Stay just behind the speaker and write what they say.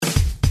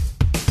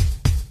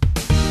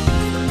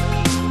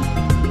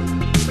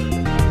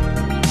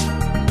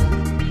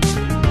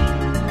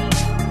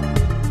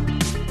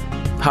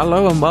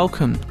Hello and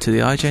welcome to the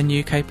IGN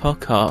UK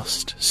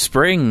podcast.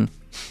 Spring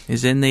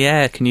is in the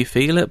air. Can you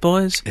feel it,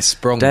 boys? It's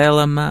sprung. Dale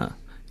and Matt.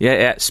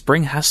 Yeah,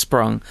 spring has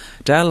sprung.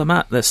 Dale and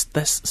Matt,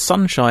 there's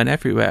sunshine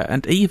everywhere,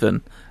 and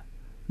even,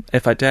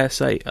 if I dare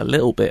say, a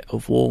little bit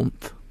of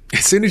warmth.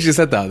 As soon as you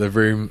said that,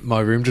 my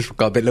room just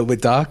got a little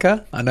bit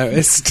darker. I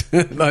noticed,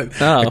 like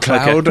a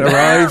cloud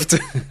arrived.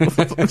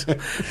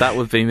 That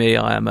would be me.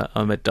 I'm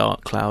a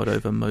dark cloud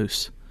over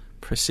most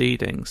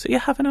proceedings. So you're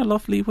having a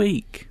lovely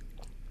week.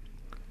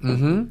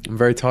 I'm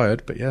very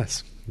tired, but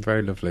yes,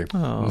 very lovely.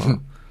 Oh.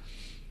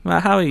 Well,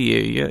 how are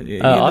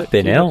you? I've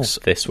been ill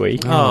this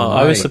week. Oh,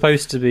 I was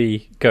supposed to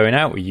be going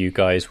out with you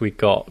guys. We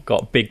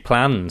got big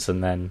plans,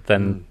 and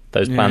then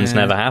those plans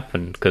never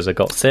happened because I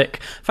got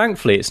sick.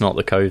 Thankfully, it's not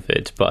the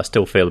COVID, but I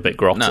still feel a bit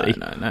grotty.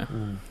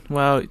 No.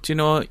 Well, do you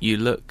know what? You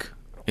look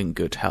in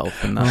good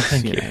health, and that's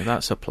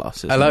that's a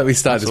plus. I like we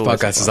started this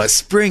podcast. It's like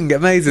spring,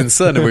 amazing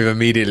sun, and we've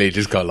immediately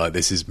just got like,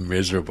 this is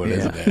miserable,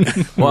 isn't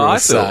it? Well, I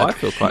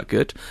feel quite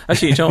good.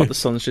 Actually, you know what? The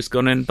sun's just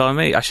gone in by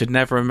me. I should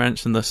never have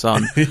mentioned the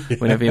sun.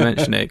 Whenever you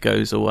mention it, it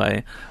goes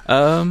away.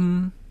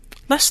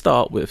 Let's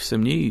start with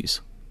some news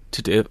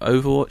to do with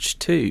Overwatch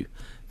 2.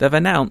 They've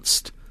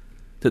announced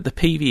that the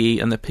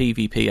PvE and the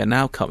PvP are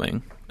now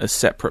coming as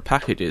separate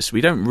packages. We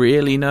don't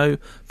really know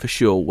for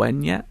sure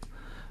when yet,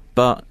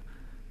 but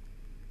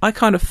I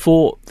kind of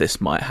thought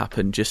this might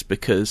happen just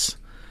because,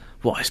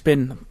 it's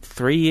been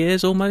 3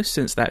 years almost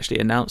since they actually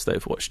announced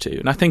Overwatch 2.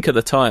 And I think at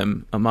the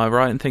time, am I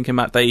right in thinking,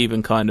 Matt, they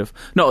even kind of,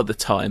 not at the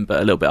time, but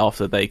a little bit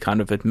after, they kind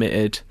of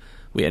admitted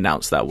we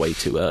announced that way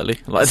too early.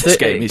 Like, this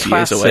game is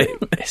years away.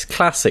 It's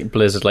classic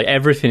Blizzard. Like,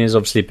 everything is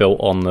obviously built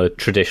on the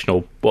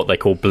traditional, what they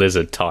call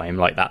Blizzard time.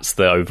 Like, that's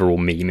the overall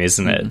meme,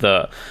 isn't it?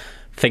 That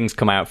things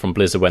come out from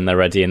Blizzard when they're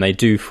ready, and they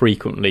do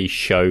frequently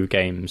show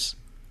games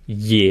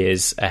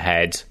years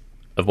ahead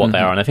of what they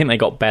are, and I think they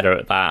got better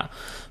at that.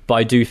 But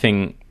I do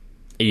think,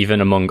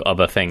 even among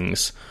other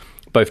things,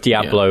 both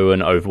Diablo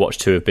and Overwatch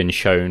 2 have been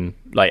shown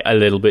like a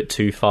little bit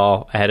too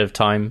far ahead of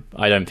time.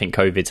 I don't think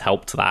COVID's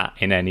helped that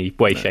in any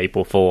way, shape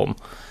or form.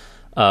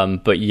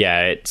 But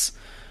yeah,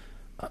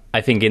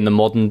 I think in the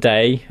modern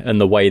day and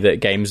the way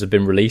that games have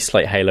been released,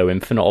 like Halo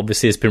Infinite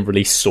obviously has been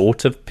released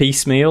sort of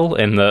piecemeal,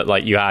 in that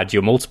like you had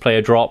your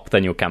multiplayer drop,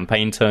 then your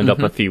campaign turned up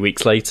a few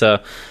weeks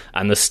later,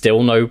 and there's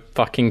still no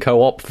fucking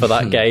co-op for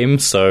that game.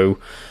 So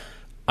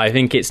I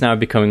think it's now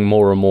becoming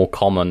more and more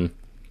common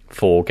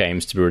for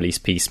games to be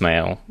released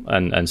piecemeal,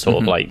 and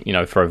sort of like, you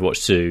know, for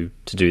Overwatch 2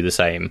 to do the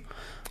same.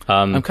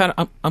 I'm kind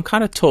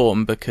of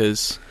torn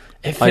because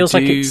it feels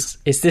like is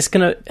this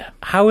gonna?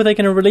 How are they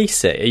going to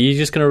release it? Are you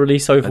just going to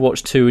release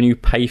Overwatch 2 and you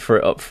pay for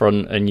it up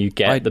front and you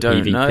get the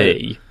PvP?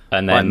 Know.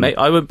 And then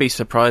I wouldn't be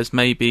surprised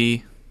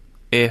maybe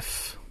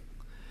if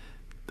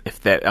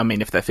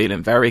they're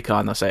feeling very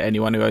kind, they'll say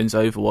anyone who owns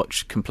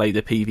Overwatch can play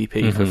the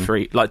PvP for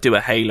free, like do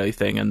a Halo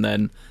thing, and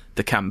then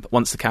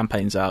once the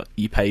campaign's out,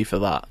 you pay for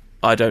that.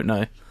 I don't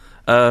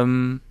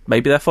know.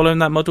 Maybe they're following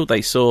that model.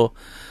 They saw,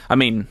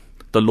 the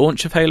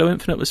launch of Halo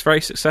Infinite was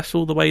very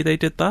successful the way they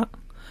did that.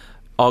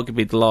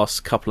 Arguably the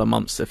last couple of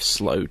months they've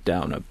slowed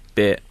down a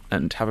bit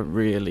and haven't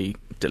really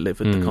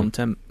delivered the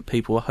content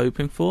people were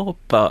hoping for,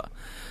 but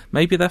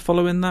maybe they're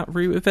following that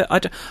route of it.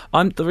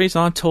 The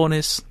reason I'm torn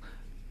is,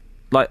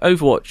 like,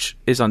 Overwatch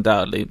is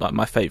undoubtedly like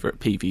my favourite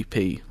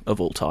PvP of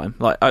all time.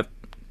 Like,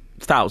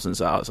 thousands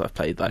of hours I've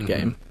played that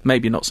game.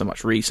 Maybe not so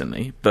much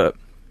recently, but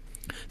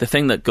the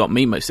thing that got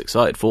me most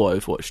excited for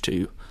Overwatch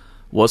 2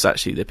 was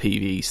actually the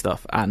PvE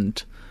stuff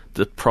and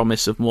the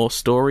promise of more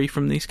story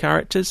from these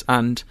characters.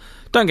 And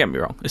don't get me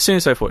wrong, as soon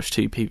as Overwatch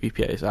 2 PvP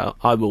is out,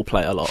 I will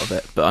play a lot of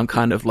it, but I'm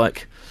kind of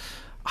like,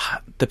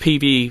 the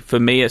PvE for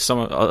me as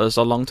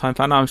a long time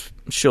fan, I'm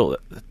sure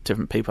that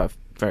different people have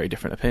very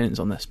different opinions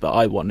on this, but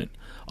I want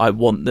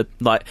the,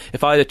 like,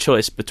 if I had a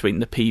choice between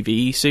the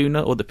PvE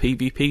sooner or the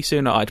PvP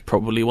sooner, I'd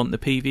probably want the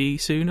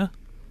PvE sooner.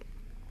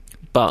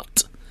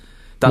 But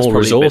that's more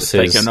probably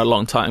resources. Taken a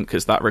long time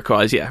because that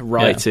requires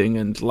writing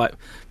and like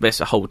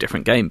it's a whole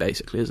different game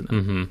basically, isn't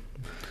it?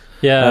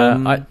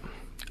 Yeah,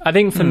 I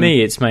think for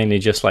me it's mainly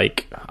just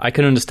like, I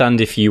can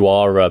understand if you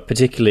are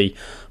particularly,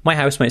 my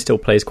housemate still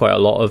plays quite a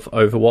lot of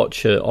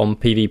Overwatch on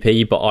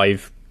PvP, but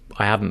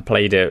I haven't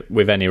played it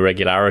with any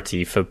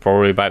regularity for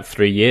probably about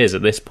 3 years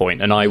at this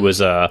point, and I was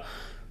a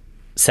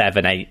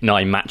 7, 8,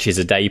 9 matches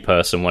a day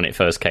person when it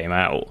first came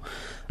out.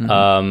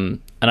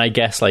 And I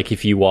guess, like,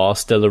 if you are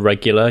still a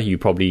regular, you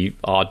probably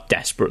are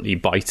desperately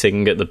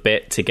biting at the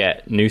bit to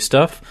get new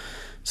stuff.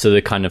 So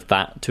the kind of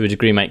that, to a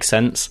degree, makes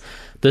sense.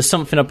 There's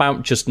something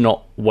about just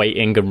not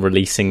waiting and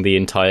releasing the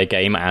entire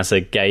game as a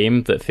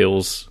game that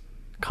feels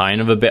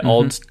kind of a bit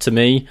odd to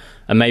me.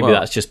 And maybe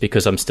that's just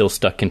because I'm still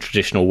stuck in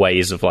traditional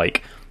ways of,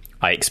 like,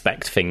 I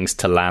expect things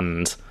to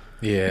land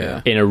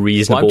in a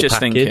reasonable I'm just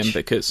package. thinking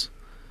because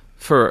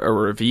for a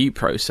review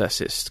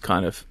process, it's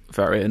kind of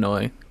very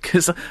annoying.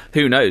 Because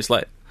who knows,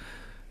 like,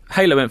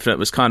 Halo Infinite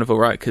was kind of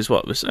alright because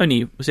was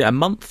it a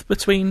month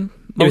between?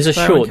 It was a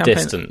short campaign?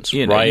 distance,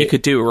 you know, right? You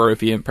could do a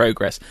review in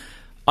progress.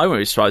 I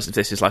won't be surprised if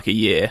this is like a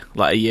year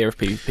of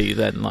PvP,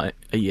 then like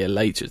a year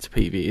later to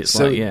PvE. It's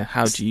so, like, yeah,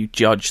 how do you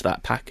judge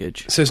that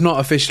package? So it's not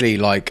officially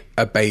like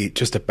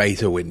just a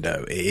beta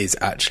window. It is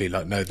actually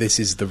like, no, this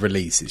is the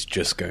release. It's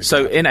just going.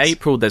 So in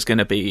April, there's going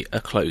to be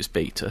a closed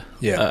beta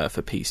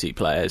for PC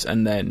players,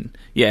 and then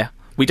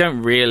we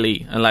don't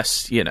really,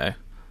 unless we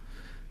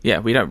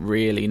don't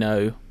really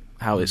know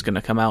how it's going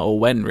to come out or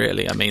when.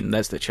 Really, I mean,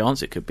 there's the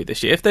chance it could be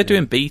this year. If they're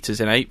doing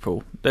betas in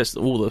April, there's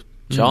all the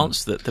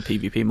chance that the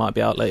PvP might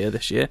be out later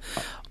this year.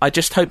 I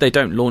just hope they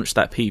don't launch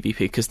that PvP,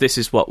 because this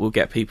is what will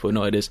get people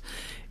annoyed, is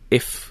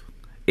if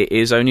it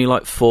is only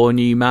like 4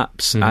 new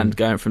maps and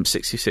going from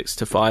 66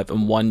 to 5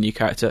 and 1 new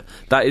character,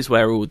 that is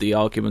where all the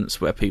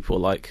arguments where people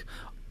like,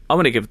 I'm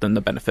going to give them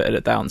the benefit of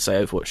the doubt and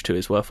say Overwatch 2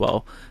 is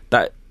worthwhile.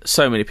 That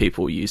so many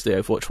people use the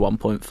Overwatch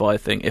 1.5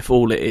 thing if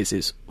all it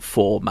is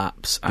 4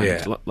 maps,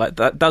 and like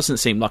that doesn't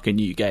seem like a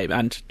new game.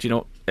 And do you know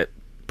what?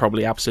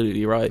 Probably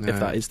absolutely right if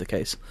that is the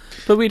case,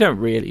 but we don't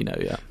really know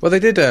yet. Well, they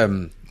did.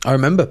 I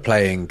remember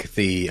playing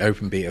the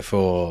open beta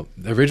for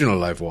the original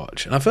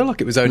Overwatch, and I feel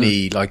like it was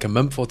only like a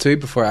month or 2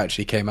 before it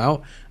actually came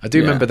out. I do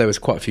remember there was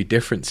quite a few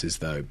differences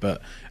though,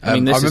 but I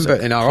remember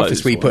in our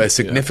office we put a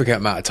significant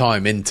amount of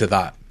time into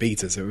that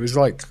beta, so it was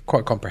like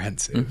quite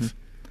comprehensive.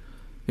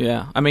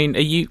 Yeah, I mean,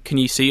 can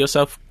you see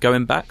yourself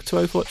going back to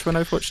Overwatch when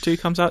Overwatch 2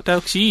 comes out,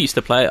 Dale? Because you used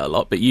to play it a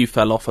lot, but you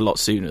fell off a lot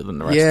sooner than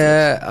the rest of us.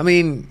 Yeah, I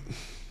mean,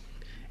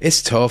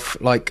 it's tough.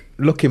 Like,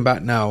 looking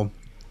back now,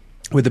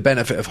 with the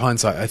benefit of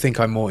hindsight, I think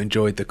I more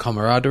enjoyed the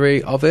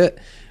camaraderie of it.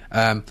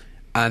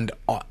 And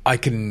I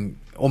can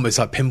almost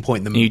like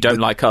pinpoint them. You don't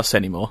like us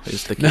anymore,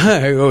 is the key.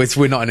 No,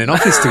 we're not in an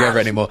office together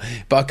anymore.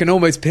 But I can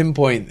almost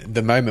pinpoint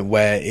the moment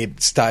where it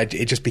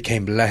just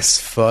became less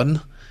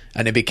fun.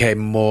 And it became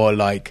more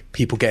like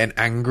people getting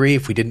angry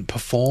if we didn't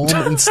perform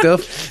and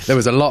stuff. There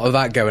was a lot of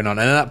that going on.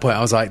 And at that point,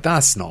 I was like,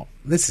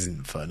 this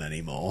isn't fun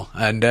anymore.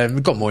 And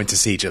we got more into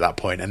Siege at that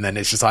point. And then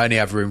it's just, I only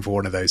have room for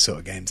one of those sort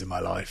of games in my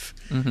life.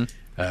 None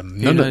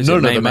at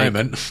the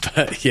moment.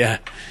 But yeah,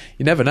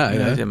 you never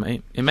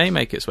know. It may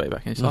make its way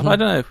back into life. I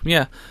don't know.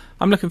 Yeah,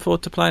 I'm looking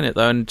forward to playing it,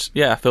 though. And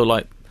yeah, I feel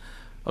like,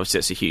 obviously,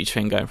 it's a huge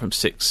thing. Going from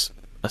 6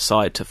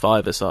 aside to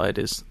 5 aside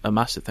is a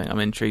massive thing.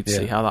 I'm intrigued to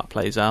see how that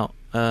plays out.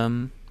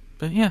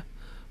 But yeah,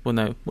 we'll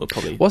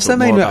probably. What's their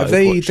main? Have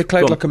they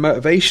declared like a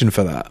motivation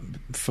for that,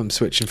 from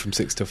switching from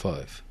 6 to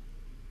 5?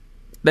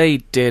 They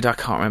did. I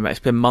can't remember. It's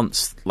been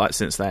months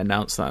since they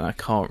announced that, and I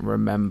can't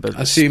remember.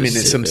 Assuming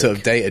it's some sort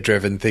of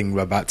data-driven thing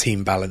about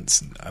team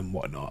balance and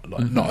whatnot,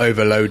 like not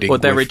overloading. Well,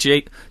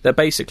 they're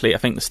basically. I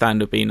think the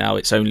standard be now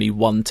it's only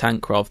 1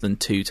 tank rather than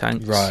 2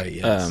 tanks. Right.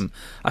 Yes.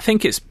 I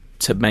think it's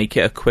to make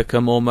it a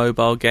quicker, more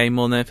mobile game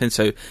more than anything,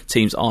 so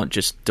teams aren't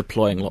just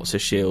deploying lots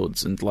of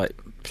shields and like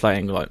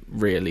playing like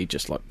really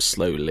just like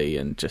slowly,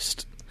 and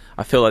just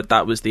I feel like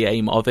that was the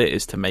aim of it,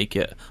 is to make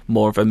it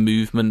more of a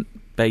movement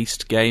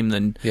based game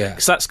than,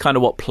 because that's kind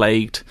of what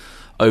plagued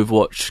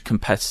Overwatch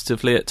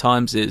competitively at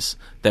times, is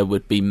there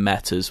would be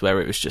metas where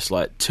it was just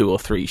like 2 or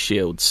 3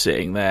 shields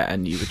sitting there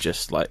and you would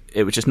just like,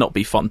 it would just not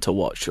be fun to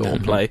watch or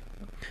play.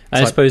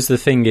 And I suppose the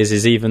thing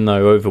is even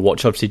though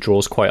Overwatch obviously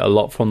draws quite a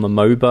lot from the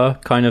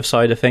MOBA kind of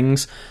side of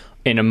things,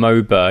 in a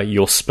MOBA,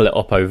 you're split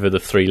up over the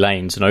 3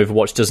 lanes, and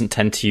Overwatch doesn't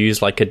tend to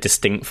use like a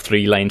distinct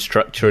 3-lane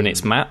structure in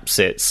its maps.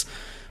 It's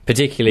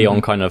particularly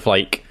on kind of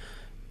like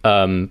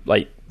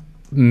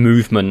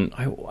movement.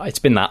 It's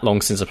been that long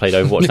since I played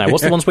Overwatch now.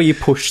 What's the ones where you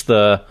push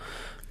the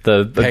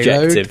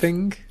objective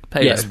thing?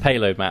 Payload. Yes,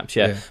 payload maps,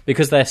 yeah.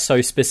 Because they're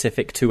so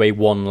specific to a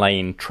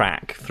 1-lane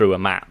track through a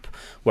map,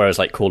 whereas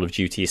like Call of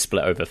Duty is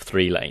split over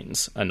 3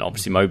 lanes, and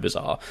obviously MOBAs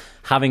are.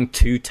 Having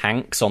 2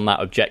 tanks on that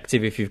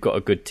objective, if you've got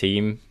a good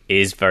team,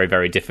 is very,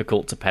 very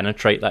difficult to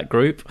penetrate that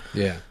group.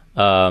 Yeah.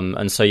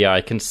 And so, yeah,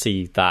 I can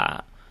see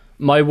that.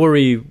 My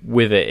worry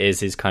with it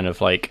is kind of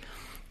like,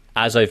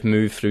 as I've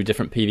moved through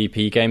different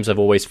PvP games, I've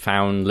always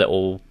found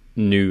little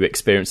new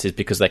experiences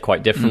because they're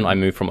quite different. I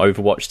moved from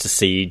Overwatch to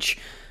Siege,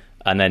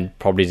 and then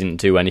probably didn't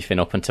do anything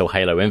up until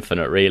Halo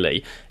Infinite,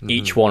 really.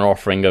 Each one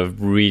offering a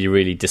really,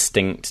 really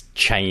distinct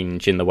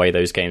change in the way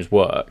those games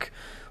work.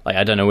 Like,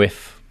 I don't know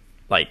if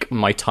like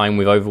my time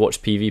with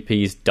Overwatch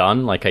PvP is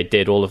done. Like, I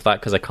did all of that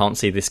because I can't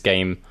see this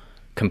game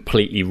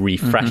completely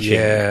refreshing.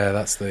 Yeah,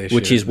 that's the issue.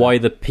 Which is why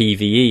the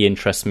PvE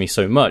interests me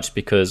so much,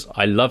 because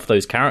I love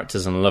those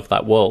characters and I love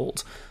that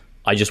world.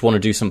 I just want to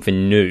do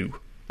something new.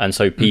 And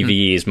so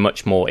PvE is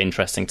much more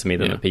interesting to me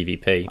than the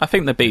PvP. I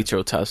think the beta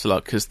will tell us a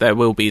lot, because there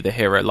will be the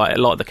hero. Like, a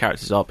lot of the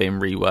characters are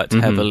being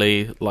reworked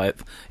heavily. Like,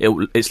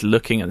 it's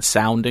looking and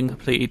sounding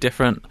completely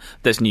different.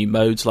 There's new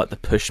modes like the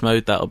push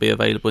mode that'll be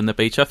available in the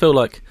beta. I feel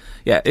like,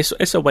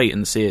 it's a wait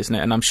and see, isn't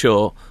it? And I'm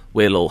sure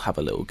we'll all have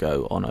a little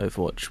go on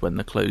Overwatch when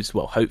the close.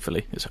 Well,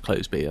 hopefully it's a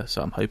closed beta,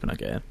 so I'm hoping I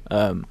get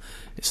in.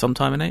 It's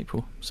sometime in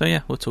April. So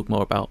yeah, we'll talk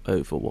more about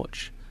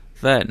Overwatch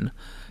then.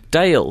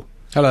 Dale.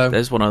 Hello.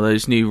 There's one of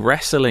those new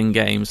wrestling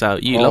games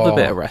out. You love a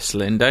bit of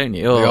wrestling, don't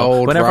you?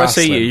 Whenever wrestling. I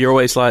see you, you're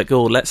always like,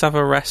 "Oh, let's have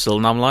a wrestle,"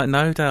 and I'm like,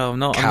 "No, Dale, I'm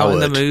not in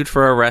the mood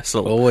for a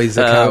wrestle." Always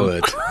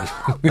a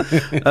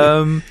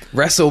coward.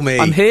 Wrestle me.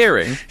 I'm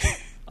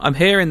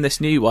hearing this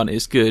new one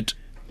is good.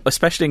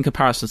 especially in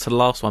comparison to the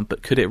last one,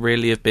 but could it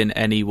really have been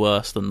any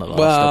worse than the last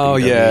Well,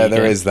 WWE yeah,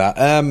 there game? is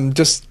that.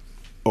 Just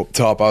up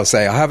top, I'll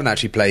say I haven't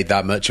actually played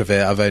that much of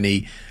it. I've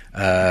only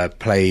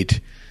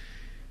played,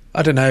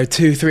 I don't know,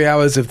 2-3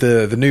 hours of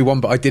the new one,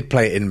 but I did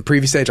play it in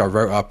preview stage. I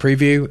wrote our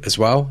preview as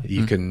well.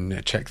 You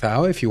can check that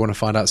out if you want to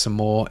find out some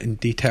more in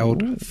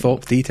detailed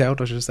thoughts.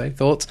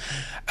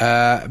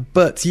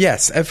 But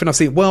yes, everything I've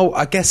seen. Well,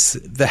 I guess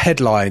the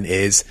headline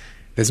is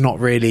there's not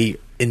really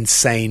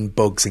insane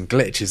bugs and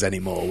glitches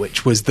anymore,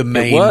 which was the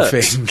main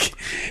thing.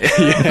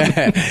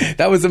 Yeah,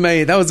 that was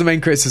the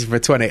main criticism for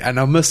 20. And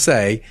I must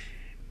say,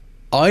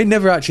 I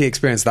never actually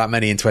experienced that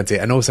many in 20,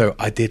 and also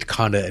I did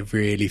kind of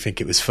really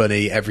think it was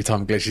funny every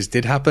time glitches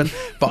did happen.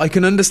 But I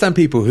can understand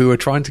people who are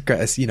trying to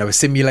get a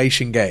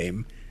simulation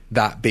game,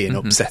 that being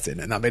upsetting,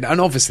 and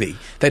obviously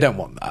they don't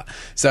want that.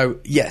 So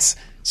yes,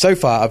 so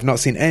far I've not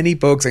seen any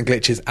bugs and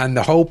glitches, and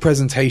the whole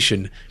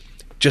presentation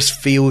just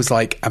feels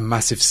like a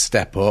massive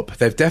step up.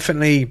 They've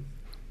definitely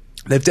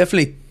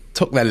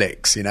took their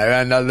licks, and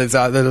there's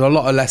a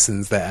lot of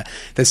lessons there.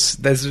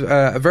 There's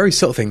a very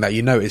subtle thing that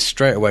you notice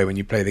straight away when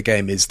you play the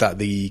game, is that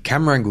the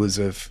camera angles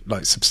have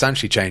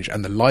substantially changed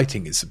and the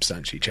lighting is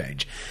substantially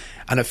changed.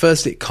 And at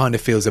first it kind of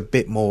feels a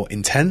bit more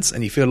intense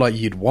and you feel like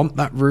you'd want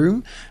that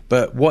room,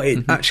 but what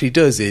it actually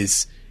does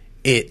is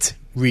it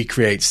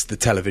recreates the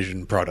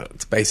television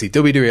product,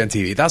 basically WWE on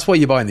TV. That's why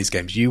you're buying these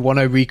games. You want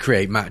to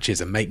recreate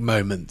matches and make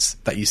moments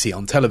that you see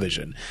on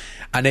television.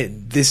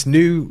 And this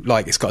new,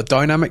 it's got a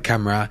dynamic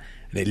camera,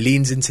 and it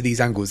leans into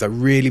these angles that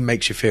really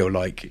makes you feel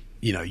like,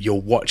 you're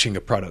watching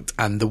a product.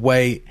 And the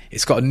way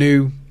it's got a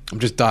new, I'm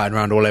just dying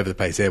around all over the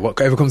place here,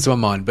 whatever comes to my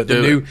mind, but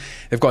they've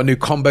got a new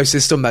combo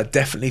system that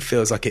definitely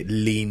feels like it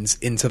leans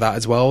into that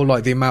as well.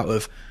 Like the amount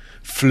of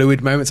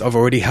fluid moments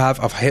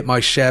I've hit my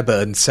share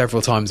button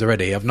several times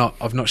already. I've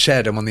not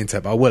shared them on the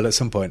internet, but I will at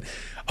some point,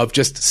 of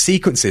just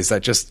sequences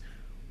that just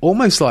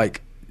almost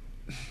like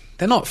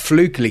they're not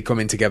flukily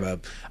coming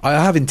together. I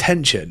have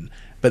intention,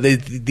 but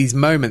these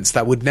moments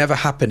that would never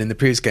happen in the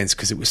previous games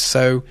because it was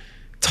so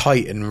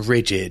tight and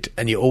rigid,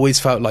 and you always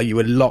felt like you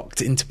were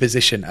locked into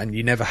position and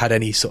you never had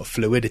any sort of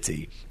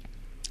fluidity.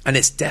 And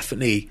it's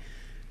definitely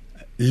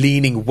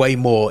leaning way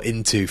more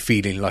into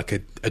feeling like a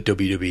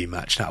WWE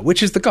match now,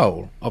 which is the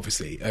goal,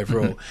 obviously,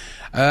 overall.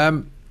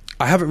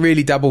 I haven't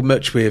really dabbled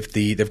much with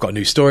they've got a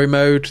new story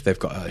mode, they've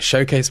got a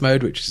showcase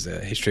mode, which is a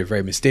history of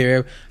Rey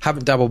Mysterio.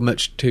 Haven't dabbled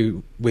much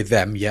with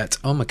them yet.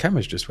 Oh, my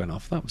cameras just went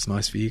off. That was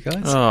nice for you guys.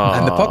 Aww.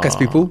 And the podcast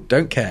people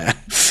don't care.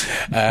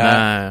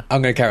 No.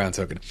 I'm going to carry on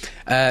talking.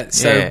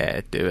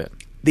 Yeah, do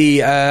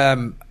it.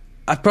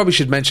 I probably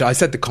should mention, I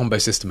said the combo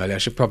system earlier, I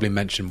should probably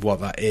mention what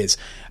that is.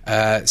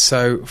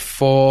 So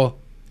for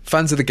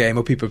fans of the game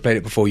or people who've played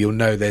it before, you'll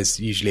know there's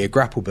usually a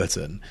grapple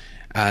button,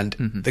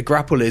 and the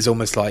grapple is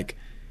almost like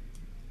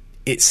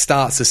it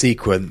starts a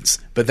sequence,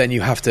 but then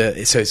you have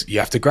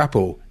to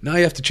grapple. Now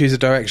you have to choose a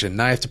direction.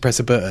 Now you have to press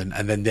a button,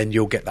 and then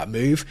you'll get that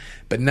move.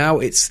 But now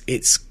it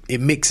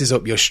mixes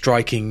up your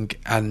striking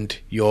and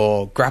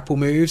your grapple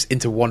moves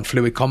into one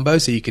fluid combo,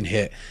 so you can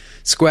hit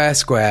square,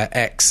 square,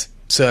 X,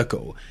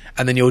 circle,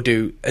 and then you'll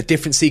do a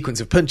different sequence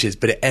of punches,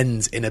 but it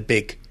ends in a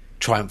big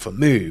triumphant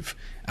move.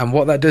 And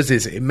what that does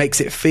is it makes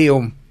it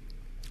feel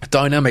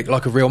dynamic,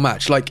 like a real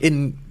match. Like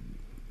in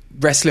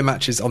wrestling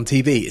matches on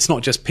TV, it's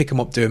not just pick them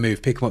up, do a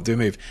move, pick them up, do a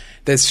move.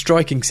 There's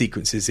striking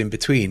sequences in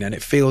between, and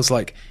it feels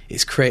like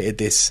it's created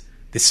this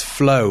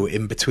flow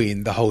in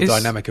between the whole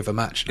dynamic of a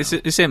match now.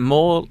 Is it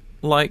more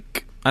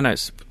like, I know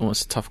it's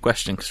almost a tough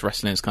question because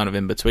wrestling is kind of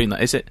in between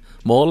that. Is it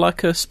more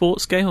like a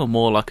sports game or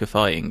more like a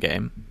fighting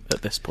game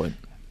at this point?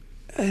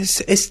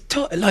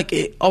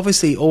 It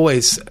obviously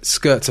always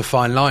skirts a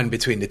fine line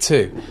between the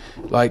two.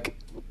 Like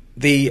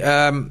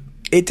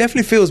it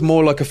definitely feels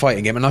more like a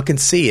fighting game, and I can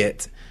see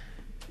it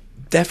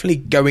definitely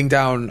going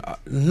down,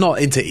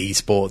 not into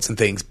esports and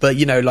things, but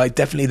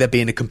definitely there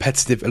being a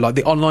competitive, like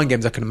the online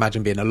games I can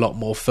imagine being a lot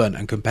more fun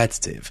and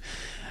competitive,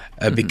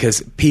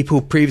 because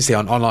people previously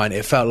on online,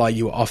 it felt like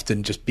you were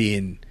often just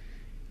being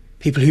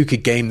people who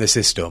could game the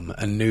system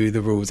and knew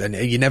the rules, and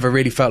you never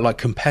really felt like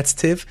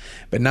competitive.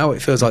 But now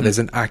it feels like there's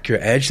an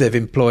accurate edge. They've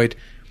employed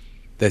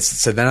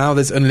now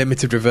there's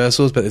unlimited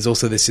reversals, but there's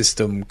also this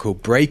system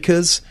called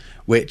breakers,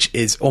 which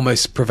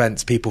almost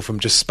prevents people from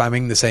just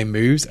spamming the same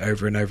moves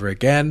over and over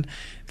again.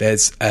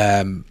 There's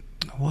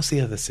what's the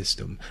other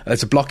system?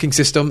 There's a blocking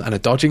system and a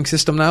dodging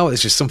system now.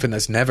 It's just something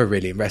that's never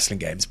really in wrestling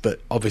games,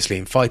 but obviously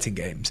in fighting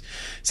games.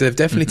 So they've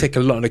definitely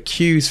taken a lot of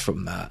cues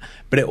from that.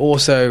 But it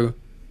also,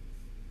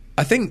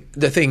 I think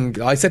the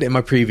thing, I said it in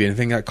my preview, and the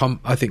thing that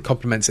I think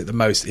complements it the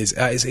most is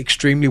it's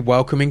extremely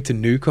welcoming to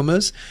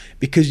newcomers,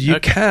 because you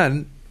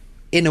can,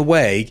 in a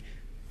way,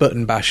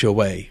 button bash your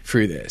way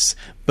through this.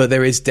 But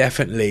there is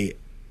definitely,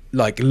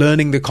 like,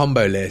 learning the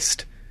combo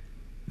list,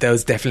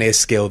 there's definitely a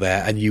skill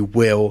there, and you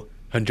will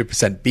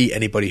 100% beat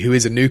anybody who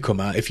is a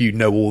newcomer if you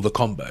know all the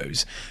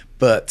combos.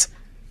 But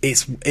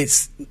it's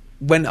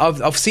when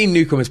I've seen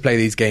newcomers play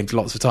these games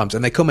lots of times,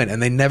 and they come in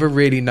and they never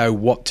really know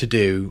what to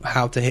do,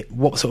 how to hit,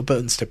 what sort of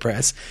buttons to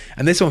press.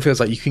 And this one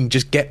feels like you can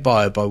just get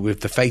by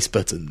with the face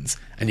buttons,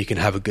 and you can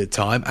have a good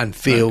time and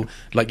feel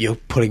like you're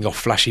pulling off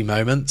flashy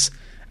moments.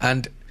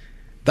 And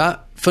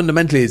that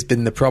fundamentally has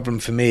been the problem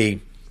for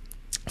me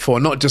for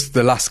not just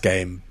the last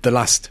game, the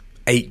last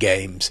 8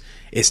 games.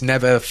 It's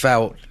never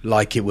felt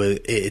like it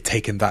had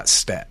taken that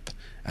step,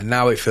 and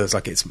now it feels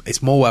like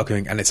it's more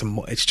welcoming, and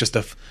it's just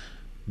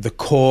the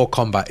core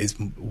combat is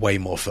way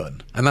more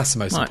fun, and that's the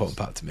most important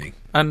part to me.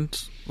 And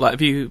like,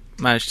 have you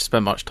managed to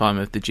spend much time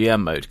with the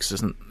GM mode?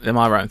 Because am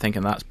I right in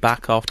thinking that's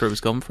back after it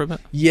was gone for a bit?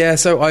 Yeah,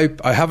 so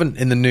I haven't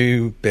in the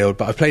new build,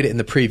 but I played it in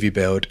the preview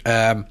build.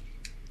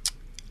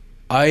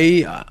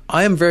 I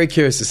am very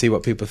curious to see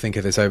what people think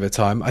of this over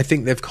time. I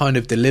think they've kind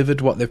of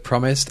delivered what they've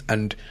promised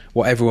and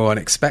what everyone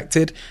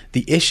expected.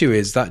 The issue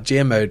is that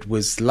GM mode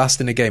was last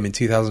in a game in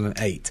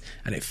 2008,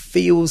 and it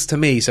feels to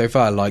me so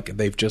far like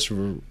they've just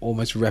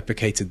almost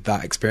replicated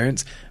that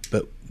experience,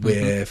 but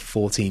we're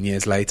 14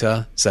 years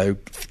later, so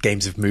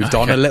games have moved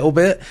on a little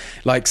bit.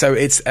 Like, so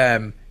it's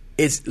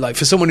like,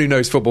 for someone who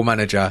knows Football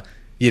Manager,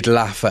 you'd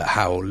laugh at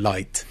how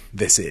light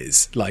this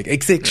is. Like,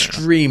 it's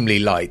extremely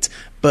light,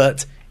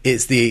 but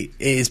it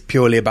is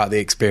purely about the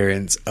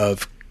experience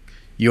of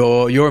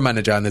you're a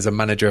manager and there's a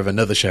manager of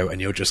another show, and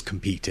you're just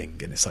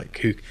competing, and it's like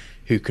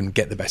who can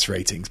get the best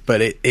ratings.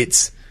 But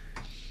it's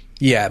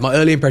my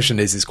early impression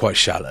is it's quite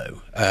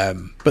shallow.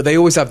 But they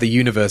always have the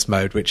universe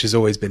mode, which has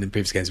always been in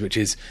previous games, which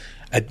is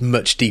a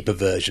much deeper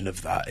version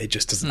of that. It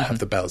just doesn't have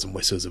the bells and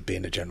whistles of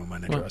being a general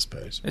manager, I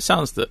suppose. It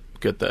sounds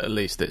good that at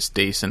least it's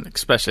decent,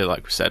 especially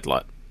like we said,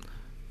 like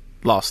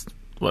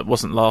it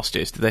wasn't last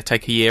year's. Did they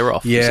take a year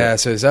off? Yeah,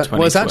 so it's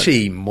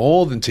actually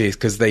more than 2 years,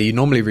 because they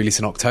normally release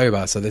in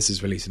October, so this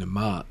is releasing in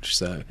March.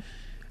 So,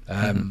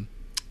 I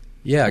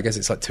guess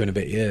it's like 2 and a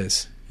bit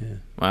years. Yeah.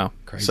 Wow.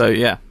 Crazy. So,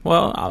 yeah.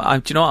 Well,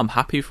 do you know what? I'm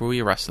happy for all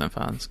your wrestling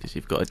fans, because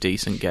you've got a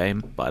decent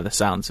game by the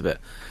sounds of it,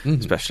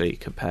 especially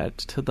compared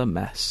to the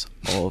mess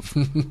of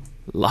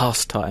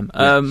last time.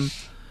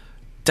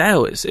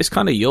 Dale, it's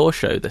kind of your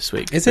show this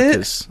week. Is it?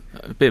 Because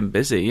I've been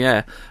busy,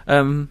 yeah.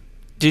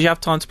 Did you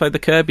have time to play the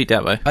Kirby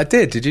demo? I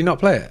did. Did you not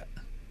play it?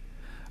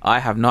 I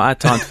have not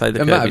had time to play the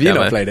Kirby Matt, have demo. You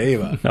not played it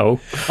either? No.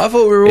 I thought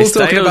we were all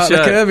talking about the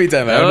Kirby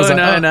demo. Oh,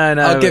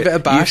 no. I'll give it a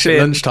bash at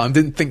lunchtime.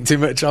 Didn't think too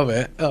much of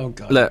it. Oh,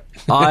 God. Look,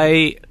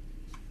 I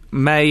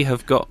may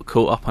have got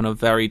caught up on a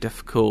very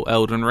difficult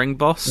Elden Ring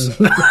boss,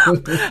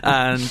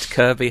 and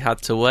Kirby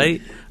had to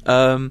wait.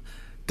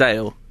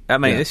 Dale,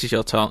 this is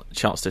your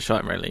chance to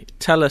shine, really.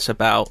 Tell us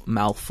about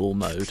mouthful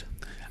mode.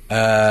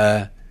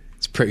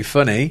 It's pretty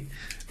funny.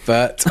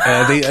 But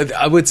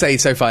I would say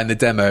so far in the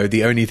demo,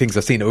 the only things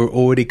I've seen are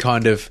already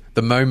kind of...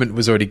 The moment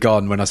was already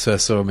gone when I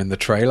first saw him in the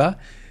trailer.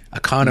 I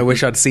kind of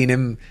wish I'd seen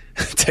him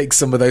take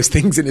some of those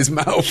things in his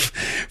mouth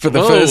for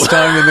the first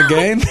time in the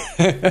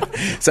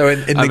game. So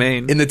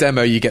in the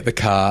demo, you get the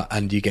car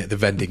and you get the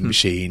vending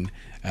machine.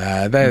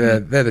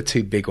 They're the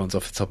 2 big ones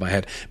off the top of my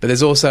head. But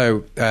there's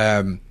also...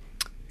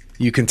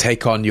 you can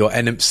take on your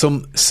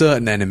some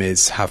certain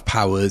enemies have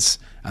powers,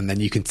 and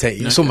then you can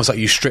take. It's almost like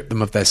you strip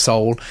them of their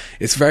soul.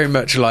 It's very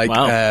much like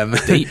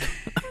deep.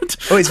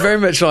 it's very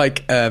much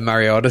like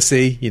Mario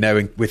Odyssey.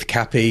 With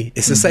Cappy,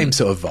 it's the same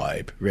sort of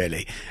vibe,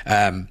 really.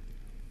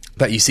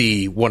 That you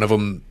see one of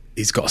them.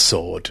 He's got a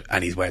sword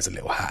and he wears a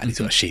little hat and he's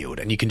got a shield,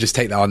 and you can just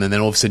take that on, and then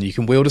all of a sudden you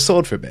can wield a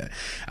sword for a bit.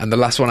 And the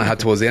last one I had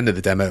towards the end of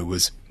the demo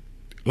was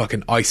like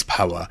an ice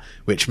power,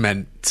 which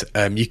meant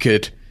you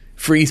could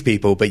freeze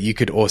people, but you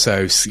could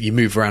also you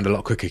move around a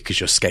lot quicker because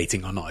you're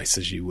skating on ice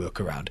as you work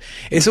around.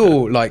 It's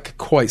all like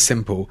quite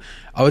simple.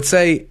 I would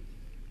say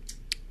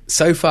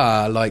so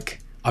far, like,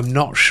 I'm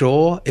not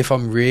sure if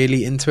I'm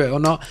really into it or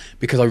not,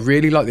 because I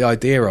really like the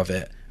idea of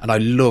it and I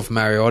love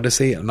Mario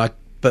Odyssey,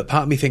 but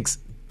part of me thinks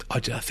I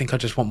think I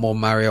just want more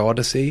Mario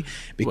Odyssey,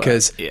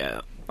 because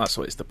that's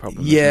what is the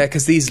problem. Yeah,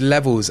 because these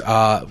levels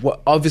are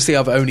obviously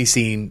I've only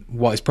seen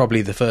what is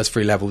probably the first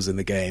 3 levels in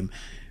the game,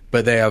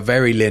 but they are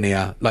very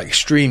linear, like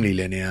extremely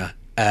linear.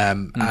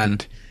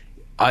 And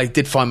I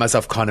did find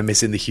myself kind of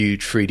missing the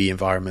huge 3D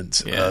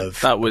environments of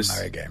the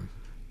Mario game.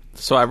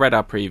 So I read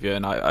our preview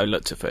and I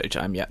looked at footage.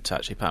 I'm yet to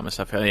actually pat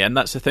myself in, and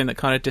that's the thing that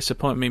kind of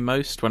disappointed me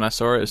most when I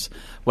saw it. Is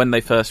when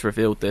they first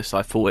revealed this,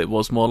 I thought it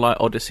was more like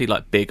Odyssey,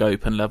 like big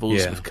open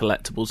levels with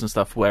collectibles and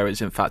stuff,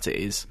 whereas in fact it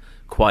is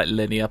quite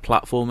linear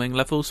platforming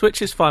levels,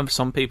 which is fine for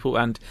some people,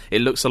 and it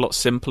looks a lot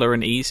simpler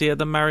and easier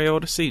than Mario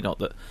Odyssey. Not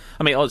that,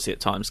 I mean, Odyssey at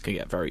times can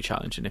get very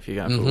challenging if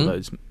you're going for all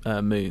those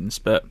moons,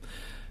 but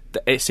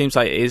it seems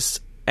like it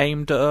is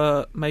aimed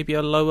at maybe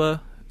a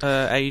lower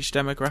age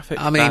demographic.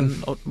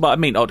 I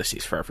mean,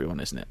 Odyssey's for everyone,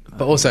 isn't it?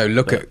 But also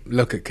look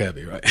at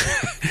Kirby, right?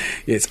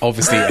 It's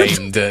obviously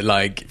aimed at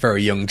like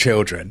very young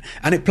children,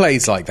 and it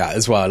plays like that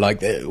as well.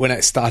 Like when I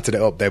started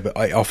it up,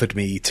 it offered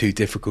me 2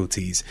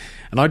 difficulties,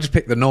 and I just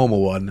picked the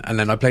normal one, and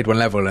then I played one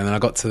level, and then I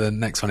got to the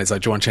next one. It's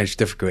like, do you want to change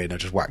the difficulty? And I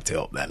just whacked it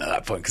up then at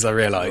that point, because I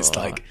realised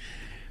like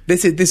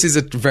this is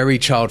a very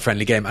child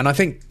friendly game, and I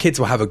think kids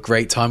will have a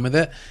great time with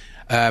it.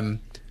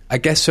 I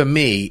guess for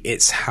me,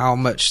 it's how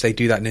much they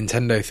do that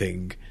Nintendo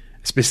thing,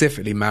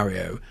 specifically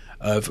Mario,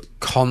 of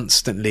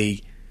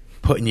constantly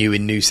putting you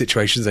in new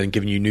situations and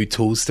giving you new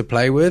tools to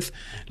play with.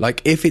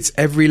 Like, if it's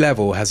every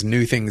level has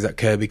new things that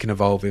Kirby can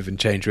evolve with and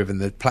change with, and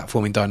the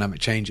platforming dynamic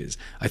changes,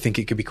 I think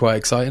it could be quite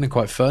exciting and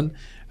quite fun.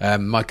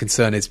 My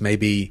concern is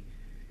maybe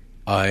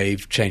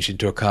I've changed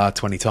into a car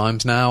 20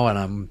 times now and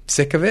I'm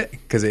sick of it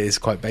because it is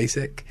quite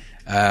basic.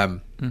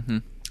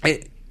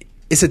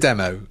 It's a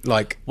demo.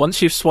 Like,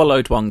 once you've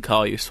swallowed one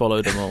car, you've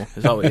swallowed them all.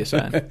 Is that what you're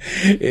saying?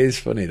 It is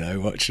funny though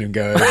watching them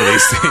go over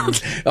these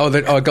things.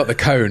 I got the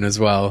cone as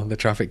well, the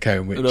traffic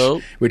cone,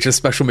 which a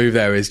special move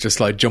there is just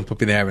like jump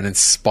up in the air and then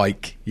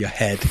spike your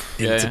head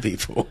into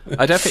people.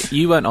 I don't think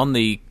you weren't on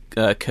the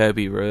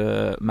Kirby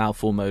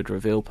Mouthful Mode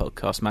reveal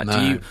podcast, Matt.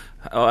 No.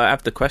 I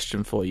have the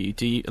question for you.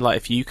 Do you, like,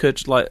 if you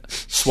could like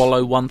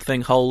swallow one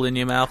thing whole in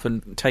your mouth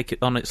and take it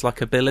on its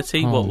like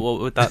ability, what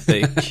would that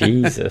be?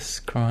 Jesus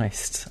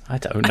Christ, I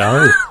don't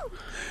know.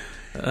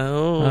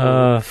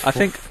 I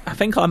think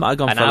I might have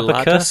gone an for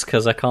abacus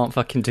because I can't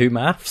fucking do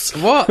maths.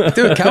 What?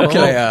 Do a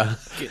calculator.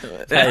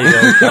 There you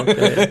go,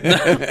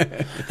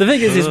 calculator. The thing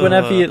is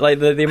whenever you like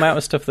the amount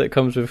of stuff that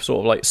comes with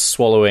sort of like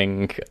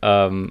swallowing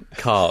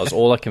cars,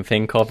 all I can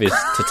think of is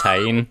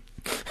Tatane.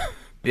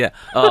 Yeah.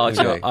 Oh, do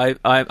you know what?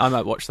 I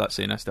might watch that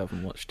soon. I still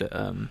haven't watched it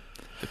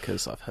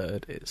because I've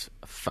heard it's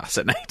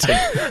fascinating.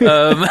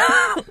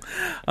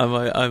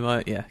 I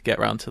might get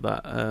round to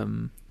that.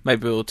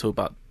 Maybe we'll talk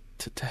about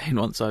Tatane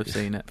once I've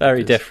seen it.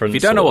 Very different. If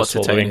you don't know what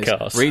Tatane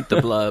Tatane is, read the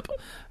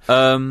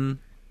blurb.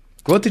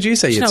 What did you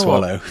say you'd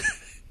swallow?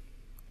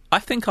 I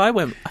think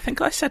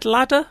I said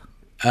ladder.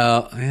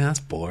 Yeah, that's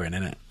boring,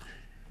 isn't it?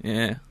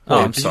 Yeah. Oh,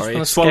 I'm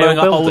sorry. Swallowing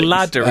a whole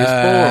ladder is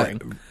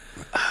boring.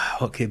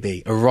 What could it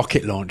be? A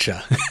rocket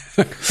launcher.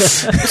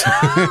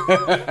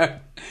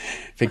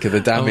 Think of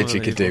the damage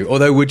you could do.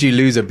 Although, would you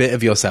lose a bit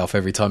of yourself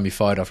every time you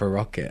fired off a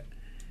rocket?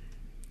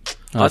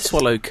 I'd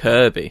swallow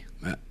Kirby.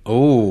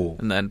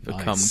 And then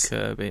become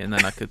Kirby, and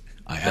then I could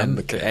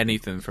do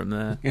anything from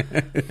there.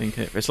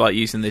 It's like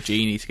using the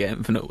genie to get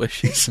infinite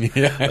wishes.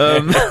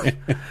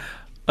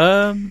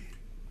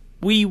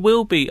 We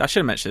will be, I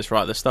should have mentioned this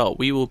right at the start,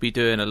 we will be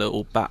doing a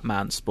little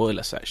Batman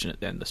spoiler section at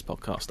the end of this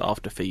podcast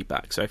after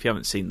feedback. So if you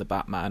haven't seen the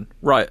Batman,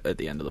 right at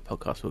the end of the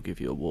podcast, we'll give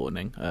you a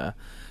warning.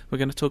 We're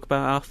going to talk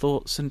about our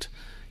thoughts and,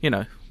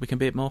 we can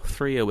be a bit more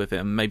freer with it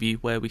and maybe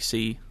where we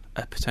see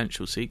a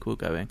potential sequel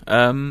going.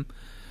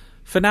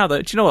 For now,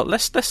 though, do you know what?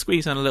 Let's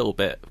squeeze in a little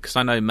bit, because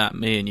I know, Matt,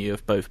 me and you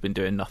have both been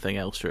doing nothing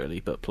else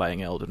really but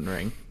playing Elden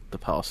Ring the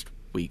past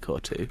week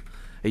or two.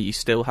 Are you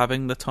still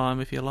having the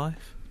time of your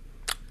life?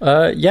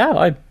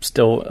 Yeah,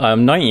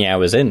 I'm 90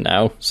 hours in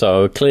now,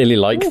 so I clearly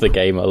like the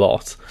game a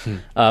lot.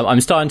 I'm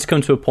starting to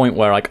come to a point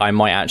where I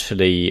might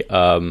actually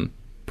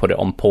put it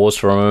on pause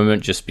for a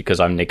moment just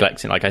because I'm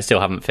neglecting. Like, I still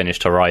haven't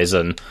finished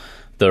Horizon.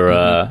 There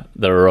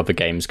are other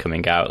games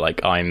coming out.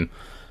 Like, I'm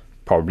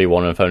probably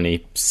one of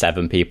only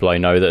 7 people I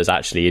know that is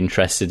actually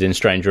interested in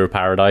Stranger of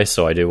Paradise,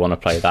 so I do want to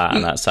play that,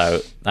 and that's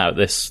out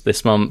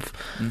this month.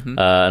 And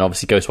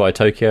obviously Ghostwire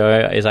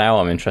Tokyo is out.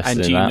 I'm interested in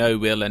that. And you know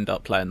we'll end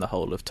up playing the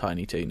whole of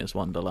Tiny Tina's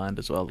Wonderland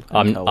as well.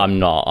 I'm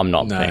not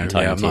playing Tiny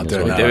Tina's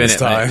Wonderland. We're doing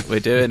it, mate. We're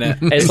doing it.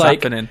 It's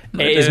like happening.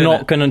 It is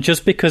not going to,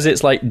 just because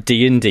it's like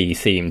D&D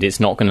themed, it's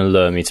not going to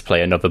lure me to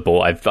play another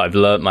board. I've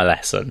learnt my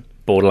lesson.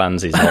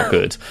 Borderlands is not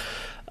good.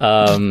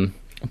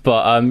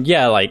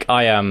 Yeah, like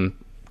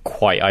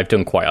I've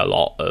done quite a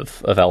lot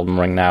of Elden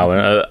Ring now,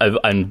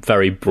 and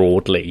very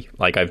broadly,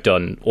 like I've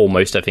done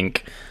almost, I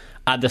think,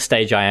 at the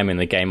stage I am in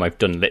the game, I've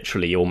done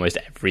literally almost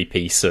every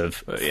piece of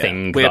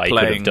thing that I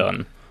could have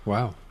done.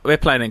 Wow. We're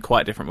playing in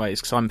quite different ways,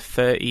 because I'm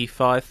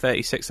 35,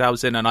 36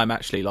 hours in, and I'm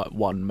actually like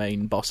one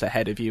main boss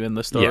ahead of you in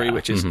the story,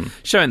 which is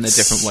showing the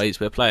different ways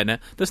we're playing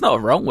it. There's not a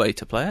wrong way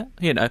to play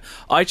it,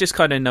 I just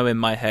kind of know in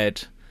my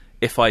head,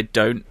 if I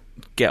don't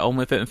get on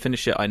with it and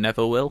finish it, I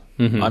never will.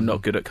 I'm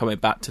not good at coming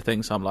back to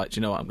things. I'm like, do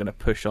you know what, I'm going to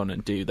push on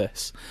and do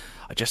this.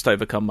 I just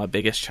overcome my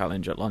biggest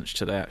challenge at lunch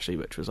today, actually,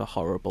 which was a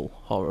horrible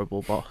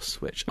boss,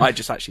 which I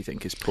just actually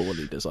think is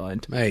poorly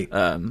designed. Mate, but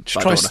I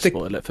don't want to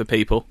spoil it for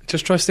people.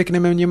 Just try sticking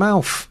him in your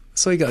mouth.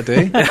 That's all you got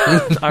to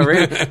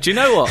do. Do you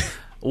know what?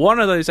 One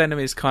of those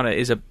enemies kind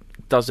of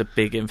does a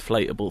big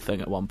inflatable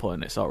thing at one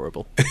point. It's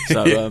horrible.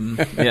 So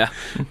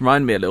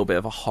remind me a little bit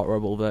of a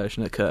horrible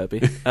version of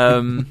Kirby.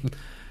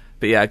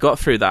 But yeah, I got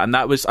through that, and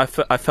that was I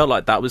felt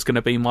like that was going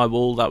to be my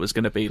wall. That was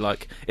going to be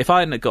like, if I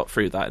hadn't got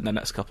through that in the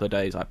next couple of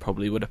days, I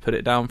probably would have put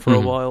it down for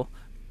a while.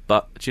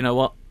 But do you know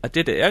what? I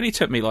did it. It only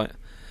took me like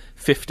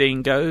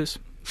 15 goes,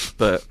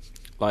 but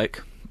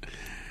like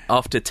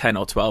after 10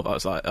 or 12, I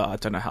was like, I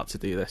don't know how to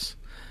do this.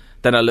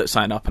 Then I looked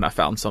something up and I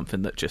found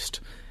something that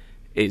just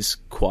is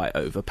quite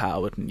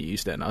overpowered and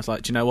used it. And I was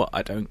like, do you know what?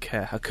 I don't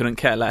care. I couldn't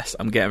care less.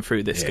 I'm getting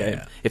through this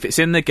game. If it's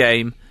in the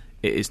game,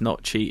 it is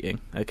not cheating,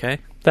 okay?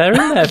 They're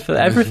in there for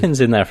everything's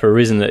in there for a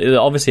reason.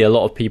 Obviously, a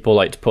lot of people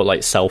like to put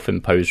like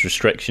self-imposed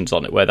restrictions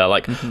on it, where they're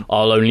like,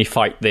 "I'll only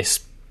fight this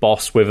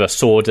boss with a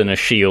sword and a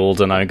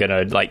shield, and I'm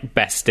gonna like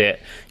best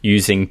it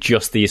using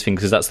just these things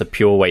because that's the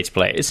pure way to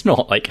play it. It's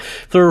not like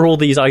there are all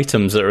these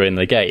items that are in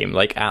the game.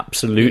 Like,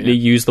 absolutely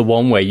use the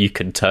one where you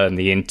can turn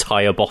the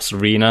entire boss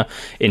arena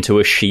into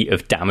a sheet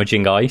of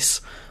damaging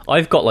ice.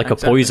 I've got like a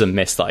poison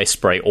mist that I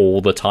spray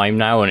all the time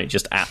now, and it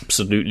just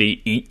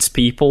absolutely eats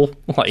people.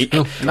 Like,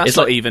 and that's it's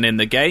not like, even in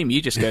the game.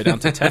 You just go down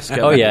to Tesco.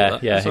 oh yeah,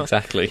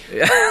 exactly.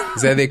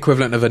 Is there the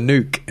equivalent of a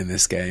nuke in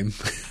this game?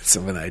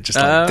 Something that just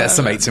like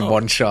decimates in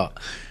one shot.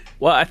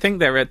 Well, I think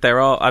there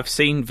are. I've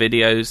seen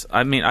videos.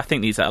 I mean, I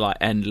think these are like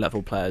end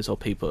level players or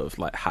people who have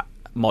like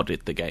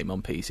modded the game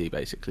on PC,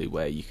 basically,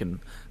 where you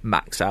can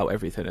max out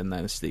everything, and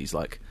there's these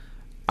like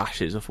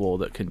ashes of war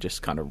that can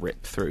just kind of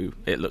rip through.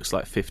 It looks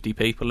like 50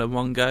 people in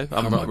one go.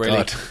 I'm not really.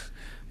 God.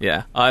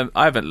 Yeah, I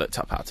haven't looked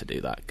up how to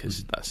do that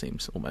because that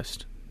seems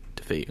almost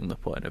defeating the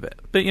point of it.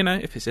 But you know,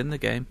 if it's in the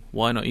game,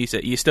 why not use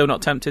it? You're still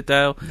not tempted,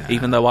 Dale,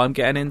 even though I'm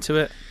getting into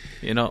it.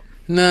 You're not.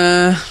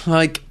 Nah,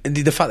 like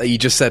the fact that you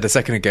just said a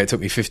second ago it took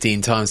me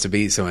 15 times to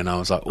beat someone, I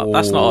was like, oh,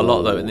 that's not a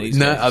lot though in these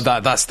games.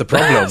 That's the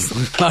problem.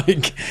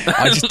 Like,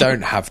 I just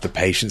don't have the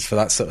patience for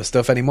that sort of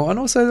stuff anymore. And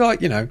also,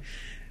 like, you know,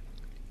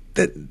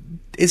 that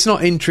it's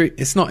not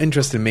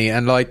interesting me.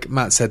 And like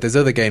Matt said, there's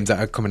other games that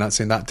are coming out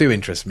soon that do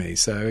interest me.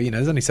 So, you know,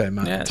 there's only a certain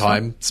amount of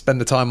time.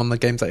 Spend the time on the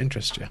games that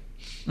interest you.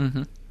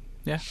 Mm-hmm.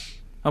 Yeah,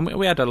 and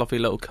we had a lovely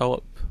little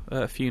co-op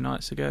a few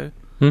nights ago,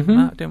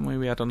 Matt, didn't we?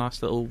 We had a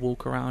nice little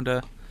walk around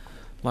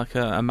like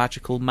a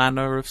magical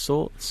manor of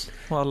sorts.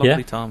 What a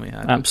lovely time we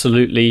had.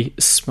 Absolutely.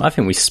 I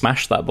think we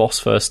smashed that boss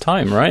first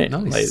time, right?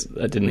 Nice.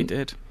 We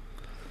did.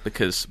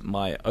 Because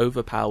my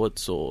overpowered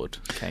sword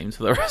came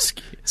to the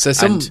rescue. So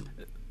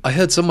I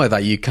heard somewhere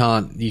that you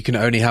can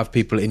only have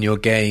people in your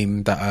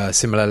game that are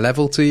similar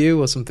level to you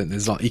or something.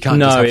 There's like, you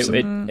can't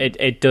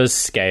it does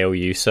scale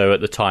you. So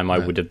at the time I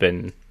would have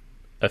been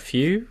a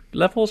few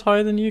levels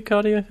higher than you,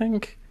 Cardi, I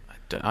think.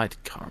 I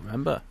can't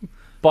remember.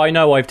 But I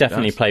know I've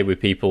definitely played with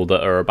people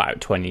that are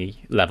about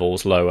 20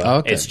 levels lower. Oh,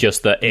 okay. It's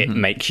just that it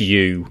makes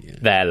you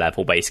their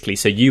level, basically.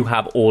 So you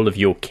have all of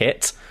your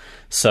kit.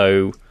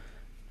 So,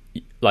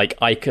 like,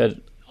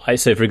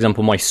 so for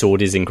example, my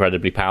sword is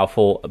incredibly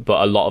powerful,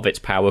 but a lot of its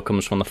power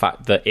comes from the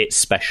fact that its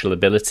special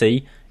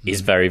ability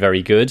is very,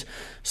 very good.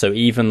 So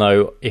even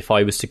though if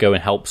I was to go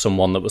and help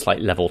someone that was like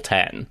level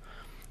 10,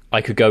 I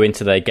could go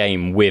into their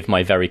game with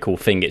my very cool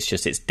thing. It's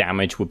just its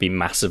damage would be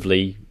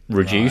massively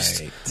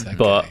reduced,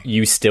 but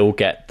you still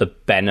get the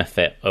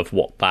benefit of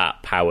what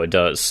that power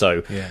does.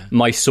 So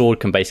my sword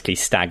can basically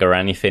stagger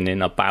anything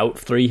in about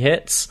 3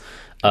 hits.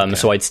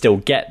 So I'd still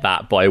get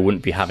that, but I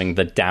wouldn't be having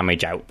the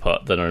damage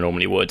output that I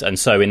normally would. And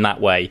so in that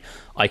way,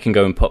 I can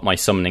go and put my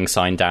summoning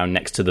sign down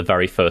next to the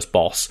very first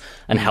boss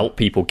and help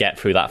people get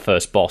through that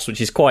first boss,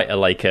 which is quite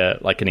like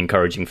an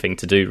encouraging thing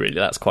to do, really.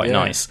 That's quite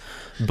nice.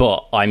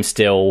 But I'm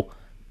still...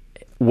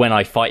 when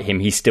I fight him,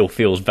 he still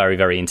feels very,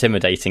 very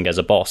intimidating as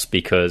a boss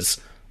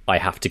because I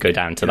have to go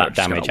down to that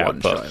damage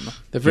output.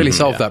 They've really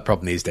solved that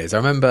problem these days. I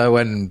remember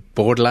when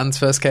Borderlands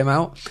first came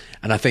out,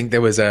 and I think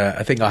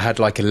I had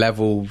like a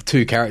level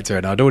 2 character,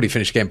 and I'd already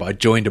finished the game, but I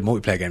joined a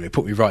multiplayer game. It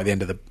put me right at the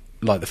end of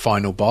the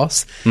final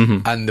boss,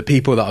 and the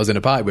people that I was in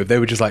a party with, they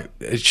would just like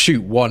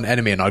shoot one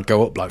enemy, and I'd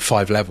go up like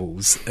 5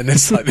 levels, and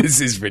it's like, this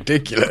is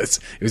ridiculous.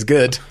 It was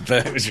good,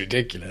 but it was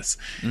ridiculous.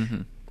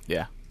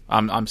 Yeah.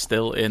 I'm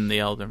still in the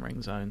Elden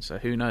Ring zone, so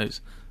who knows?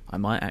 I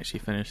might actually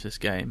finish this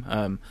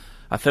game.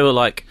 I feel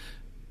like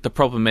the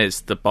problem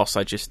is the boss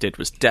I just did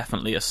was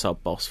definitely a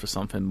sub-boss for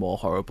something more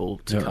horrible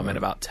to come in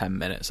about 10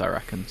 minutes, I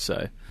reckon.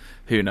 So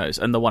who knows?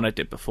 And the one I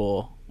did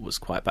before was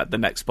quite bad. The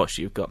next boss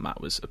you've got, Matt,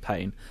 was a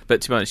pain.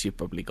 But to be honest, you've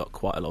probably got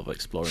quite a lot of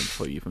exploring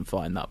before you even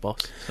find that boss.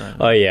 So.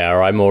 Oh yeah,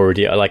 I'm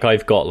already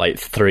I've got like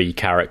 3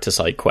 character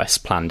side quests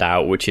planned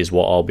out, which is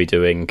what I'll be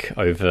doing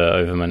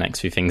over my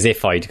next few things.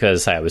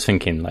 Because I was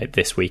thinking like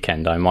this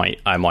weekend I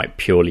might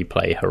purely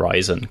play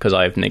Horizon because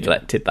I've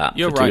neglected that for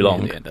too long. You're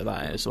right at the end of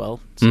that as well,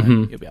 so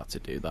you'll be able to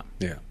do that.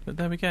 Yeah, but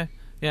there we go.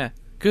 Yeah,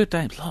 good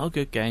games. A lot of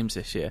good games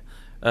this year.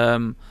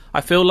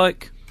 I feel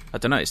like, I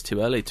don't know, it's too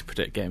early to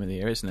predict Game of the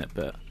Year, isn't it?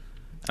 But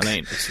I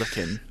mean, it's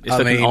looking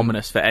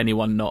ominous for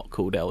anyone not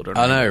called Elden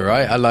Ring. I know,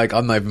 right?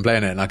 I'm not even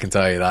playing it, and I can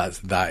tell you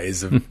that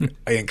is an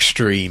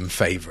extreme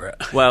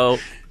favourite. Well,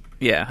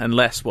 yeah,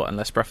 unless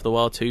Breath of the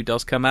Wild 2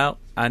 does come out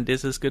and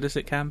is as good as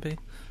it can be,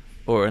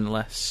 or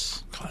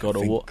unless God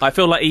of War. I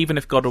feel like even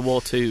if God of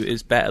War 2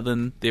 is better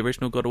than the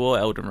original God of War,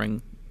 Elden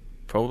Ring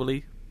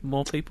probably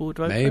more people would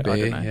vote. Maybe, for it. I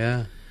don't know.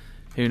 Yeah.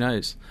 Who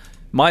knows?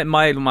 My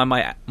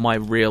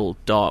real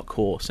dark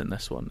horse in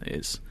this one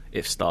is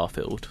if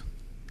Starfield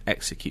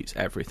executes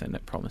everything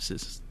it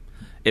promises.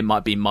 It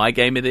might be my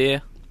Game of the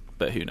Year,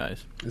 but who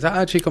knows? Is that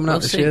actually coming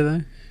out this year,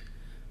 though?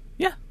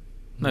 Yeah,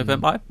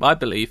 November. I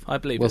believe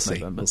it's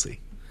November.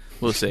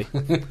 We'll see.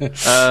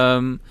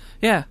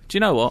 Yeah. Do you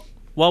know what?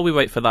 While we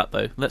wait for that,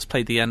 though, let's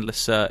play The Endless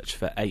Search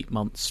for 8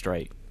 months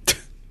straight.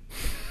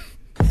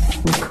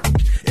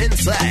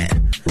 Inside,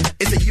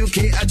 it's a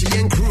UK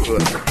Argentine crew.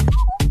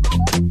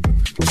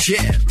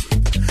 Yeah,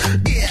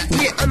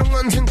 Yeah, on the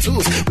ones and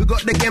twos. We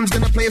got the games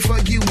gonna play for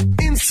you.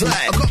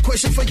 Inside, I got a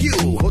question for you.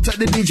 Hold tight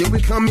the DJ,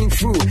 we coming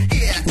through.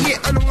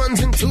 Yeah, on the ones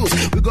and twos.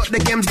 We got the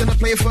games gonna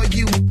play for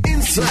you.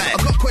 Inside,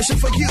 I got a question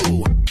for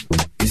you.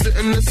 Is it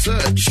in the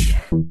search?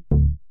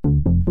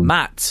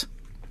 Matt,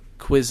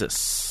 quiz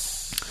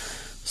us.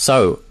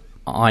 So,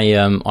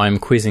 I'm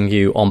quizzing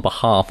you on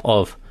behalf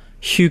of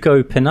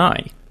Hugo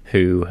Pinay,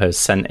 who has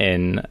sent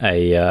in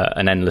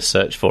an endless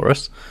search for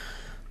us.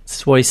 This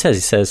is what he says.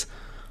 He says,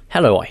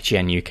 "Hello,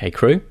 IGN UK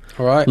crew.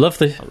 All right. Love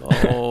the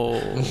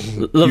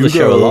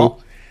show a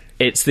lot.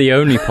 It's the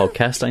only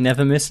podcast I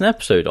never miss an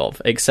episode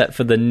of, except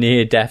for the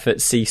Near Death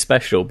at Sea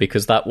special,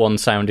 because that one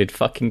sounded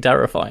fucking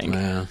terrifying."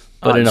 Yeah.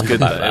 But enough good,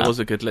 about though. that. It was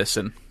a good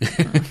listen.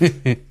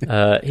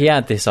 He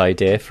had this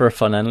idea for a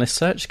fun endless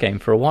search game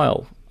for a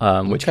while,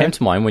 which came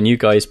to mind when you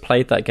guys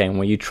played that game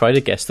where you try to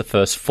guess the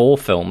first 4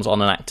 films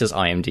on an actor's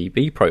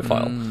IMDb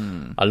profile.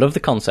 I love the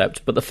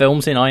concept, but the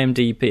films in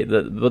IMDb,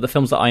 the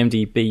films that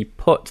IMDb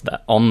put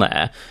on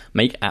there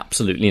make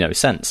absolutely no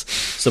sense.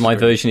 So my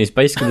version is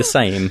basically the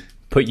same,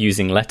 but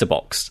using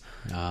Letterboxd.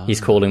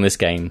 He's calling this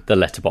game the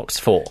Letterboxd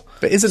 4.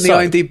 But isn't the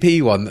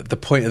IMDb one, the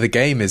point of the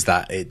game is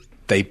that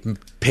they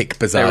pick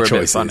bizarre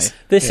choices? Funny.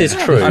 This is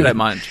true. I don't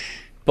mind.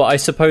 But I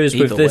suppose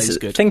Either with this, way's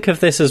good. think of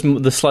this as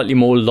the slightly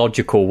more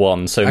logical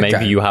one, so maybe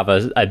Okay. you have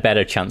a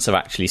better chance of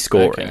actually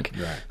scoring.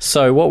 Okay, right.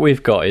 So what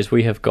we've got is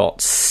we have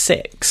got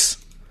 6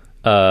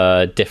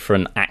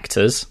 different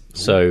actors,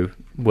 so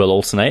we'll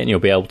alternate and you'll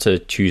be able to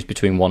choose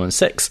between 1 and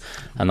 6,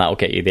 and that'll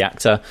get you the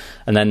actor.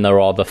 And then there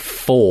are the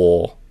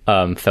 4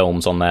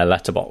 films on their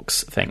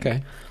letterbox thing.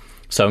 Okay.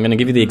 So I'm going to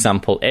give you the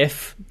example.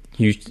 If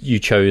you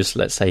chose,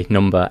 let's say,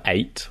 number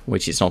 8,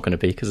 which it's not going to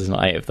be because there's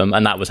not 8 of them,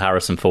 and that was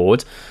Harrison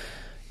Ford,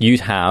 you'd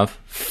have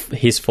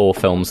his 4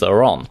 films that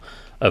are on,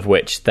 of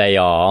which they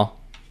are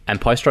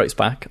Empire Strikes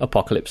Back,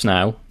 Apocalypse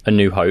Now, A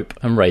New Hope,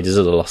 and Raiders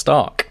of the Lost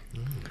Ark.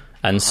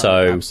 And I would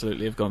so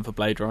absolutely have gone for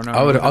Blade Runner.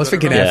 I was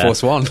thinking Air Yeah.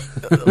 Force One.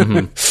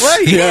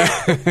 Wait,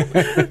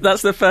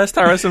 that's the first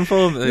Harrison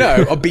Ford movie.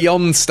 No,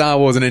 beyond Star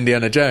Wars and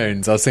Indiana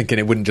Jones, I was thinking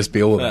it wouldn't just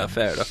be all of them.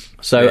 Fair enough.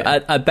 So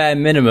at bare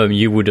minimum,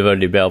 you would have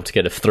only been able to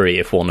get a 3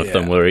 if one of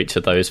them were each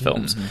of those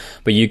films.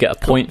 But you get a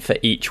point for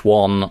each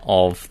one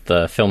of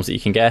the films that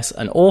you can guess,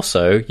 and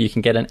also you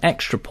can get an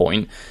extra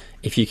point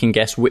if you can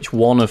guess which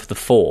one of the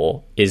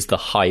 4 is the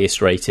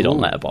highest rated on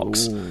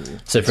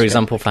Letterboxd. So, for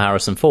example, for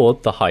Harrison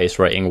Ford, the highest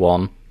rating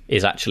one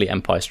is actually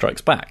Empire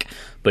Strikes Back.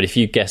 But if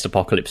you guessed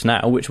Apocalypse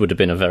Now, which would have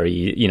been a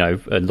very,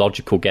 a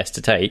logical guess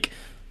to take,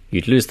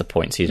 you'd lose the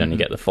points, so you'd only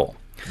get the 4.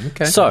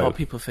 Okay. A lot So, of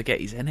people forget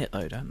he's in it,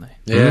 though, don't they?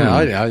 Yeah,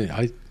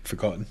 I'd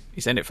forgotten.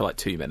 He's in it for like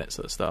 2 minutes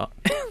at the start.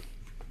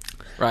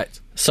 Right,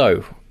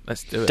 so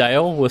let's do it.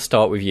 Dale, we'll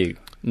start with you.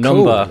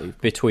 Number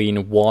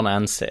between 1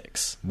 and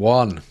 6.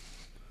 1.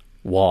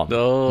 1.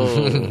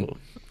 Oh,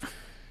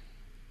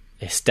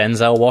 It's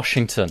Denzel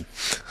Washington.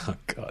 Oh,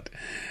 God.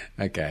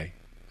 Okay.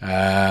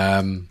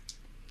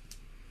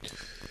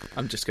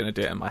 I'm just going to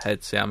do it in my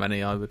head, see how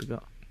many I would have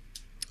got.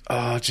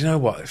 Oh, do you know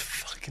what?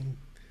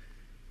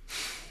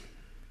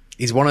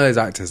 He's one of those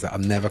actors that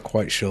I'm never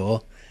quite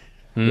sure,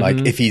 like,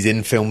 if he's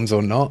in films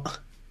or not.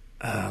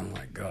 Oh,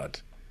 my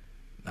God.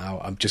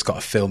 Now I've just got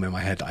a film in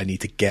my head that I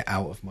need to get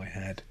out of my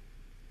head.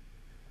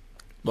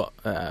 What,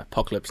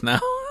 Apocalypse Now?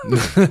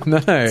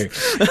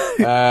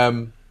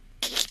 No.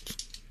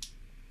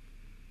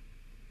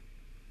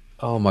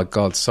 Oh, my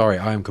God. Sorry,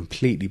 I am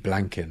completely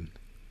blanking.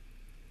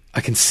 I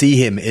can see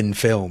him in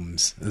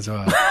films as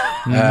well.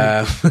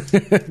 I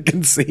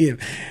can see him.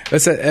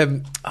 Is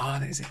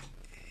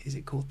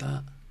it called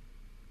that?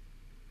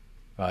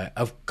 Right,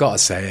 I've got to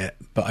say it,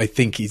 but I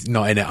think he's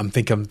not in it. I'm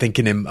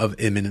thinking of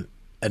him in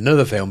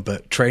another film,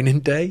 but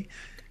Training Day.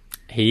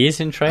 He is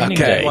in Training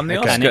Okay. Day. He won the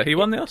Okay. Oscar. He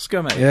won the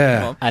Oscar, mate. Yeah.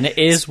 Come on. And it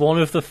is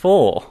one of the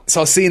 4.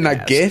 So I was seeing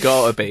that it's GIF.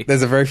 gotta be.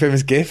 There's a very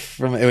famous GIF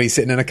from when he's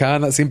sitting in a car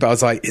in that scene. But I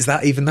was like, is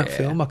that even that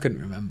film? I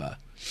couldn't remember.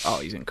 Oh,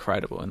 he's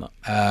incredible in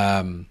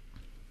that.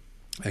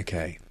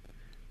 Okay,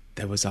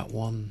 there was that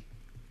one.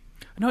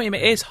 I know what you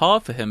mean. It is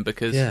hard for him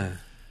because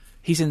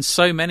he's in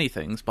so many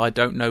things, but I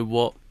don't know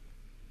what,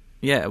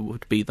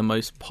 would be the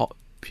most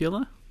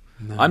popular.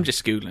 No. I'm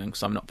just Googling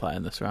because I'm not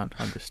playing this round.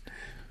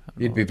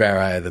 You'd be better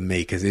at it than me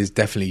because he's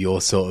definitely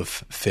your sort of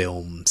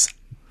films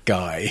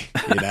guy,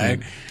 you know.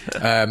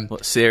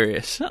 What,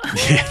 serious?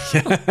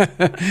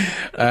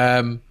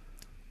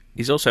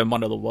 He's also in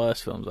one of the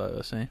worst films I've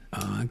ever seen.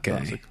 Oh, okay.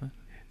 Basically.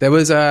 There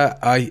was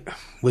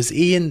was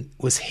he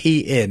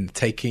in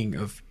Taking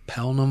of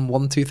Pelham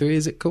 123?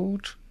 Is it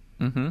called?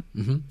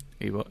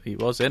 He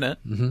was in it.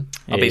 It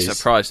I'll be is-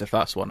 surprised if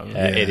that's one of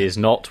them. It is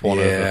not one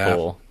of the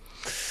 4.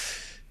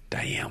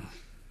 Damn.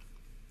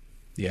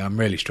 Yeah, I'm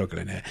really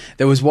struggling here.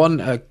 There was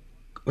one.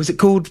 Was it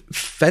called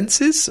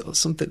Fences or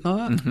something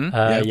like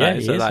that? Yeah,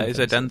 that is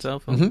a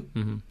Denzel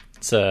film.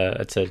 It's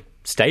a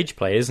stage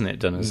play, isn't it?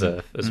 Done as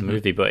a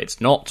movie, but it's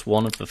not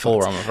one of the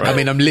 4. I'm afraid. I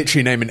mean, I'm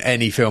literally naming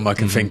any film I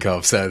can think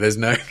of, so there's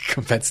no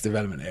competitive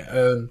element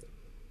here.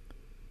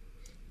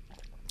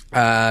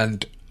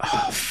 And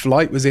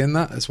Flight was in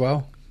that as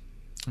well.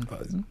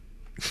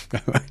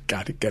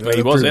 God, get Well,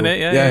 he was in it,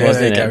 yeah. It was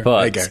there in you it, go,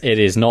 there you but go. it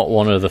is not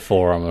one of the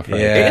four, I'm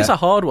afraid. Yeah. It is a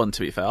hard one,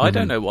 to be fair. I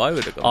don't know what I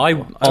would have gone I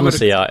for.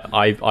 honestly, I'd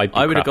be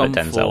I would have crap gone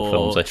at Denzel for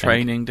films, I think.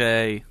 Training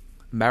Day,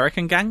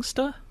 American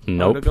Gangster. I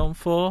Nope. would have gone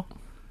for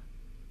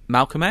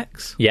Malcolm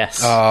X,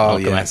 Yes, Oh,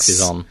 Malcolm yes. X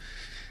is on.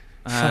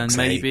 and Fuck's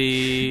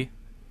maybe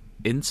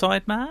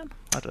Inside Man.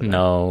 I don't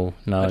know.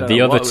 No. don't The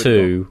know other what I would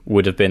two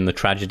would have been The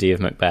Tragedy of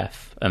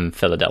Macbeth and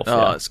Philadelphia.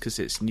 Oh, it's because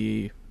it's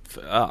new.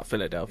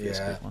 Philadelphia's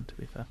a Yeah. good one, to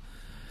be fair.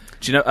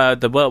 Do you know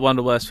one of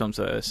the worst films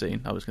I've ever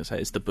seen? I was going to say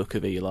is The Book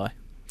of Eli.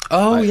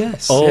 Oh,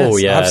 yes. Oh,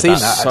 yes. yeah, I've seen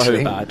that's that, actually.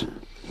 So bad.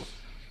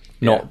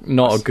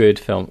 Not a good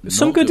film.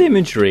 Some not good good.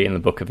 imagery in The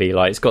Book of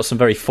Eli. It's got some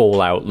very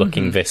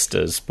Fallout-looking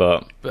vistas,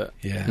 but But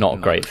Yeah. not a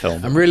great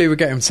film. I'm really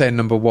regretting saying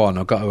number one,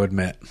 I've got to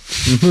admit. I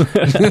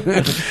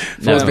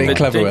was being but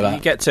clever then with you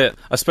that. get to.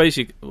 I suppose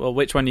you. Well,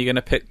 which one are you going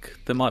to pick?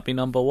 That might be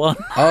number one.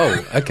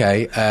 Oh,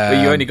 okay. But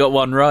you only got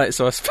one right,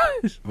 so I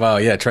suppose. Well,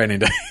 yeah, Training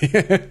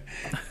Day.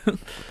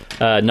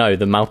 No,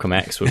 the Malcolm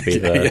X would be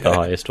the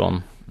highest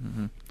one.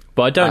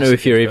 But I don't know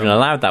if you're even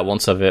allowed that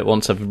once I've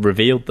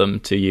revealed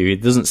them to you.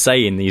 It doesn't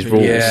say in these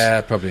rules.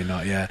 Yeah, probably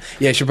not, yeah.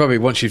 Yeah, you should probably,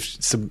 once you've...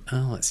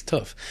 oh, that's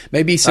tough.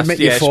 Maybe submit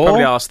Yeah, your should four?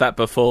 probably ask that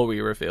before we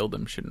revealed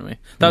them, shouldn't we?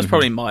 That was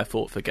probably my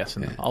fault for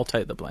guessing them. I'll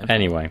take the blame.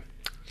 Anyway,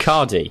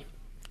 Cardi,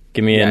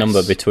 give me a Yes.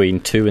 number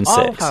between 2 and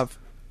 6.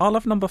 I'll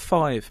have number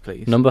 5,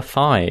 please. Number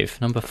 5.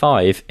 Number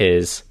 5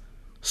 is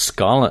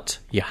Scarlett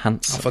Oh,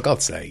 Johansson. for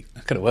God's sake.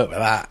 I could have worked with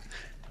that.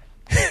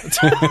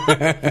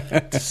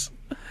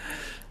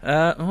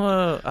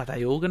 Well, are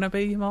they all going to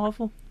be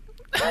Marvel?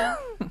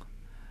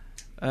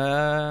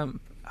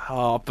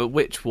 But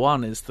which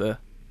one is the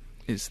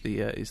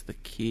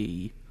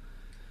key?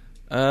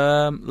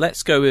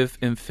 Let's go with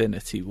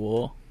Infinity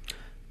War.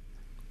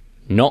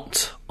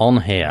 Not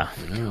on here.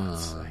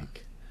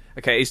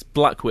 Okay, it's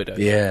Black Widow.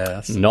 Yeah.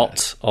 That's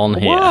Not on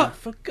here. What?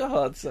 For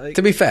God's sake.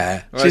 To be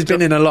fair, Right, she's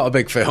been in a lot of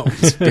big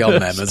films beyond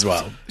them as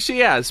well. She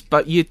has,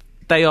 but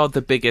they are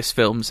the biggest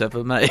films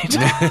ever made.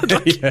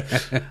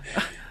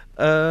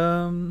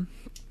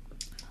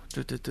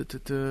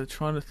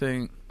 Trying to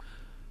think.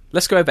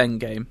 Let's go with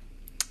Endgame.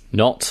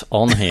 Not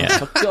on here.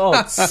 For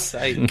God's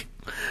sake.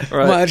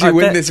 Right, Might actually I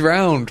win bet- this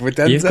round with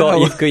Denzel.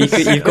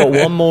 You've got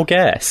one more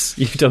guess.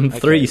 You've done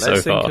 3 Okay, so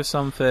let's far. think of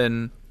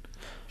something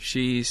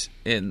she's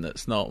in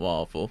that's not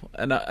Marvel.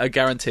 And I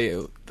guarantee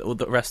all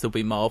the rest will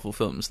be Marvel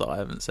films that I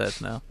haven't said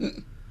now.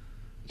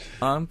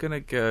 I'm going to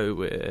go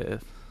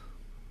with...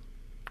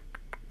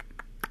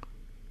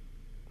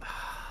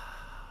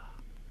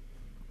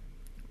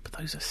 But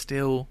those are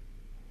still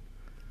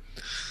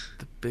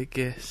the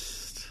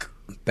biggest...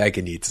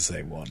 Begging you to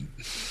say one.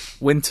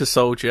 Winter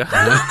Soldier.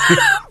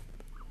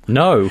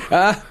 No. Can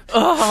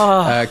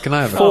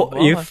I have Four,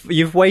 it?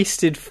 you've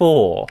wasted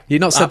 4. You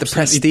not said the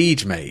Absolutely-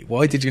 Prestige, mate.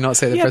 Why did you not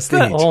say the Yeah,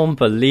 Prestige? but-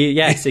 Unbelievable.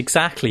 Yes,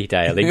 exactly,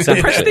 Dale.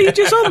 Exactly. Prestige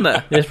is on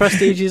there. The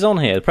Prestige is on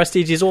here. The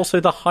Prestige is also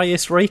the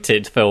highest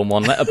rated film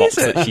on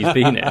Letterboxd that she's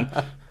been in.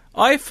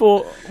 I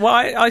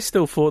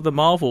still thought the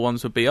Marvel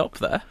ones would be up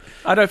there.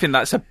 I don't think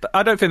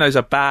those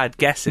are bad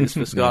guesses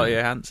for Scarlett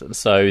Johansson.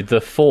 So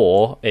the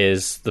 4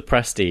 is The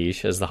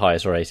Prestige as the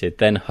highest rated,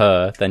 then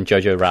Her, then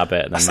Jojo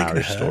Rabbit, and then thinking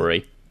Marriage of Her.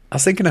 Story. I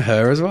was thinking of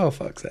Her as well,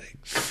 fuck's sake.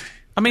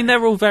 I mean,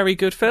 they're all very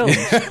good films.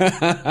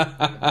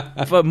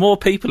 But more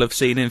people have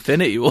seen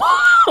Infinity War.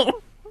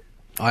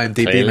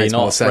 IMDb Clearly makes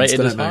more not sense, rated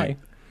doesn't as it, high. mate?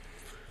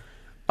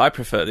 I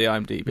prefer the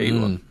IMDb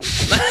one.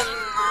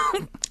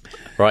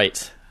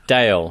 Right.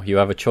 Dale, you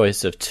have a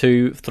choice of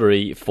 2,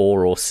 3,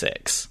 4, or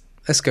 6.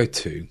 Let's go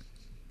 2.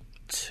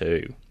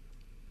 2.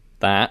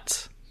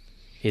 That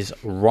is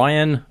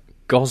Ryan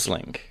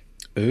Gosling.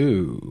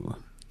 Ooh.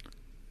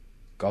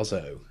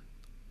 Gozzo.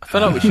 I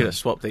feel like we should have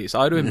swapped these.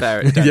 I'd have been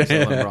better at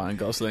Denzel and Ryan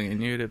Gosling,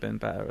 and you'd have been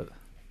better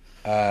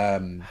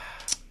at...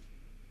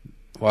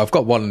 Well, I've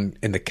got one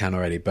in the can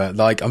already, but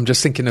I'm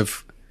just thinking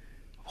of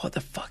what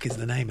the fuck is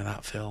the name of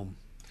that film?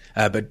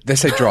 But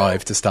let's say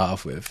Drive to start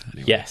off with.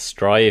 Anyway. Yes,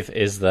 Drive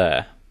is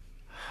there.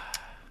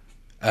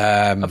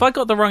 Have I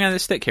got the wrong end of the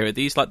stick here? Are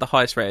these like the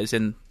highest raters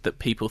in that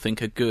people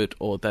think are good,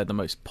 or they're the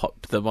most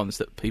the ones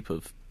that people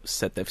have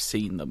said they've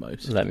seen the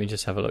most? Let me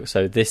just have a look.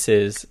 So this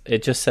is...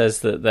 It just says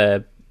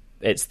that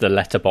it's the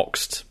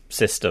letterboxed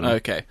system.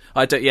 Okay,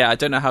 I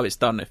don't know how it's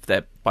done, if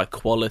they're by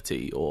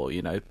quality or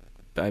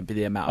maybe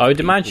the amount. I of would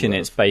people imagine that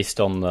it's based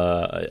on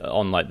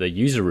the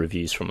user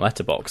reviews from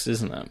Letterboxd,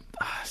 isn't it?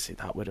 see,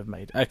 that would have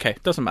made. Okay,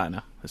 doesn't matter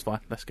now. It's fine.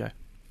 Let's go.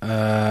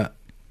 The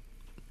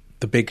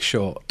Big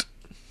Short.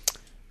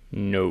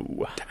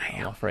 No,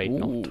 I'm afraid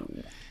not.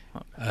 Ooh.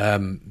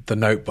 The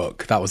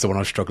Notebook. That was the one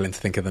I was struggling to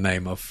think of the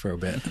name of for a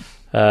bit.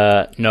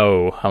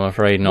 No, I'm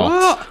afraid not.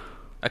 What?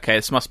 Okay,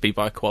 this must be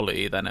by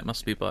quality. Then it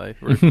must be by.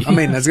 I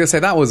mean, I was going to say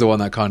that was the one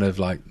that kind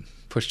of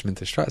pushed him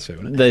into stratosphere,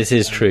 wasn't it? This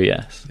is true,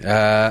 yes.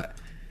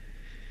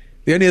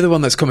 The only other one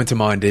that's coming to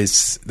mind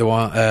is the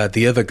one,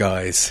 the other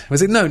guys.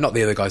 Was it? No, not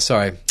the other guys.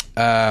 Sorry.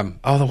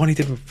 The one he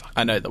did with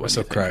I know the one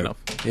Russell you're thinking Crowe.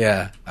 of.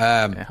 Yeah.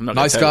 I'm not gonna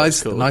Nice tell you what it's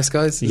Guys. called. Nice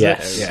Guys. is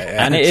Yes, it?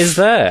 Yeah. and it is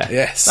there.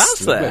 Yes. That's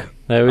there.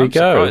 There we I'm go.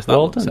 surprised that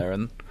Well one's done. there,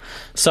 and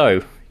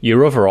So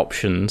your other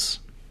options,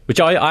 which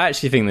I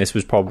actually think this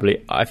was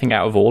probably, I think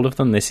out of all of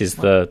them, this is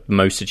the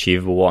most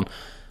achievable one.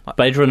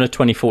 Blade Runner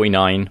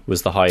 2049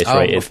 was the highest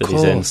rated that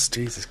he's in.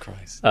 Jesus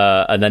Christ.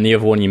 And then the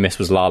other one you missed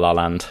was La La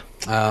Land.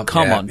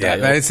 Come on, yeah.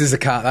 Dale.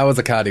 That was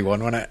a Cardi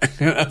one, wasn't it?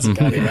 That's a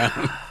Cardi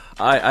round.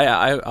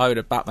 I would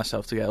have backed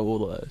myself to get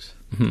all of those.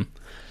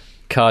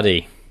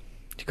 Cardi,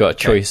 you've got a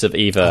choice of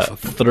either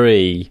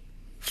 3,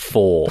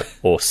 4,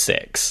 or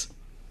 6.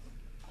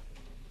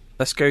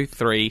 Let's go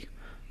 3.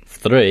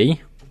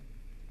 3.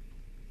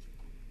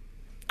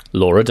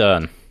 Laura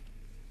Dern.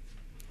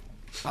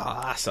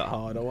 That's a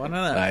harder one,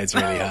 isn't it? That is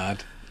really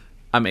hard.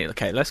 I mean,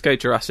 okay, let's go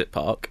Jurassic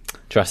Park.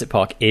 Jurassic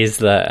Park is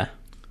there.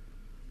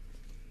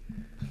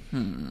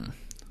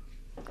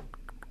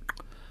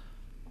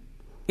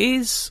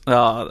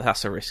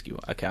 That's a risky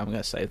one. Okay, I'm going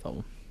to save that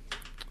one.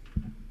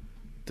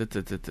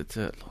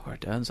 Laura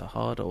Dern's a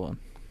harder one.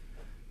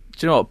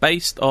 Do you know what?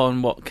 Based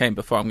on what came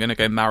before, I'm going to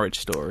go Marriage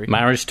Story.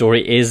 Marriage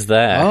Story is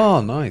there.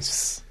 Oh,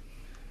 nice.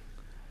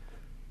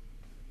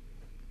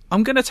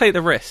 I'm going to take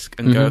the risk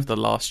and go with The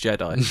Last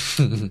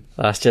Jedi.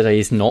 Last Jedi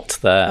is not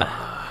there.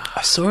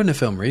 I saw it in a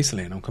film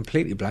recently, and I'm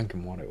completely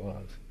blanking what it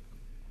was.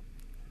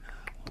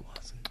 What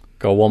was it?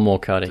 Go one more,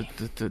 Cardi.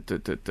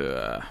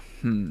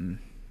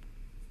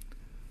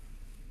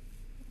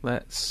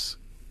 Let's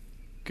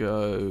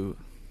go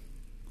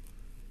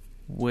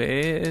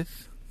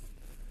with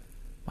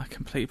my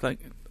complete blank.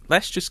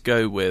 Let's just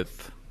go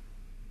with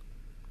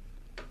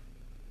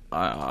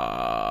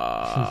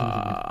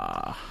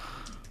I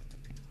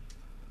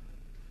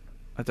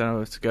don't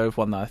know if to go with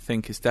one that I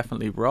think is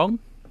definitely wrong,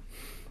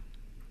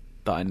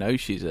 that I know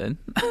she's in.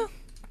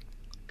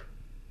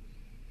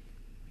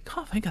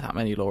 Can't think of that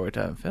many Laura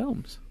Dern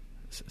films.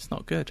 It's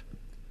not good.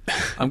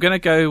 I'm going to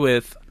go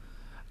with...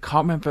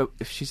 Can't remember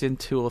if she's in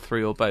 2 or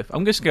 3 or both.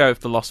 I'm just going to go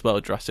with The Lost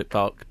World, Jurassic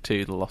Park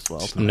 2, The Lost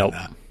World. Nope.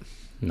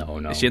 No.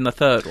 Is she in the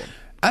third one?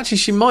 Actually,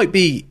 she might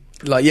be...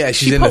 Like, yeah,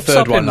 she's She in the pops third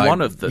up one. in Like,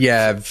 one of them.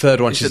 Yeah,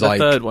 third one, Is she's it the like...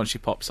 third one she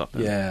pops up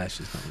in? Yeah,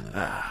 she's not in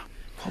there.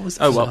 What was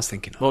Oh, well, I was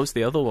thinking of? what was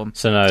the other one?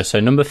 So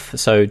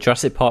so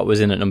Jurassic Park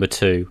was in at number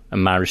 2,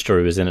 and Marriage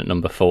Story was in at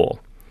number 4,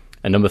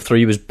 and number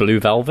 3 was Blue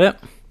Velvet.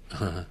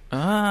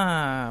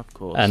 Of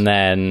course. And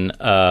then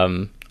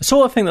I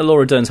sort of think that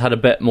Laura Dern's had a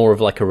bit more of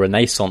like a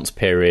renaissance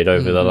period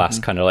over the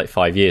last kind of like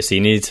 5 years. So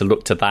you needed to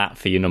look to that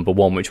for your number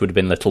 1, which would have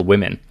been Little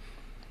Women,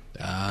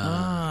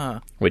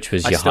 which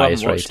was I your still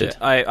highest haven't watched rated.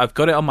 it. I've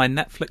got it on my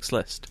Netflix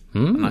list,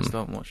 and I still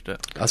haven't watched it.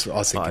 That's what I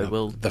was thinking I of.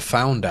 will- The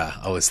Founder,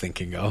 I was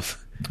thinking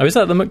of. Oh, is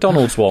that the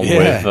McDonald's one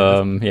Yeah.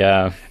 with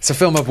yeah? It's a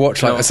film I've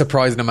watched like No. a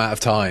surprising amount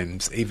of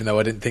times, even though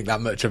I didn't think that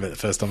much of it the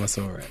first time I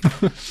saw it.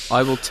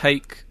 I will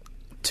take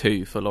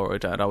 2 for Laura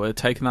Dern. I would have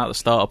taken out the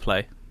starter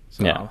play.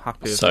 So I'm happy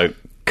with So that.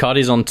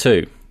 Cardi's on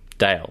 2,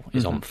 Dale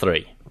is on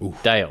 3.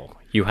 Dale,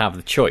 you have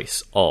the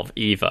choice of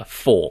either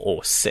 4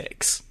 or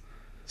 6.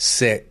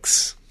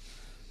 6.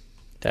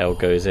 Dale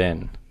goes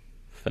in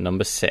for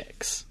number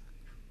 6.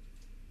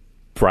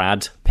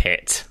 Brad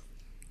Pitt.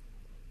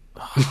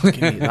 Give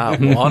me that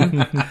one.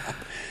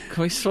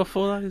 Can we swap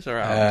all those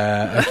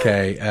around?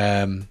 Okay.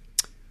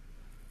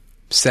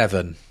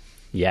 7.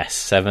 Yes,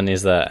 7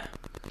 is there.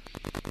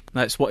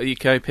 That's what you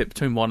go pick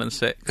between 1 and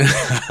 6.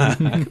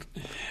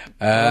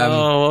 Oh,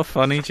 what a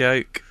funny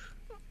joke.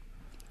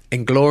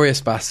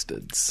 Inglourious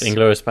Bastards.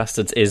 Inglourious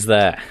Bastards is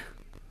there.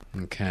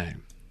 Okay.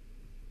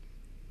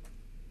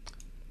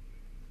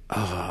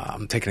 Oh,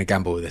 I'm taking a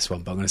gamble with this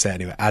one, but I'm going to say it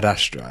anyway. Ad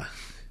Astra.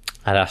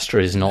 Ad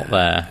Astra is not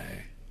there.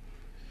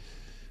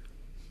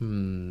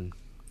 Oh,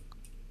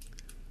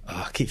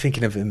 I keep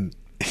thinking of him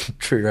in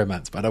True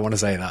Romance, but I don't want to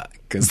say that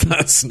because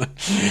that's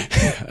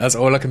that's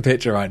all I can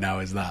picture right now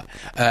is that.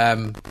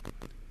 I'm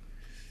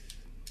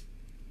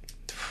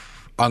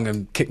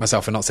going to kick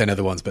myself for not saying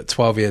other ones, but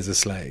 12 Years a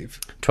Slave.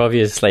 12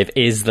 Years a Slave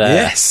is there.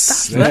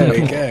 Yes, there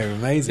we go.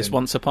 Amazing. It's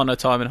Once Upon a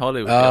Time in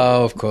Hollywood.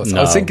 Oh, of course.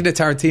 I was No. thinking of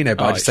Tarantino,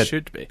 but I just it said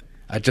should be.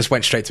 I just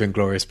went straight to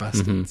Inglourious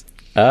Bastards.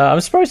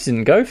 I'm surprised you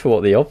didn't go for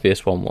what the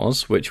obvious one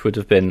was, which would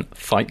have been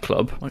Fight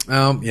Club.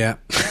 Yeah.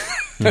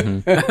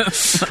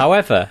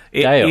 However,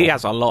 Dale, He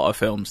has a lot of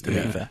films, to be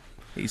fair.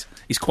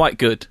 He's quite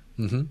good.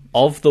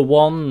 of the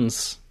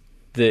ones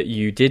that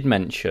you did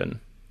mention,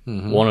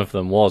 one of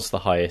them was the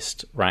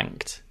highest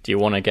ranked. Do you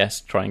want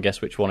to try and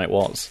guess which one it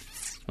was?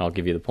 And I'll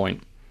give you the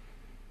point.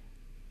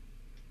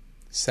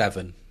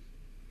 7.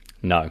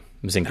 No, it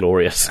was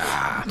Inglourious.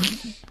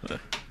 What are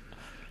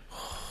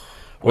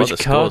Which the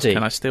scores? Cardi?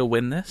 Can I still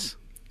win this?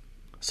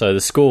 So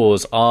the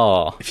scores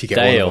are If you get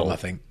Dale. one of them, I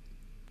think.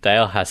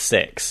 Dale has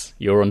 6.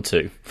 You're on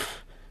 2.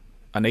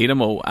 I need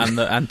them all,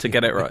 and to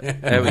get it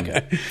right. There we go.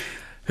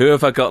 Who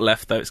have I got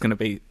left, though? It's going to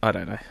be, I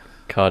don't know,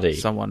 Cardi.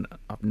 someone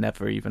I've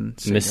never even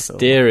seen.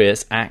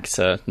 Mysterious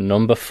actor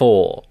number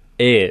 4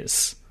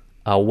 is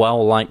a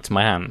well-liked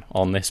man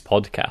on this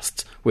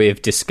podcast.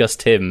 We've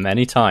discussed him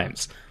many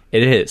times.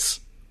 It is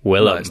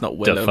Willem No, it's not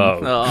Willem. Dafoe.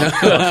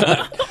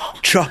 Oh,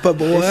 Trapper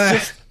boy.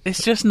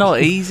 it's just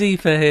not easy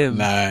for him.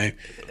 No.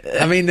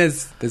 I mean,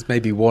 there's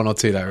maybe one or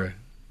two that are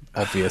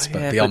obvious, but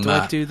Yeah, beyond but do I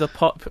that... do the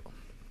pop?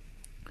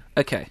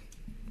 Okay.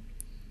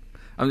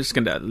 I'm just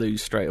going to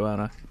lose straight away,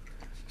 aren't I?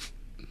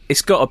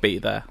 It's got to be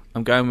there.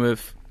 I'm going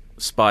with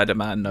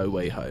Spider-Man No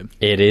Way Home.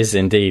 It is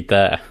indeed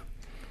there.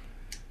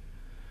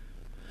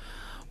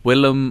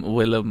 Willem.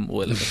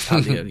 Is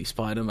that the only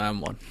Spider-Man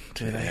one?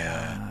 Do they?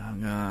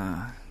 I'm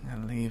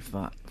going to leave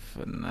that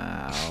for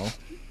now.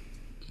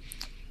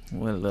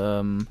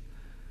 Willem.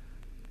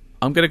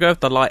 I'm going to go with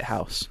The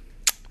Lighthouse.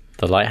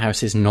 The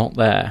Lighthouse is not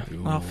there.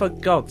 Oh, for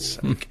God's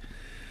sake.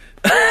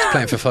 It's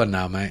playing for fun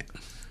now, mate.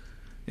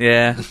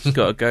 Yeah,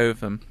 got to go with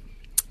them.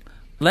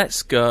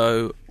 Let's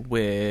go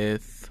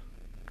with...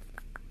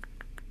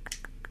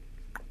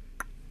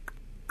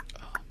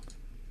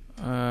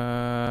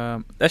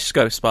 let's just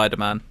go with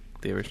Spider-Man,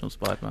 the original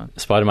Spider-Man.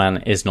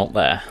 Spider-Man is not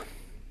there.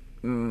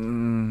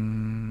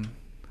 I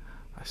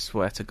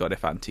swear to God,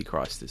 if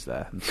Antichrist is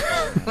there.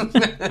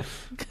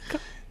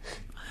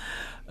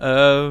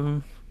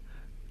 Do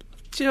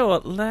you know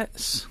what?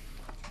 Let's...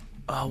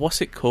 Oh,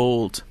 what's it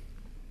called?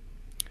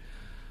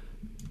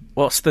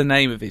 What's the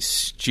name of his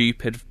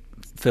stupid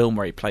film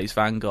where he plays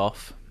Van Gogh?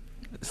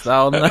 Is that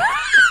on there?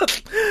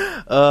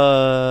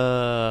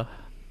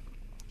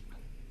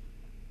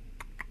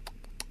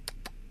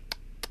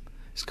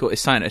 It's called...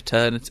 It's something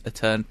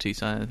Eternity.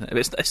 Something.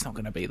 It's not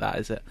going to be that,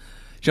 is it?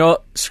 Do you know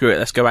what? Screw it.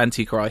 Let's go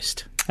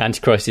Antichrist.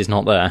 Antichrist is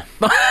not there.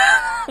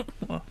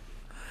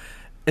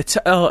 It's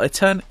not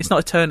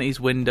Eternity's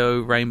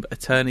Window, Rainbow,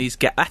 Eternity's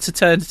Gate. That's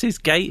Eternity's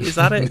Gate, is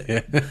that it?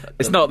 Yeah.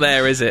 It's not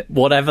there, is it?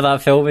 Whatever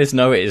that film is,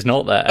 no, it is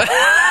not there.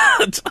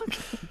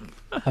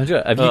 Have you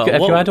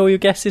had all your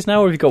guesses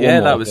now, or have you got one more?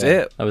 Yeah, that was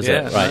it. That was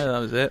it, right. No, that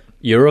was it.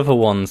 Your other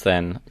ones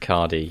then,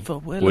 Cardi, For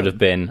Willem. would have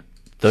been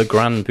The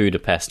Grand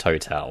Budapest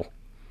Hotel,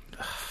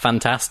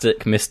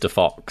 Fantastic Mr.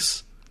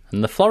 Fox,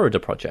 and The Florida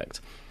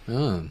Project.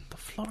 Oh. The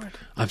Florida.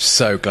 I'm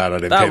so glad I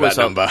didn't pick that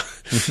number.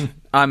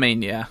 I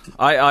mean, yeah.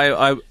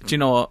 I do you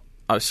know what?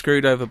 I was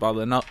screwed over by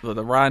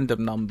the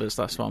random numbers.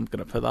 That's what I'm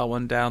going to put that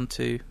one down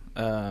to.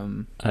 I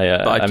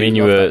mean,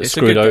 you were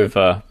screwed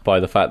over by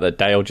the fact that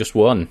Dale just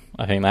won.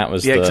 I think that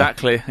was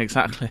exactly.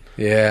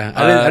 Yeah,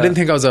 I didn't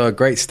think I was a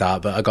great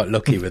start, but I got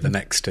lucky with the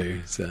next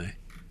two. So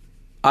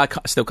I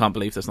still can't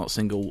believe there's not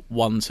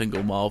one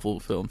single Marvel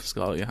film for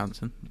Scarlett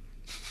Johansson.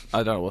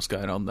 I don't know what's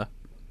going on there,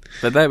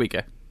 but there we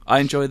go. I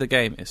enjoy the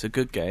game. It's a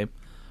good game,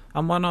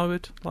 and one I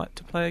would like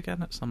to play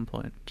again at some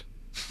point.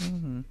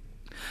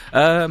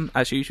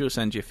 As usual,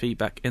 send your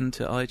feedback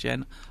into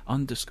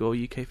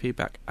IGN_UK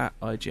feedback at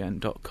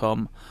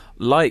IGN.com.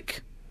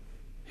 Like,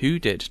 who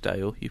did,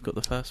 Dale? You've got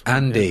the first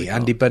one.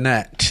 Andy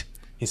Burnett.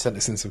 He sent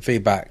us in some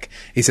feedback.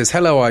 He says,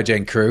 "Hello,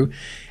 IGN crew.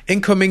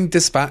 Incoming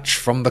dispatch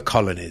from the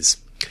colonies.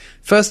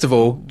 First of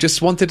all,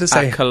 just wanted to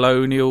say..." A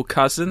colonial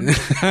cousin.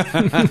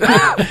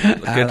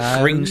 Good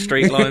Green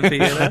Street line for you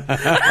there.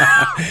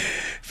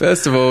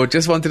 First of all,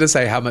 just wanted to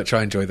say how much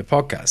I enjoy the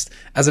podcast.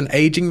 As an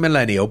aging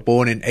millennial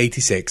born in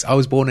 86, I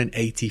was born in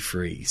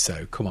 83,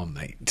 so come on,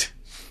 mate.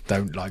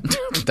 Don't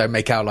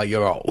make out like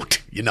you're old.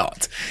 You're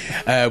not.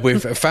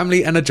 With a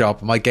family and a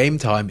job, my game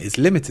time is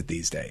limited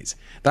these days.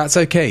 That's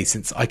okay,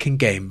 since I can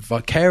game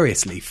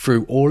vicariously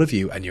through all of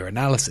you and your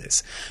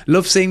analysis.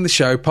 Love seeing the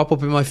show pop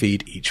up in my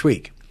feed each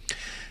week.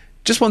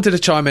 Just wanted to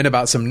chime in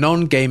about some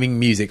non-gaming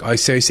music I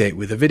associate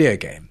with a video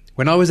game.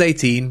 When I was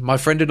 18, my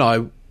friend and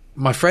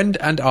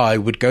I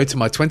would go to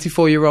my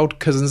 24-year-old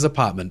cousin's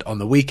apartment on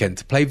the weekend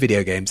to play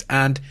video games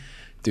and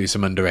do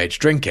some underage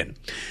drinking.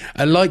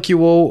 And like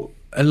you all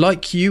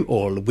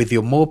with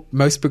your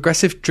most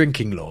progressive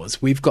drinking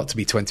laws, we've got to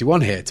be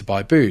 21 here to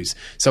buy booze.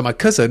 So my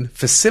cousin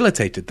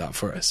facilitated that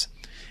for us.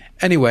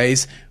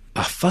 Anyways,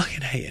 I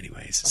fucking hate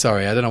anyways.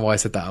 Sorry, I don't know why I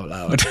said that out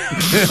loud.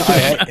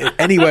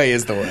 Anyway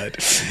is the word.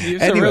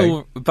 It's a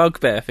real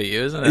bugbear for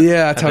you, isn't it?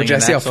 Yeah, I tell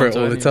Jesse off for it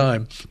all the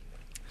time.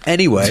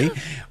 Anyway,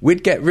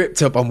 we'd get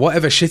ripped up on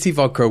whatever shitty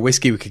vodka or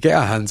whiskey we could get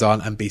our hands on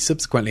and be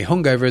subsequently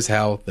hungover as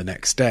hell the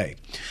next day.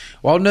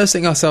 While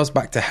nursing ourselves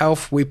back to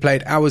health, we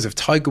played hours of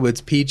Tiger Woods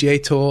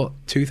PGA Tour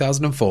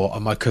 2004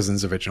 on my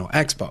cousin's original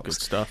Xbox. Good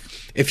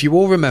stuff. If you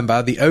all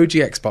remember, the OG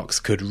Xbox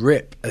could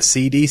rip a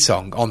CD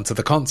song onto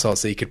the console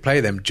so you could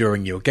play them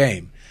during your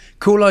game.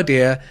 Cool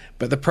idea,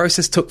 but the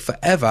process took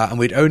forever and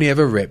we'd only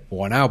ever rip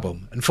one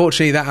album.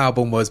 Unfortunately, that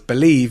album was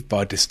Believe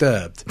by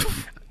Disturbed.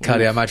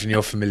 Cardi, I imagine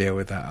you're familiar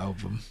with that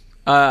album.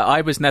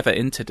 I was never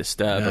into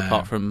Disturbed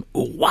apart from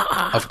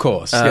Ooh-wah! Of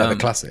course, yeah, the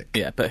classic.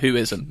 Yeah, but who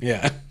isn't?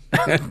 Yeah.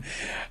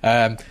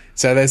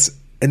 So there's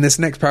in this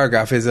next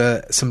paragraph is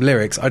some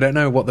lyrics. I don't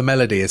know what the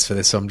melody is for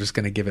this, so I'm just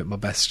going to give it my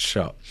best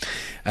shot.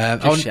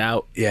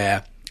 Shout.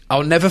 Yeah.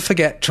 I'll never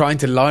forget trying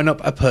to line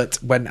up a putt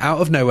when out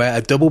of nowhere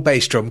a double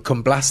bass drum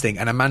come blasting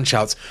and a man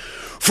shouts,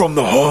 "From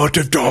the heart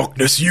of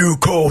darkness you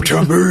call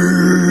to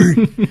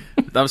me."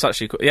 That was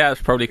actually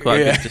it's probably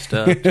quite a good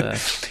Disturbed. Are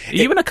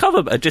you in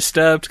a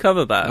Disturbed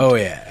cover band? Oh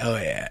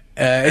yeah.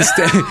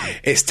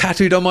 It's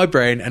tattooed on my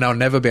brain and I'll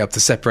never be able to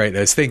separate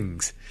those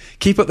things.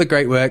 Keep up the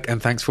great work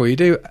and thanks for all you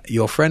do.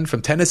 Your friend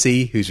from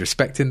Tennessee who's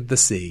respecting the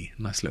sea.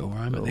 Nice little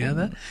rhyme at the end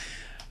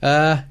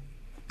there.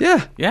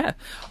 Yeah.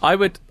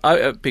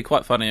 It'd be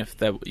quite funny if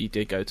you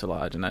did go to,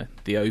 like, I don't know,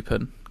 the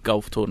Open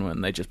golf tournament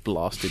and they just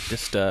blasted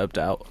Disturbed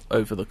out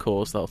over the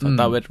course the whole time.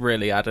 That would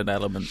really add an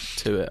element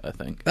to it, I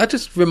think. That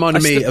just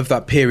reminded me of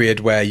that period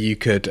where you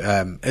could,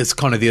 it's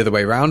kind of the other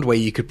way around, where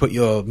you could put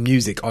your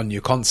music on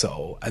your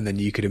console and then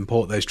you could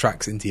import those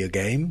tracks into your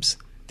games.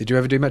 Did you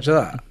ever do much of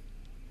that?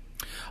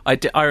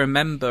 I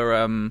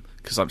remember,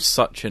 because I'm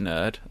such a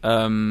nerd,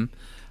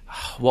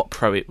 what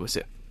Pro was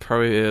it?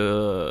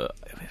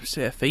 Was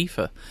it a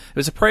FIFA? It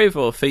was a Pro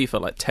Evolve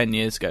FIFA like 10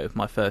 years ago,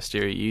 my first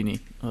year at uni.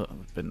 Oh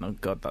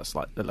God, that's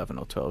like 11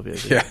 or 12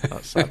 years ago. Yeah.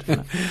 That's sad,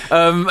 isn't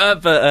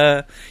it?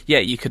 But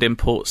you could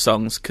import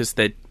songs because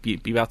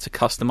you'd be able to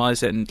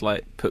customize it and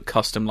like put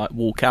custom like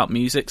walkout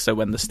music. So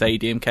when the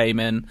stadium came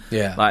in,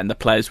 and the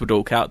players would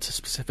walk out to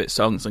specific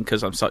songs. And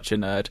because I'm such a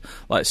nerd,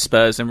 like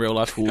Spurs in real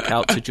life walk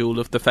out to Duel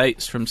of the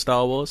Fates from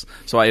Star Wars.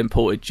 So I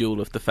imported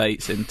Duel of the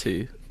Fates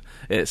into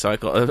it, so I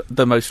got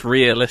the most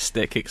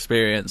realistic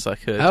experience I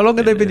could. How long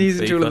have they been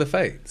using Duel of the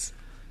Fates?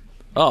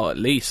 Oh, at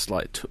least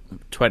like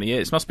 20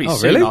 years. Must be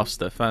soon really?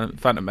 After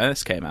Phantom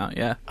Menace came out,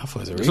 yeah. I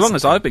thought it was as long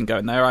as I've been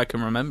going there, I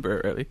can remember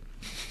it, really.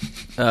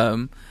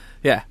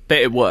 But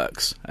it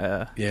works.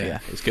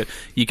 It's good.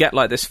 You get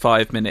like this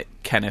 5-minute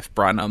Kenneth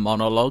Branagh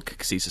monologue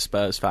because he's a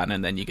Spurs fan,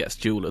 and then you get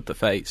Duel of the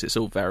Fates. It's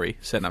all very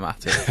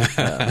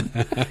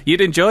cinematic. You'd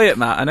enjoy it,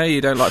 Matt. I know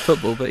you don't like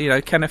football, but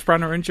Kenneth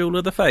Branagh and Duel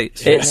of the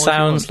Fates. It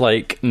sounds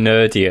like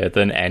nerdier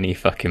than any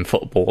fucking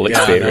football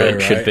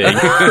experience should be.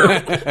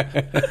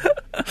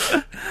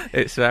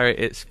 It's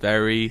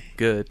very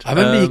good. I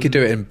remember you could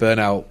do it in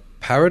Burnout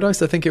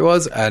Paradise, I think it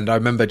was, and I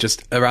remember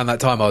just around that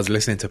time I was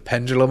listening to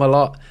Pendulum a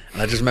lot,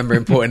 and I just remember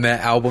importing their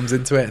albums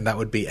into it, and that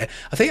would be, I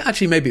think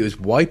actually maybe it was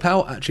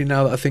Wipeout, actually,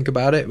 now that I think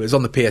about it. It was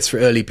on the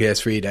early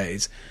PS3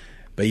 days,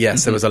 but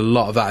yes, there was a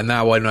lot of that, and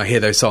now when I hear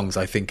those songs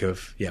I think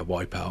of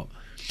Wipeout.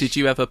 Did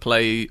you ever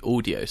play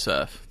Audio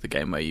Surf, the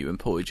game where you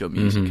imported your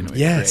music and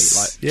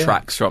create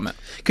tracks from it?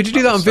 Could you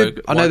do that on Vib?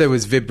 I know there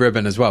was Vib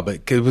Ribbon as well,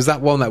 but was that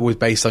one that was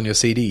based on your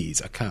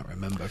CDs? I can't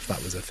remember if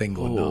that was a thing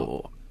or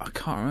not. I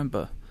can't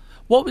remember.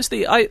 What was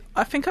I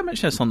think I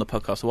mentioned this on the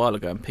podcast a while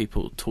ago, and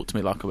people talked to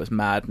me like I was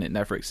mad and it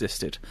never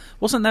existed.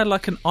 Wasn't there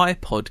like an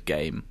iPod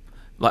game,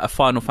 like a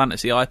Final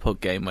Fantasy iPod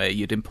game, where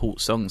you'd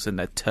import songs and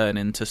they'd turn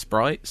into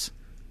sprites?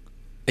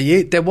 Are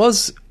you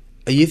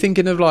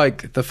thinking of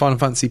like the Final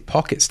Fantasy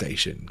Pocket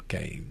Station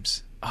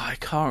games? I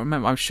can't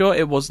remember. I'm sure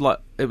it was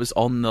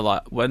on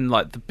the when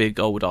the big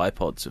old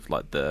iPods of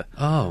like the.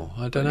 Oh,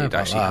 I don't know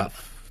about that.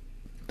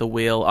 The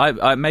wheel.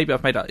 Maybe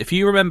I've made up. If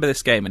you remember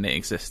this game and it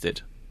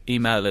existed,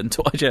 email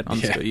into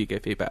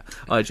IGN_UKFeedback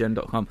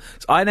IGN.com.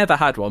 So I never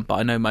had one, but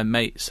I know my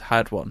mates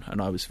had one,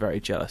 and I was very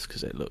jealous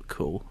because it looked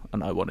cool,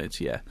 and I wanted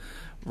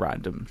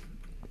random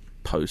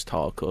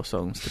post-hardcore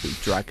songs to be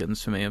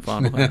dragons for me in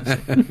Final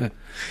Fantasy.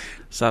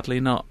 Sadly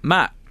not.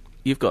 Matt,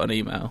 you've got an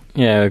email.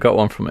 Yeah, I got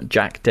one from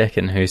Jack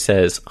Decken who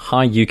says,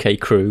 "Hi UK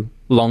crew,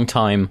 long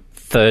time,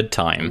 third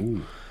time.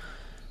 Ooh.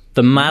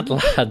 The mad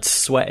lads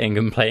sweating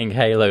and playing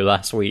Halo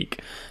last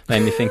week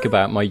made me think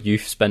about my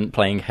youth spent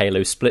playing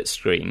Halo split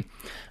screen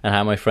and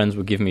how my friends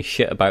would give me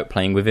shit about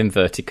playing with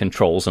inverted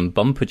controls and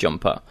bumper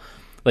jumper.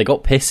 They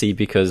got pissy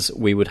because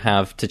we would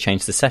have to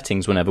change the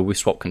settings whenever we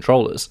swap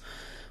controllers.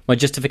 My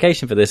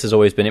justification for this has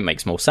always been it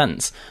makes more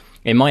sense.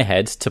 In my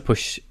head, to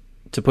push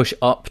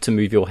up to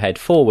move your head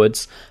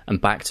forwards and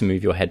back to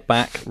move your head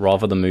back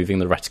rather than moving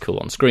the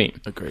reticle on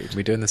screen." Agreed. Are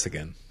we doing this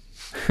again?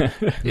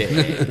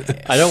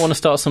 I don't want to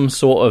start some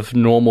sort of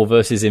normal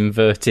versus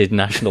inverted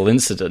national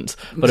incident,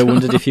 but I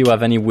wondered if you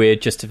have any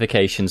weird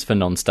justifications for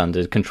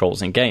non-standard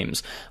controls in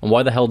games, and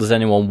why the hell does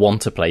anyone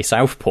want to play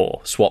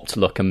Southpaw, swapped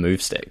look and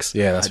move sticks?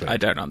 Yeah, that's right. I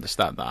don't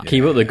understand that.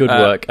 Keep up the good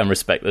work and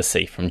respect the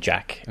sea, from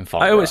Jack and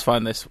Farmer. I always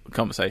find this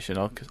conversation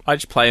odd because I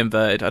just play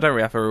inverted. I don't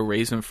really have a real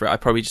reason for it. I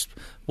probably just,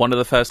 one of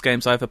the first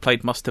games I ever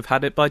played must have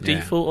had it by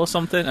default or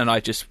something, and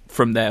I just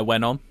from there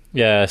went on.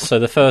 Yeah, so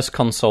the first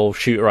console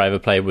shooter I ever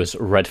played was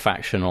Red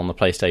Faction on the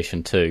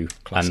PlayStation 2,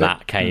 Classic.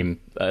 and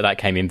that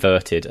came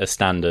inverted as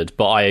standard.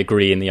 But I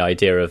agree in the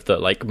idea of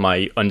that. Like,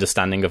 my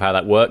understanding of how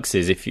that works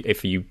is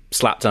if you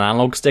slapped an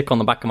analog stick on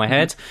the back of my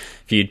head,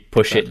 if you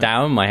push it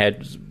down, my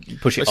head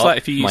push it it's up, like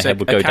if you use my head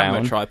would go a camera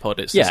down. tripod,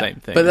 it's the same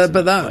thing. But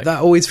that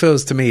always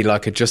feels to me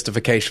like a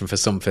justification for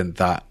something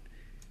that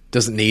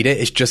doesn't need it.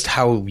 It's just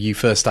how you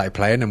first started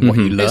playing and what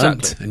you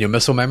learned and your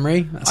muscle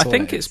memory. I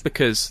think it's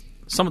because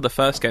some of the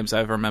first games I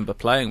ever remember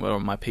playing were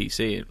on my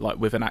PC, like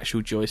with an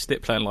actual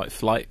joystick, playing like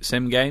flight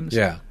sim games.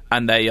 Yeah,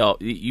 and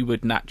you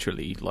would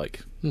naturally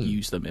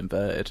use them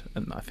inverted,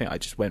 and I think I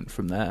just went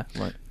from there.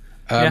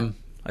 I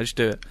just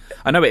do it.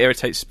 I know it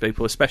irritates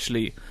people,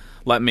 especially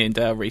like me and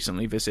Dale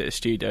recently visited a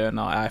studio, and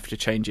I have to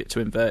change it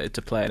to inverted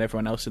to play, and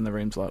everyone else in the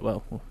room's like,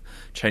 "Well, we'll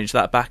change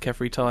that back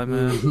every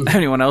time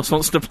anyone else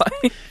wants to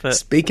play." But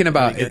speaking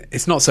about it,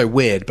 it's not so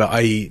weird, but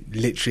I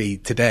literally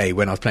today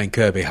when I was playing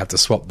Kirby had to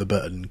swap the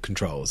button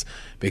controls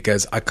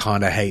because I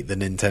kind of hate the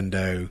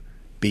Nintendo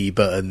B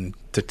button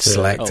to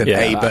select and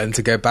A button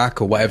to go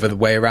back, or whatever the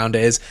way around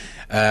it is.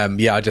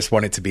 I just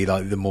want it to be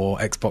like the more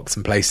Xbox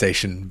and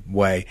PlayStation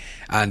way,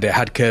 and it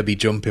had Kirby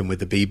jumping with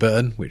the B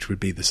button, which would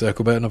be the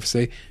circle button,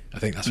 obviously. I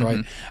think that's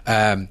right.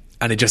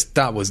 and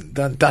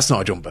that's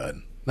not a jump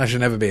button. That should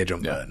never be a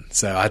jump button.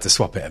 So I had to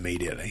swap it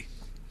immediately.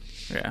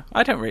 Yeah,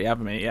 I don't really have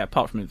any,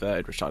 apart from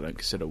inverted, which I don't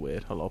consider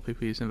weird. A lot of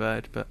people use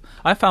inverted, but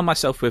I found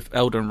myself with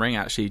Elden Ring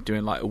actually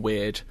doing like a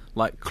weird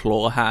like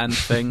claw hand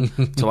thing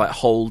to like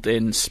hold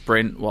in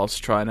sprint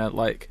whilst trying to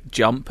like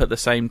jump at the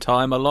same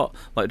time a lot.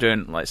 Like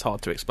doing, like, it's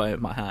hard to explain with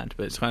my hand,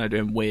 but it's kind of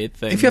doing weird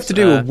things. If you have to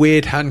do a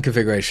weird hand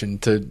configuration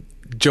to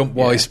jump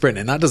while you're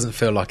sprinting, that doesn't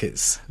feel like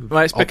it's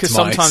well, it's because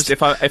optimized.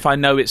 sometimes if I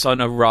know it's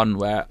on a run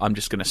where I'm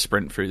just going to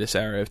sprint through this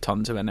area of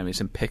tons of enemies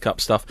and pick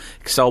up stuff,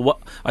 because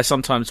I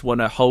sometimes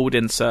want to hold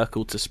in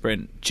circle to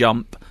sprint,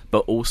 jump, but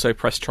also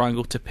press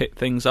triangle to pick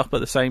things up at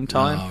the same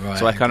time.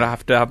 So I kind of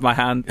have to have my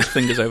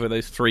fingers over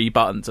those 3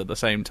 buttons at the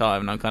same time,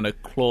 and I'm kind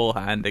of claw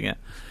handing it.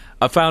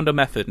 I found a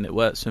method and it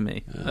works for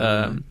me.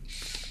 But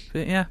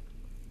yeah.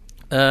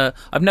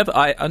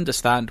 I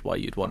understand why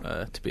you'd want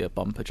to be a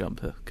bumper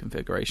jumper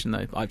configuration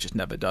though. I've just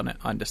never done it.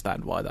 I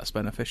understand why that's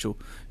beneficial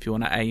if you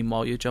want to aim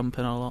while you're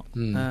jumping a lot.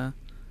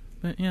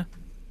 But yeah,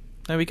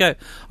 there we go.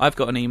 I've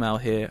got an email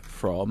here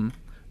from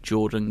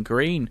Jordan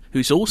Green,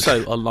 who's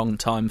also a long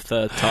time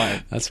third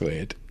time. That's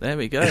weird. There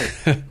we go.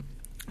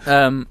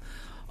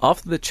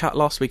 After the chat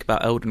last week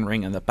about Elden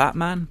Ring and the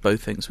Batman,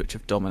 both things which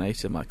have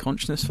dominated my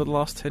consciousness for the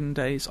last 10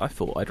 days, I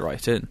thought I'd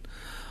write in.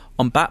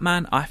 On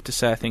Batman, I have to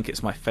say I think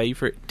it's my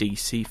favourite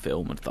DC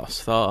film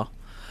thus far.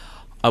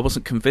 I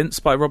wasn't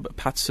convinced by Robert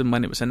Pattinson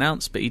when it was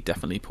announced, but he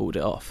definitely pulled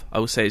it off. I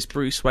will say his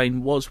Bruce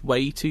Wayne was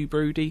way too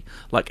broody.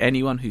 Like,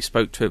 anyone who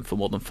spoke to him for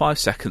more than 5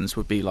 seconds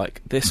would be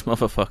like, this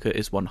motherfucker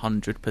is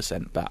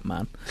 100%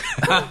 Batman.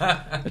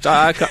 Which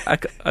I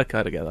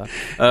kind of get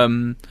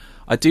that.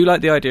 I do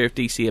like the idea of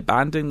DC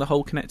abandoning the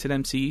whole connected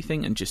MCU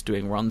thing and just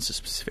doing runs of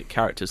specific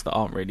characters that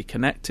aren't really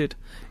connected.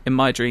 In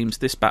my dreams,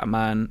 this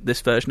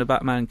version of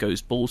Batman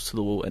goes balls to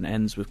the wall and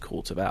ends with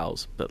Court of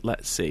Owls, but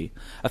let's see.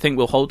 I think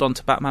we'll hold on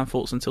to Batman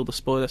thoughts until the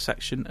spoiler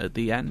section at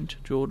the end,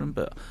 Jordan,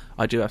 but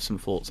I do have some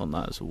thoughts on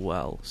that as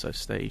well, so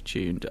stay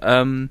tuned.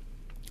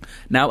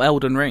 Now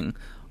Elden Ring,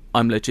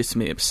 I'm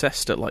legitimately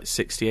obsessed at like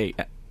 60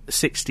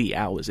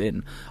 hours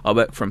in. I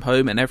work from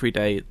home and every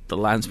day the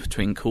lands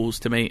between calls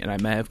to me, and I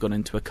may have gone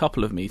into a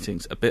couple of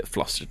meetings a bit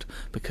flustered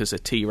because a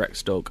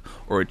T-Rex dog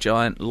or a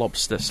giant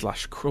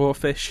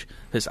lobster/crawfish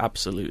has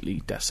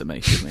absolutely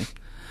decimated me.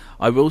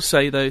 I will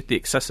say though, the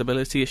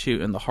accessibility issue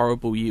and the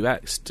horrible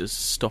UX does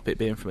stop it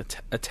being from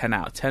a 10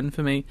 out of 10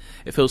 for me.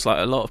 It feels like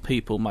a lot of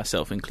people,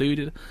 myself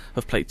included,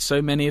 have played so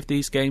many of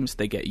these games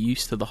they get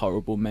used to the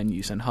horrible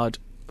menus and HUD,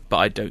 but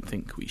I don't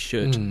think we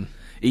should.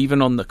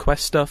 Even on the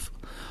quest stuff,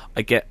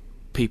 I get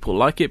people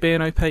like it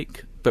being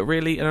opaque, but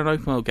really in an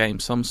open world game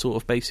some sort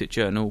of basic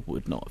journal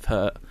would not have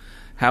hurt.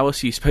 How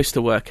else are you supposed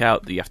to work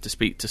out that you have to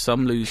speak to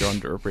some loser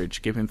under a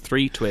bridge, give him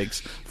 3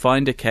 twigs,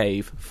 find a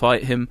cave,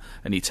 fight him,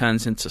 and he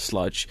turns into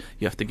sludge?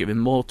 You have to give him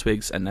more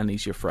twigs and then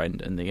he's your friend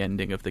and the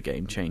ending of the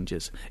game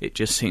changes. It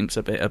just seems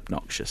a bit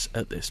obnoxious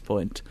at this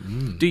point.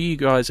 Do you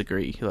guys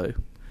agree though?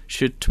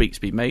 Should tweaks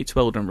be made to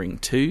Elden Ring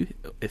 2,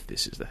 if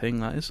this is the thing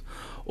that is,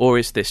 or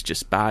is this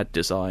just bad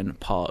design,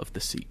 part of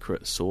the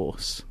secret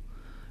sauce?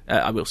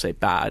 I will say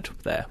bad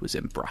there was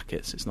in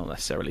brackets. It's not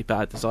necessarily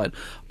bad design.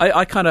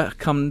 I kind of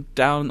come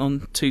down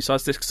on 2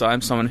 sides of this because I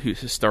am someone who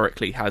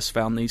historically has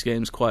found these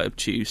games quite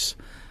obtuse,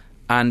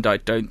 and I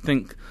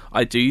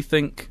do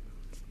think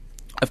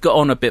I've got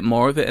on a bit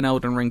more of it in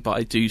Elden Ring, but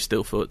I do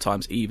still feel at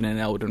times, even in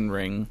Elden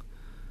Ring,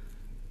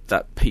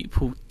 that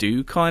people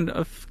do kind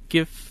of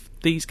give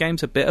these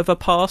games a bit of a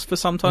pass for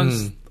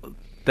sometimes.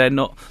 They're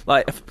not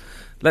like,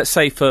 let's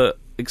say for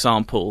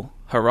example,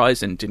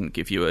 Horizon didn't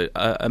give you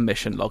a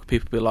mission log.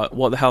 People be like,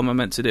 what the hell am I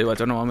meant to do? I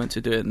don't know what I'm meant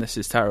to do, and this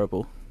is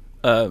terrible.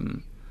 But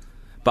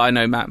I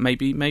know, Matt,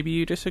 maybe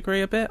you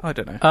disagree a bit? I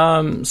don't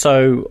know.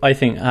 So I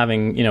think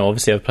having,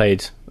 obviously I've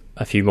played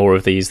a few more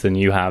of these than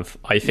you have.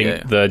 I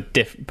think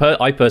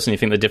I personally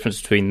think the difference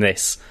between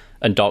this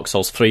and Dark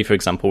Souls 3, for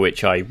example,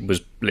 which I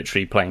was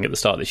literally playing at the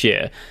start of this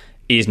year,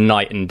 is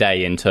night and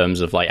day in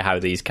terms of like how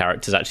these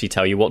characters actually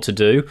tell you what to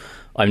do.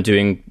 I'm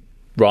doing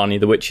Rani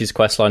the Witch's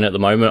questline at the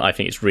moment. I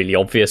think it's really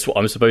obvious what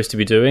I'm supposed to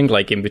be doing.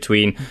 Like in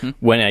between,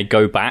 when I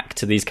go back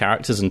to these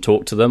characters and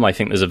talk to them, I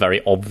think there's a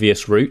very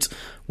obvious route,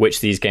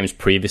 which these games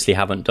previously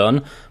haven't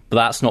done. But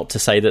that's not to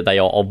say that they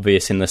are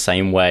obvious in the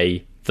same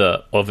way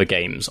that other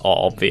games are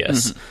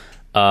obvious.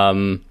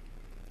 For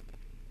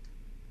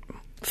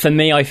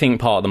me, I think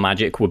part of the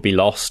magic would be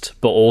lost.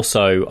 But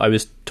also, I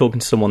was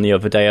talking to someone the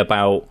other day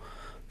about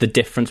the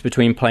difference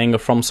between playing a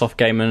FromSoft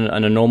game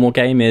and a normal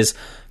game is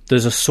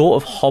there's a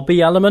sort of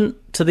hobby element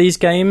to these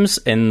games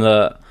in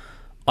that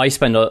I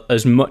spend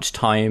as much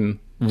time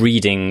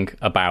reading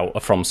about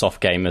a FromSoft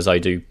game as I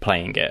do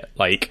playing it.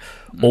 Like,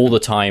 all the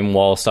time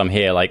whilst I'm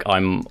here, like,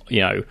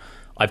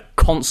 I've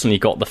constantly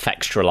got the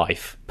Fextra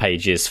Life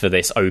pages for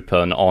this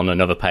open on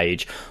another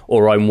page,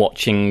 or I'm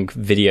watching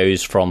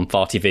videos from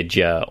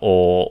VartiVidya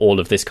or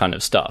all of this kind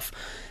of stuff.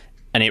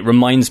 And it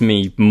reminds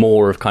me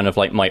more of kind of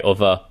like my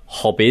other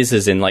hobbies,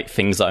 as in like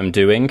things that I'm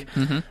doing.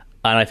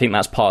 And I think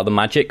that's part of the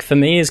magic for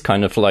me, is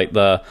kind of like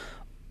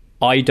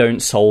I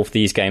don't solve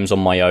these games on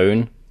my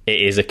own.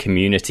 it is a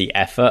community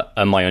effort,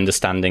 and my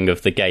understanding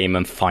of the game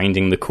and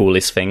finding the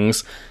coolest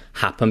things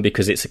happen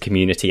because it's a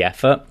community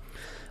effort.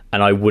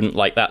 And I wouldn't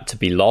like that to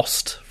be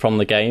lost from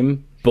the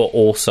game. But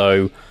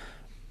also,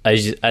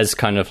 as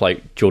kind of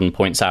like Jordan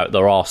points out,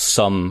 there are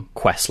some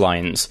quest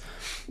lines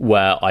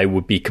where I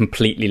would be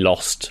completely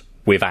lost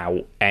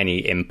without any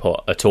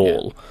input at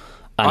all.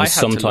 And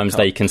sometimes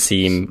they can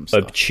seem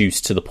obtuse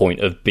to the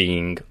point of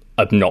being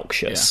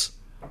obnoxious.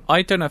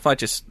 I don't know if I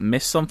just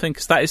missed something,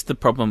 because that is the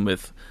problem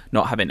with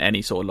not having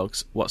any sort of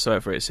logs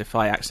whatsoever, is if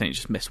I accidentally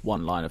just missed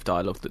one line of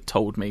dialogue that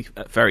told me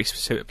a very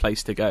specific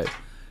place to go,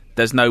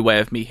 there's no way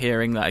of me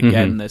hearing that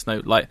again. There's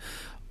no,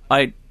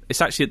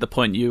 it's actually at the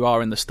point you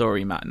are in the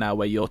story, Matt, now,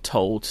 where you're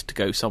told to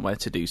go somewhere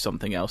to do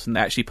something else, and they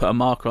actually put a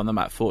marker on the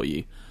map for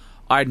you.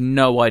 I had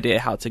no idea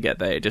how to get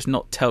there. It does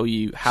not tell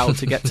you how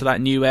to get to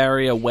that new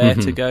area, where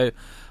to go.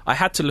 I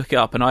had to look it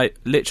up, and I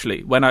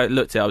literally, when I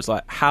looked at it, I was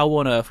like, how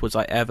on earth was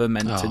I ever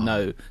meant to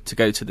know to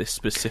go to this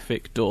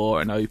specific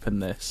door and open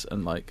this?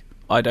 And, like,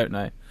 I don't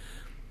know.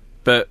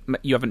 But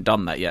you haven't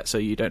done that yet, so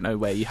you don't know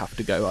where you have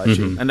to go, I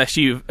assume. Unless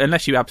you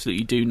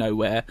absolutely do know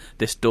where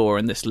this door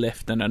and this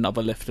lift and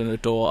another lift and a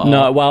door are.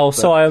 No, well,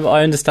 so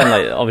I understand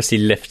that obviously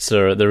lifts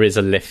are, there is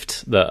a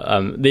lift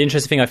that the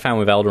interesting thing I found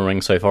with Elden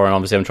Ring so far, and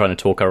obviously I'm trying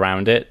to talk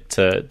around it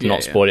to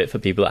not spoil it for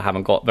people that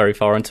haven't got very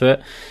far into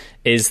it,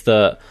 is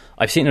that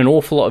I've seen an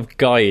awful lot of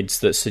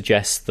guides that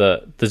suggest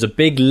that there's a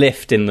big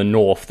lift in the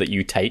north that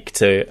you take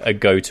to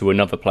go to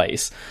another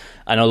place.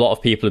 And a lot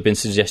of people have been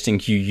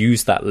suggesting you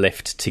use that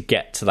lift to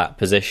get to that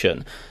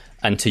position.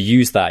 And to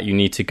use that, you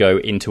need to go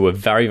into a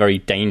very, very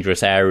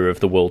dangerous area of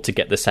the world to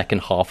get the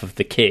second half of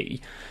the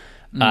key.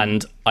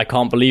 And I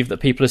can't believe that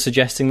people are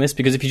suggesting this,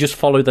 because if you just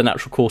follow the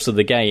natural course of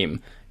the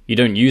game, you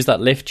don't use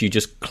that lift, you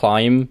just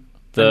climb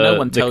the no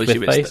one tells cliff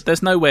you face.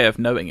 there's no way of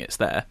knowing it's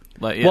there.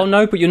 Like, Well,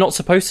 no, but you're not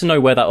supposed to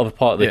know where that other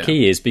part of the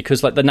key is,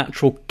 because like the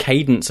natural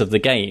cadence of the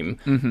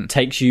game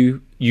takes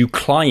you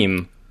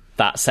climb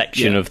that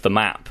section of the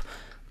map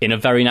in a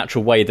very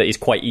natural way that is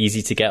quite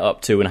easy to get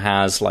up to and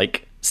has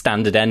like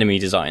standard enemy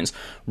designs,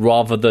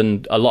 rather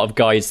than a lot of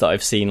guides that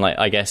I've seen, like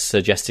I guess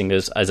suggesting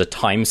as a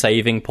time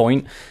saving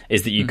point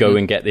is that you go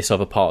and get this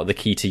other part of the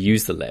key to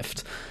use the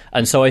lift.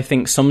 And so I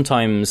think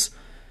sometimes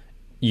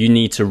you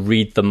need to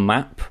read the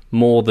map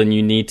more than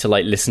you need to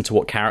like listen to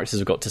what characters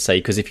have got to say,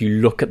 because if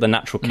you look at the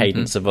natural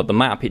cadence of the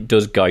map, it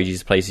does guide you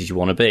to places you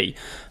want to be.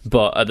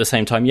 But at the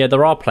same time,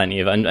 there are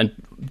plenty of, and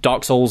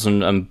Dark Souls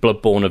and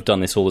Bloodborne have done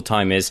this all the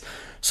time, is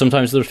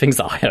sometimes there are things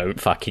that I don't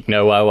fucking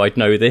know how I'd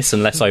know this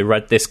unless I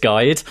read this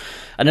guide.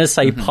 And as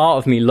I say, part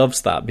of me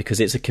loves that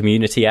because it's a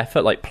community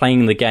effort. Like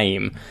playing the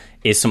game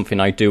is something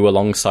I do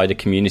alongside a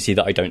community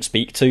that I don't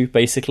speak to,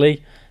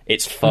 basically.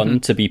 It's fun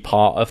to be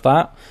part of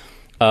that.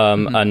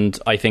 And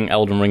I think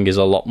Elden Ring is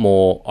a lot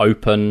more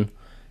open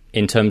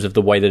in terms of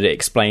the way that it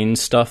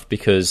explains stuff,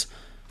 because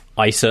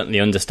I certainly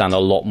understand a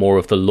lot more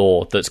of the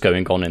lore that's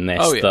going on in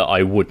this that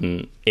I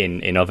wouldn't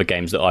in other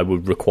games, that I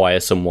would require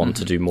someone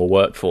to do more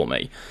work for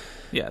me.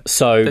 Yeah,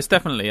 so there's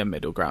definitely a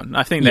middle ground.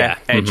 I think they're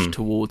edged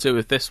towards it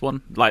with this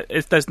one. Like,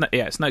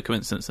 it's no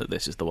coincidence that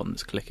this is the one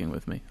that's clicking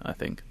with me. I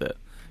think that,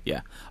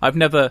 I've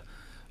never,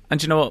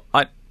 and you know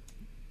what,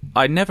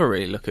 I never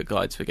really look at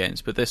guides for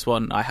games, but this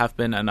one I have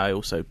been, and I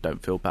also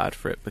don't feel bad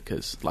for it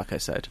because, like I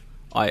said,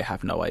 I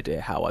have no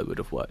idea how I would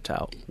have worked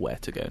out where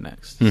to go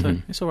next. So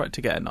it's all right to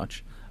get a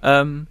nudge.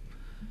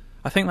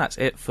 I think that's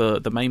it for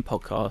the main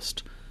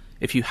podcast.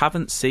 If you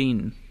haven't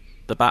seen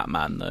The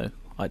Batman, though,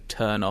 I'd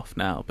turn off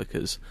now,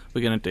 because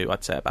we're going to do,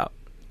 I'd say, about,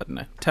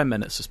 10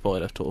 minutes of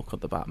spoiler talk of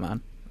The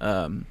Batman.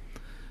 And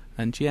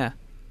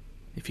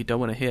if you don't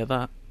want to hear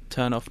that,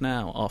 turn off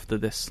now after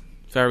this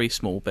very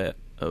small bit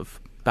of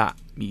Bat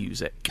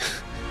music.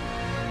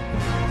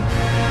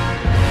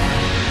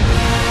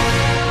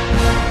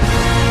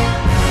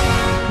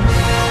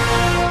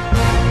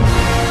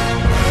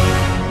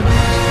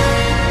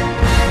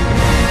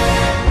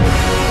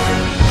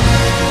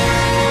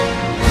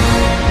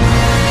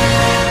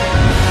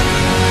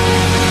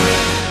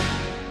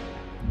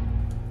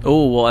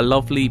 Oh, what a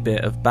lovely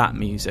bit of Bat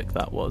music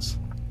that was.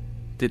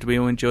 Did we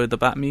all enjoy the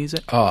Bat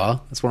music?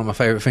 That's one of my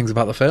favourite things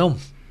about the film.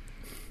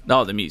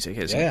 Oh, the music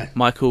is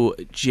Michael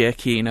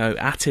Giacchino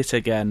at it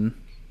again,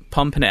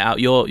 pumping it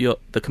out. You're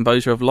the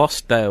composer of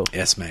Lost, Dale.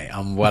 Yes, mate.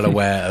 I'm well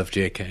aware of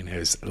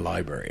Giacchino's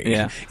library.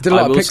 Yeah, he did a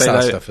lot of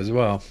Pixar stuff as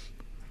well.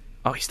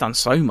 Oh, he's done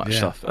so much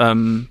stuff.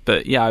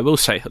 But yeah, I will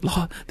say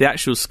the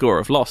actual score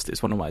of Lost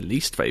is one of my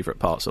least favourite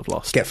parts of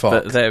Lost. Get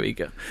fucked. But there we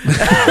go.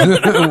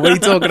 What are you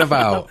talking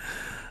about?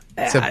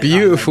 It's a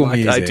beautiful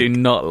music. I do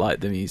not like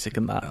the music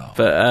in that. Oh.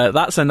 But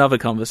that's another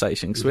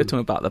conversation, because we're talking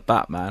about the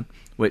Batman,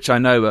 which I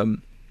know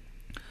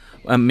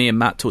me and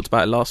Matt talked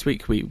about it last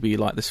week. We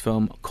like this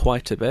film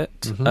quite a bit.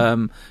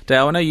 Dale,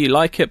 I know you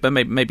like it, but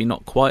maybe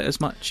not quite as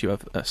much. You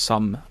have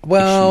some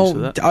issues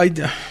with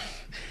it.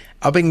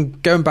 I've been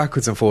going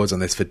backwards and forwards on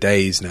this for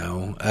days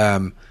now.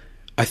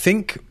 I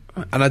think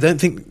and I don't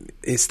think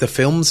it's the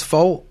film's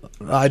fault.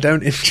 I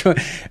don't enjoy.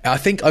 I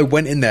think I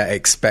went in there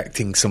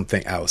expecting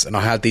something else, and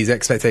I had these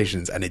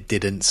expectations, and it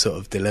didn't sort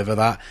of deliver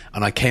that.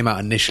 And I came out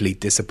initially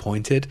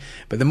disappointed.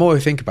 But the more I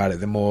think about it,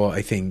 the more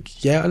I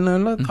think, yeah, no,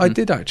 look, I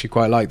did actually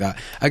quite like that.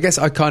 I guess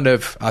I kind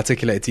of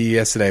articulated to you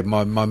yesterday.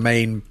 My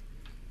main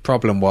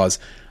problem was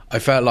I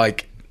felt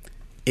like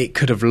it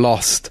could have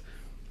lost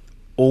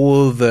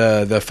all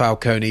the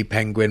Falcone,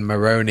 Penguin,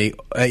 Maroni,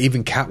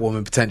 even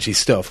Catwoman potentially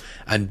stuff,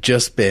 and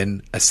just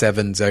been a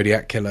 7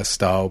 Zodiac Killer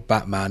style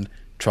Batman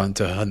trying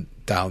to hunt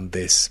down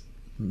this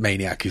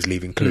maniac who's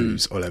leaving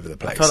clues all over the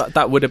place. I feel like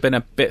that would have been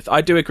a bit... I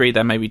do agree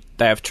that maybe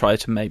they have tried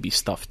to maybe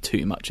stuff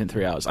too much in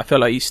 3 hours. I feel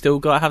like you still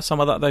got to have some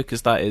of that, though,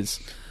 because that is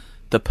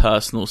the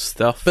personal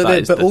stuff.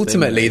 But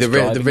ultimately, the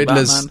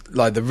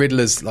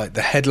Riddler's like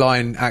the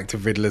headline act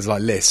of Riddler's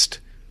like list.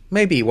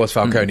 Maybe it was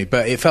Falcone,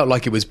 but it felt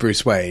like it was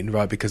Bruce Wayne,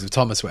 right, because of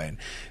Thomas Wayne.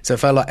 So it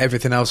felt like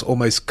everything else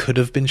almost could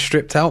have been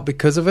stripped out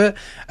because of it.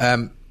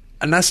 And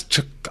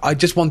I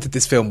just wanted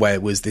this film where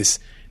it was this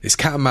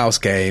cat and mouse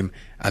game,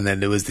 and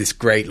then there was this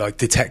great like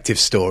detective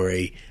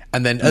story,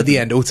 and then at the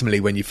end, ultimately,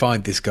 when you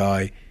find this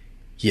guy,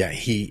 yeah,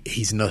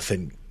 he's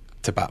nothing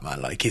to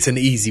Batman. Like, it's an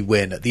easy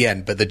win at the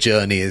end, but the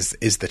journey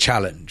is the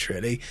challenge,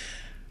 really.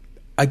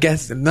 I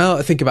guess now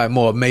I think about it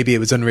more, maybe it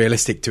was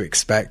unrealistic to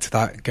expect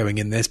that going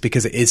in this,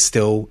 because it is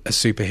still a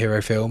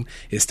superhero film.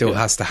 It still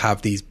has to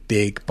have these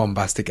big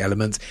bombastic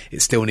elements.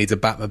 It still needs a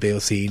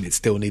Batmobile scene. It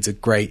still needs a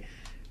great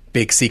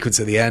big sequence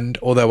at the end.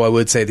 Although I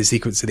would say the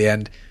sequence at the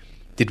end,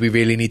 did we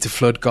really need to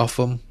flood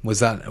Gotham? Was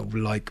that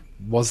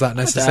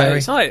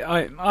necessary?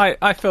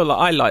 I feel like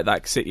I like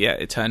that because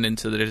it turned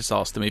into the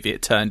disaster movie.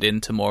 It turned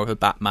into more of a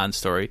Batman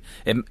story.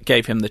 It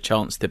gave him the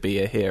chance to be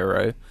a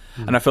hero,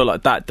 and I feel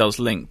like that does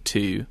link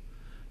to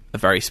a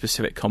very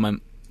specific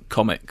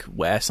comic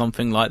where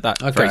something like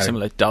that very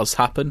similar does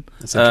happen.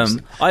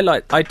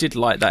 I did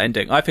like that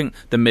ending. I think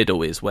the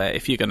middle is where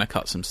if you're going to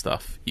cut some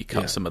stuff, you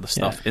cut some of the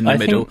stuff in the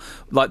middle,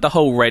 like the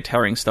whole red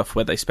herring stuff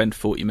where they spend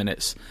 40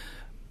 minutes.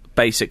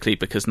 Basically,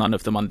 because none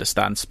of them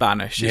understand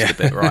Spanish, is the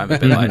bit where I'm a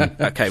bit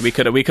like, okay, we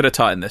could have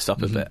tightened this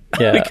up a bit.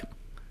 Yeah,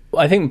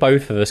 I think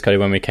both of us, Cody,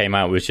 when we came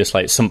out, was just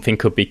like something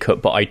could be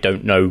cut, but I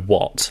don't know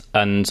what.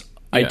 And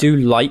I do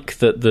like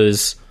that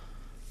there's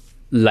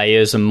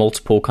layers and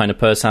multiple kind of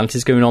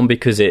personalities going on,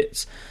 because I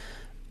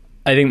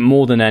think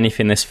more than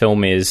anything, this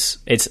film it's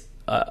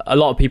a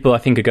lot of people I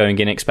think are going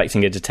in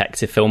expecting a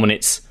detective film, and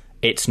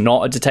it's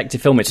not a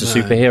detective film. It's a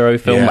superhero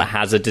film that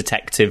has a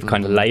detective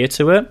kind of layer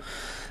to it.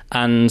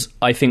 And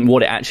I think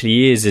what it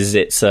actually is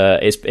it's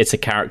a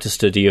character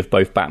study of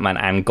both Batman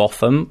and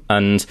Gotham,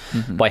 and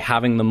by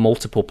having the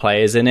multiple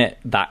players in it,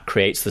 that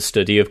creates the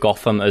study of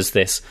Gotham as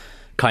this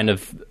kind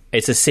of,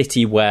 it's a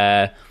city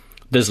where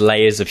there's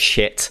layers of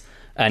shit,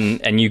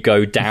 and you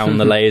go down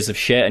the layers of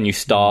shit, and you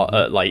start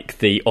at like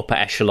the upper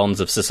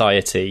echelons of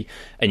society,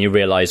 and you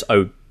realise,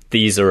 oh,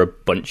 these are a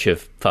bunch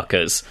of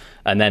fuckers,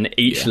 and then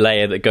each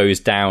layer that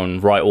goes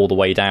down, right all the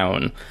way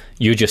down,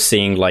 you're just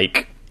seeing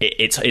like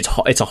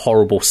it's a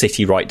horrible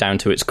city right down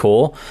to its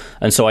core.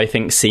 And so I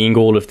think seeing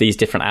all of these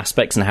different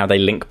aspects and how they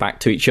link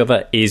back to each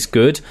other is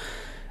good.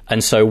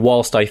 And so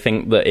whilst I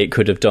think that it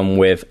could have done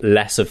with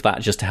less of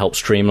that just to help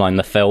streamline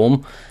the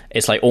film,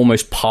 it's like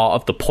almost part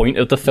of the point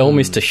of the film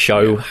is to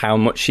show how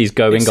much she's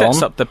going on. It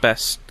sets up the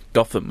best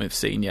Gotham we've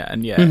seen yet.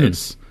 And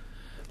it's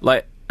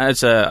like,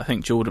 as I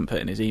think Jordan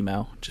put in his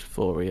email just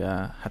before we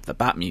had the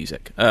Bat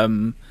music,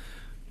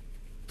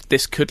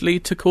 this could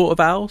lead to Court of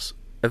Owls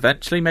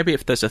eventually, maybe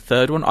if there's a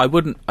third one.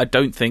 I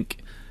don't think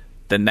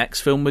the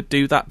next film would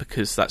do that,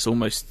 because that's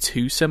almost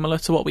too similar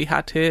to what we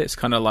had here. It's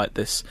kind of like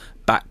this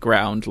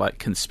background like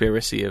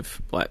conspiracy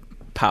of like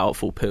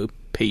powerful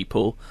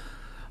people.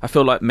 I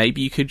feel like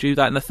maybe you could do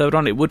that in the third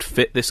one. It would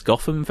fit this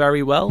Gotham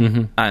very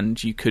well,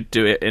 and you could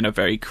do it in a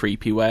very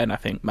creepy way, and I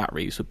think Matt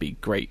Reeves would be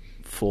great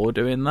for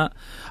doing that.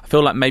 I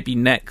feel like maybe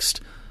next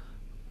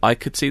I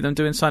could see them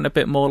doing something a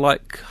bit more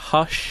like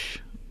Hush.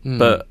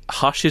 But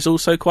Hush is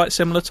also quite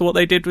similar to what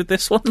they did with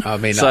this one. I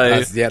mean,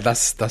 that's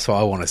what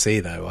I want to see,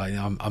 though.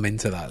 I'm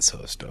into that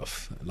sort of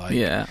stuff. Like,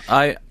 yeah,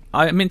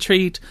 I'm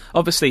intrigued.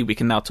 Obviously, we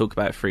can now talk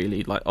about it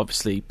freely. Like,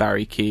 obviously,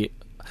 Barry Keoghan.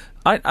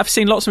 I've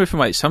seen lots of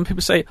different ways. Some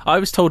people say, I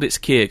was told it's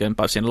Keoghan,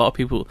 but I've seen a lot of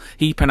people,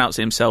 he pronounces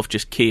it himself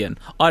just Kean.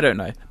 I don't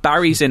know.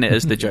 Barry's in it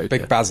as the Joker.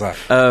 Big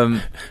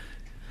Bazza.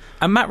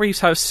 And Matt Reeves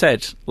has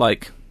said,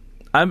 like,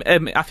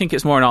 I think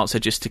it's more an answer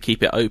just to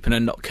keep it open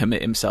and not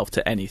commit himself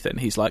to anything.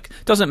 He's like,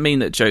 doesn't mean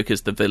that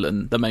Joker's the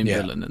villain, the main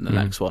villain in the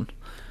next one.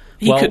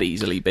 He could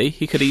easily be.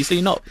 He could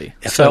easily not be.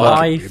 So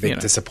it'd be a big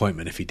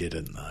disappointment if he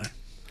didn't,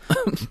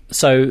 though.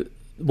 So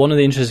one of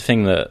the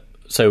interesting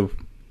things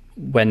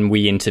when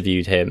we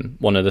interviewed him,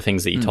 one of the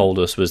things that he told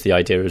us was the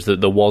idea is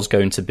that there was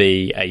going to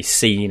be a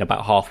scene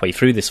about halfway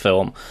through this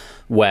film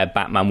where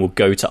Batman would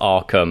go to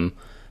Arkham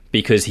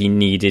because he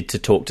needed to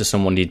talk to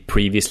someone he'd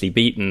previously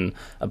beaten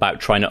about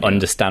trying to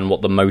understand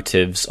what the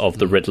motives of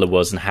the Riddler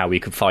was and how he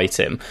could fight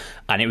him.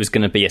 And it was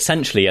going to be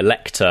essentially a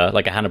Lecter,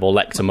 like a Hannibal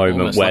Lecter moment,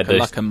 almost where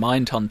like a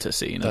Mindhunter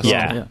scene.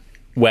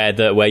 where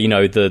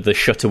the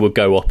shutter would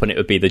go up and it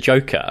would be the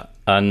Joker.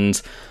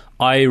 And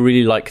I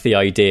really like the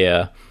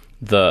idea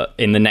that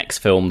in the next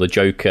film the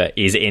Joker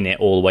is in it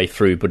all the way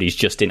through, but he's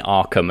just in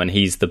Arkham,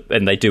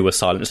 and they do a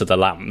Silence of the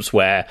Lambs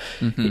where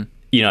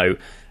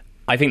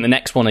I think the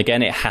next one,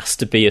 again, it has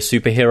to be a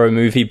superhero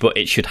movie, but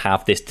it should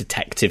have this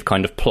detective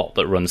kind of plot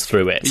that runs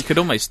through it. You could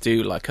almost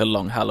do like a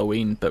Long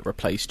Halloween, but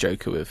replace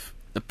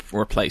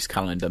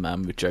Calendar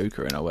Man with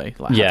Joker in a way.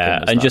 Like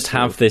and just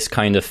have this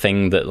kind of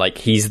thing that like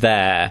he's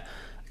there,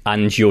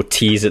 and your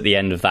tease at the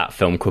end of that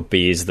film could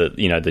be is that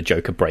the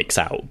Joker breaks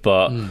out,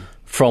 but.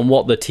 From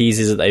what the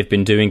teases that they've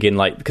been doing in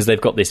because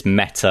they've got this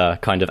meta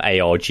kind of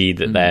ARG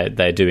that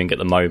they're doing at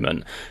the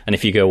moment, and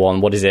if you go on,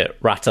 what is it,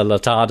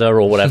 Ratalatada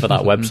or whatever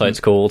that website's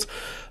called,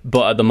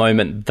 but at the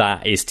moment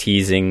that is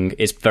teasing,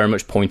 it's very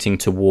much pointing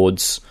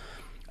towards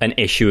an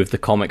issue of the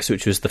comics,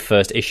 which was the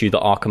first issue that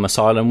Arkham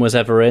Asylum was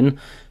ever in.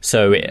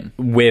 So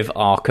with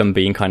Arkham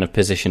being kind of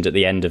positioned at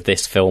the end of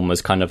this film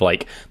as kind of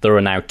like there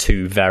are now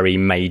two very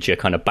major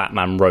kind of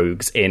Batman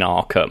rogues in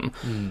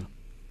Arkham.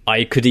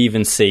 I could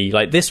even see,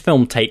 like, this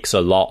film takes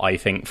a lot, I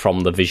think, from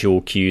the visual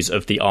cues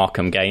of the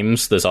Arkham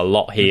games. There's a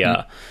lot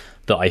here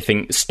that I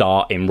think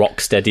start in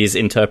Rocksteady's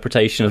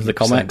interpretation of the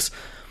comics.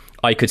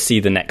 I could see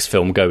the next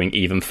film going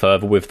even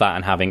further with that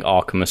and having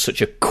Arkham as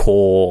such a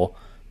core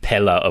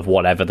pillar of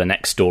whatever the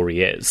next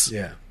story is.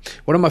 Yeah.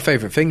 One of my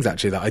favourite things,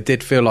 actually, that I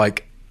did feel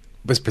like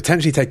was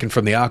potentially taken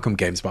from the Arkham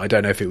games, but I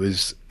don't know if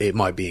it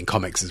might be in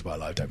comics as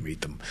well. I don't read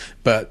them.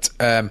 But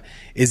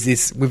is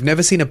this, we've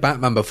never seen a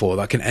Batman before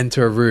that can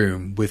enter a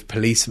room with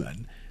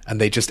policemen and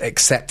they just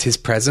accept his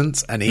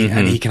presence, and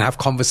he can have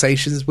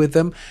conversations with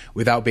them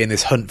without being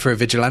this hunt for a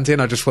vigilante.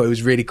 And I just thought it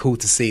was really cool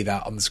to see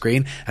that on the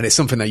screen. And it's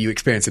something that you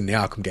experience in the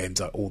Arkham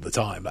games all the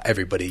time.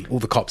 Like all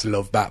the cops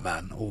love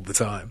Batman all the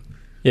time.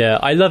 Yeah,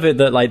 I love it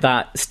that like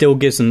that still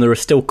gives them, there are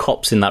still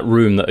cops in that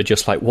room that are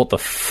just like, what the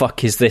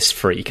fuck is this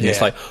freak? And it's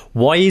like,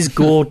 why is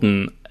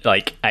Gordon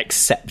like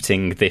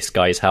accepting this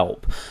guy's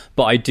help?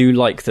 But I do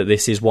like that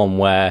this is one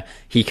where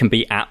he can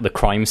be at the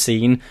crime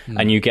scene,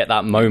 and you get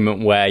that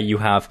moment where you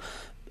have,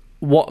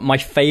 what my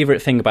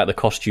favourite thing about the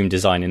costume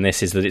design in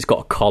this is that it's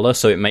got a collar,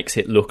 so it makes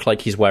it look like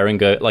he's wearing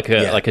a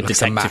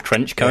detective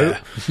trench coat.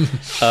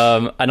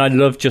 And I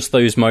love just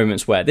those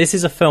moments where this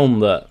is a film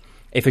that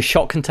if a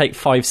shot can take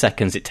 5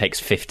 seconds, it takes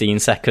 15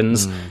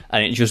 seconds,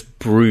 and it just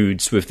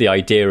broods with the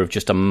idea of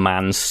just a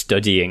man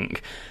studying.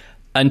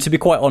 And to be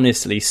quite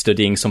honestly,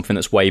 studying something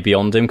that's way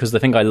beyond him, because the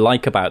thing I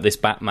like about this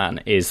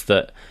Batman is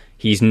that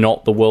he's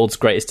not the world's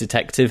greatest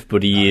detective,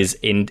 but he is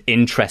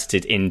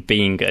interested in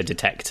being a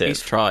detective.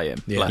 He's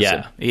trying. Bless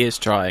him. He is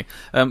trying.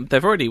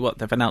 They've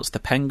announced the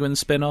Penguin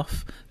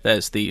spin-off.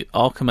 There's the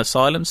Arkham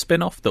Asylum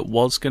spin-off that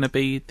was going to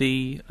be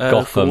the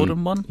Gotham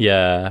Gordon one.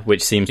 Yeah,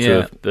 which seems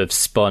to have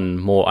spun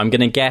more. I'm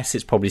going to guess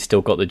it's probably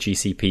still got the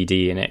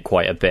GCPD in it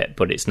quite a bit,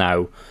 but it's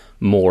now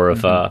more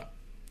of a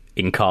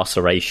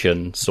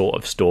incarceration sort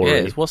of story.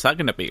 Yeah, what's that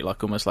going to be?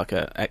 Like almost like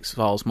a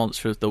X-Files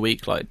Monster of the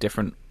Week, like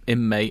different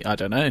inmate. I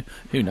don't know.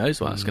 Who knows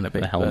what that's going to be?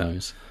 The hell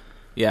knows.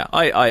 Yeah,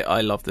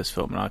 I love this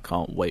film and I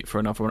can't wait for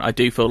another one. I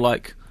do feel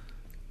like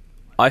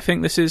I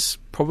think this is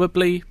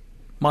probably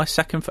my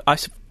second. I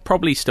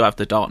probably still have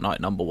the Dark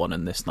Knight #1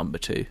 and this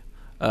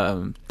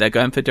 #2. They're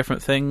going for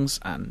different things,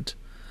 and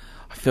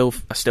I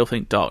still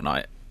think Dark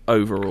Knight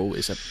overall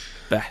is a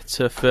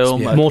better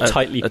film, more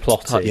tightly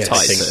plotted.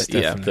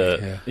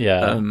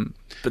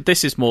 But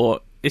this is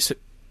more. It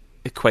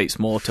equates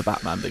more to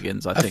Batman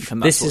Begins, I think,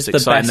 and that's this what's is the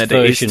exciting. best That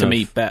it is version to of,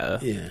 me better.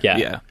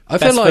 I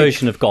feel like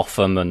version of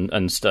Gotham and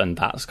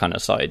that kind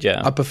of side.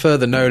 Yeah, I prefer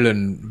the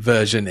Nolan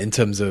version in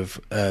terms of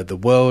the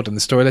world and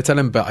the story they're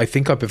telling, but I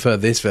think I prefer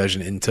this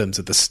version in terms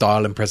of the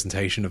style and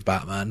presentation of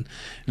Batman.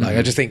 Like,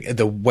 I just think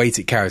the weight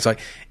it carries. Like,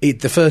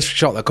 the first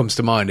shot that comes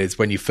to mind is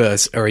when you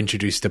first are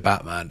introduced to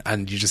Batman,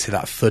 and you just hear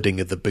that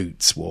thudding of the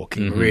boots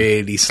walking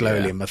really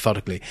slowly and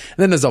methodically. And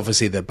then there's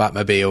obviously the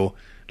Batmobile,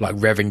 like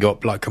revving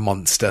up like a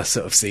monster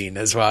sort of scene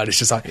as well. It's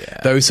just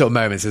like those sort of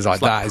moments is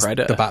like that is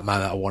the Batman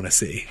that I want to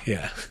see.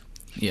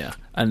 Yeah,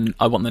 and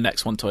I want the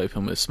next one to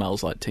open with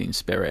Smells Like Teen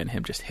Spirit and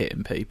him just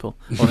hitting people.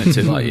 I want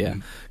him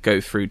to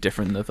go through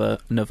different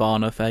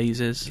Nirvana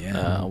phases.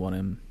 I want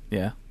him.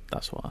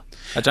 That's why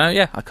I don't know.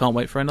 Yeah, I can't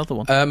wait for another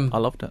one. I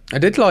loved it. I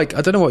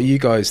don't know what you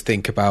guys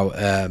think about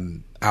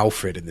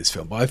Alfred in this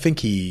film, but I think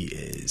he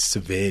is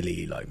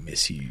severely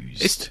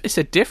misused. It's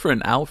a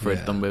different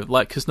Alfred than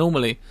because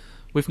normally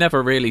we've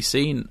never really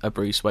seen a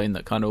Bruce Wayne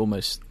that kind of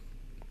almost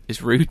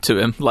is rude to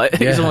him.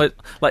 He's almost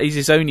like he's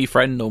his only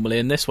friend normally.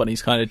 In this one,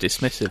 he's kind of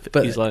dismissive.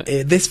 But he's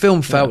this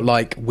film felt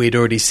like we'd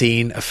already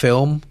seen a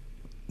film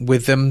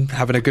with them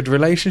having a good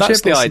relationship.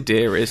 That's the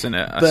idea, isn't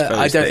it?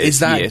 I don't. Is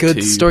that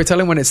good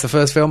storytelling when it's the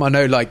first film? I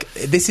know,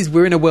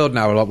 we're in a world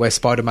now, where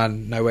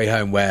Spider-Man: No Way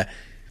Home, where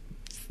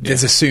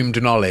there's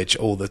assumed knowledge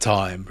all the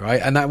time,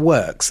 right? And that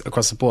works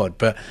across the board.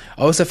 But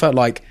I also felt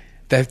like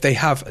they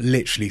have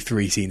literally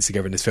 3 scenes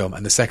together in this film,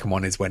 and the second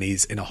one is when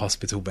he's in a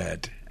hospital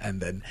bed, and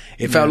then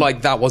it felt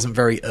like that wasn't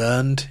very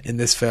earned in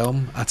this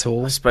film at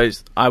all. I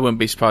suppose I wouldn't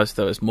be surprised if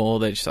there was more.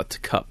 They just had to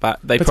cut back.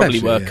 They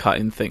probably were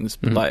cutting things,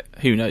 like,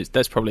 who knows?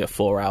 There's probably a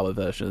 4-hour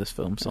version of this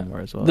film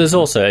somewhere as well. There's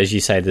also, as you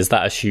say, there's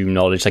that assumed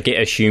knowledge. Like,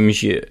 it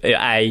assumes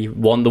the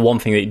one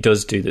thing that it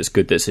does do that's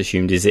good that's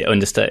assumed is it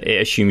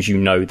assumes you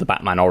know the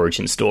Batman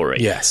origin story.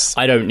 Yes.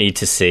 I don't need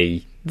to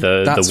see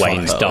the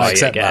Waynes die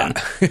again.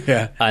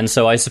 Yeah. And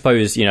so I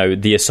suppose,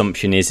 the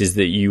assumption is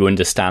that you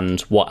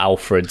understand what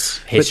Alfred's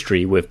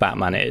history with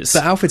Batman is.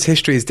 But Alfred's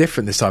history is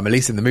different this time, at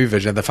least in the movie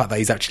version, the fact that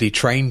he's actually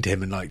trained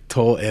him and like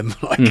taught him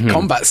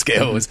combat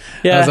skills.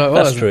 Yeah, I was like,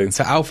 that's true.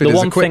 So Alfred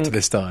is equipped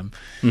this time.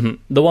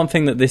 The one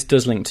thing that this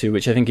does link to,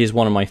 which I think is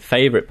one of my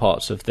favourite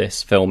parts of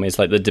this film, is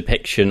like the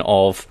depiction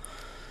of,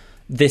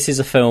 this is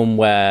a film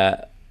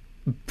where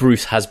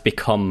Bruce has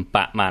become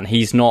Batman.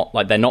 He's not,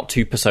 like, they're not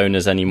two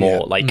personas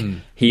anymore.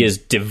 He has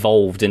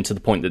devolved into the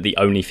point that the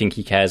only thing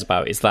he cares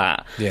about is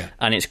that. Yeah.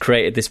 And it's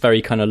created this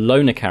very kind of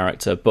loner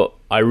character. But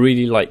I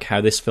really like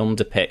how this film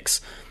depicts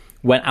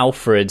when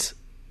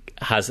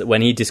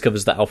he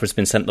discovers that Alfred's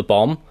been sent the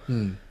bomb.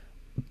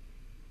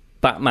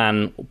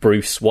 Batman,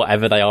 Bruce,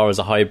 whatever they are as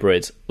a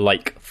hybrid,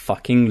 like,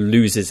 fucking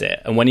loses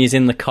it. And when he's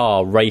in the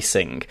car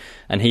racing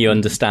and he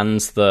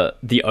understands that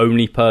the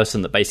only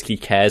person that basically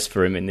cares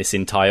for him in this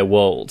entire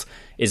world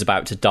is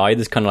about to die,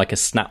 there's kind of like a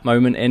snap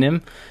moment in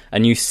him,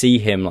 and you see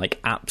him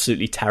like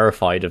absolutely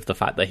terrified of the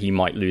fact that he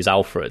might lose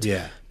Alfred.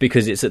 Yeah.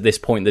 Because it's at this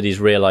point that he's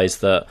realised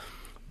that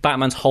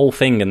Batman's whole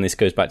thing, and this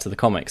goes back to the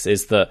comics,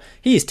 is that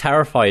he is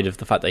terrified of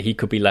the fact that he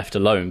could be left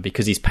alone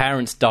because his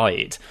parents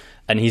died.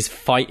 And he's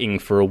fighting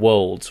for a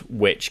world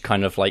which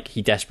kind of like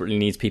he desperately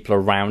needs people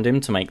around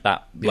him to make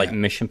that like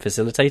mission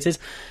facilitated.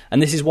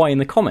 And this is why in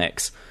the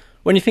comics,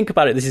 when you think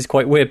about it, this is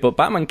quite weird, but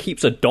Batman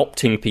keeps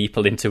adopting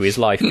people into his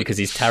life because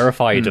he's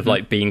terrified of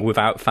like being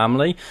without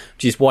family,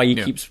 which is why he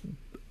keeps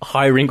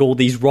hiring all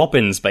these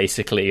Robins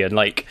basically and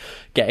like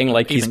getting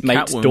like even his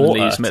mate's Catwoman daughter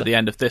leaves him at the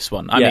end of this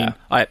one. I mean,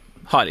 I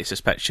highly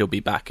suspect she'll be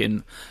back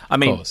in. I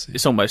mean,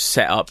 it's almost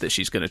set up that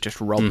she's going to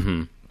just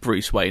rob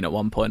Bruce Wayne at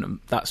one point, and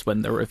that's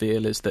when the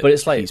reveal is that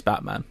he's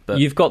Batman. But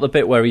you've got the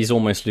bit where he's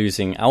almost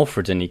losing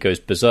Alfred and he goes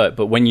berserk,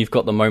 but when you've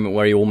got the moment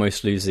where he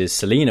almost loses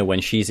Selina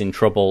when she's in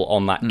trouble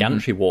on that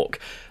gantry walk,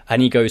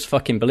 and he goes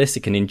fucking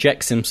ballistic and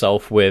injects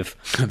himself with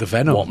the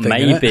Venom what thing,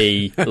 may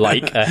be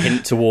like a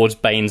hint towards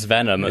Bane's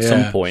Venom at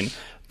some point.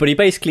 But he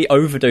basically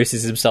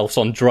overdoses himself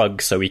on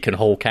drugs so he can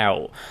Hulk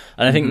out.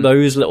 And I think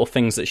those little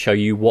things that show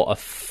you what a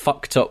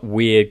fucked up,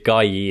 weird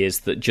guy he is,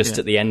 that just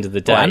at the end of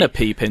the day... Well, and a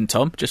peep in,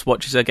 Tom. Just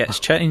watches her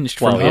gets changed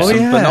from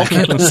some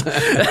binoculars.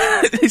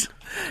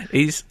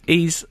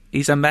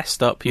 he's a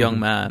messed up young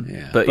man.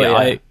 Yeah. But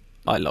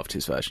I loved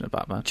his version of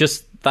Batman.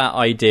 Just that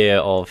idea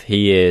of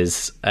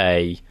it's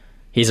a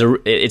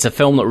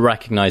film that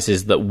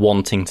recognises that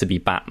wanting to be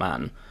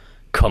Batman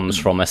comes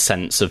from a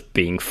sense of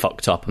being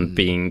fucked up and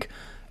being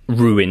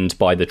ruined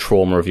by the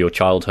trauma of your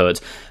childhood,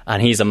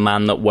 and he's a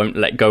man that won't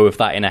let go of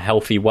that in a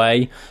healthy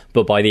way.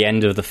 But by the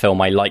end of the film,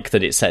 I like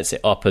that it sets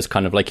it up as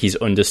kind of like he's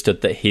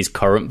understood that his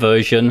current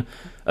version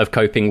of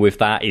coping with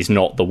that is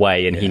not the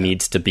way, and he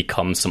needs to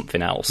become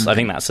something else. I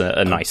think that's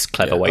a nice,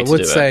 clever way to do it. I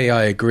would say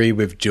I agree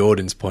with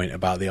Jordan's point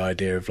about the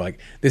idea of like,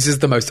 this is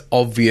the most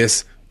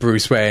obvious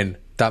Bruce Wayne.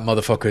 That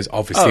motherfucker is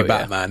obviously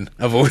Batman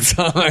of all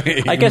time.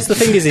 I guess the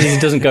thing is he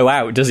doesn't go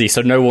out, does he?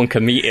 So no one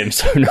can meet him,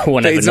 so no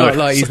one ever knows. It's not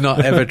like he's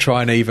not ever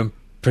trying to even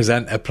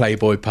present a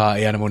playboy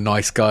party animal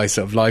nice guy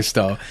sort of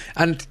lifestyle.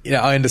 And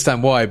I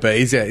understand why, but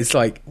it's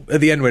like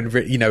at the end when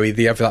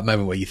you have that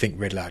moment where you think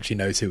Riddler actually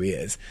knows who he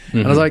is.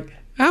 And I was like,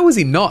 how has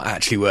he not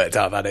actually worked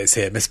out that it's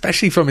him,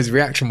 especially from his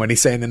reaction when he's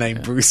saying the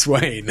name Bruce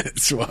Wayne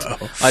as well?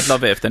 I'd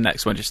love it if the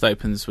next one just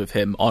opens with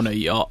him on a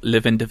yacht,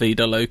 living Da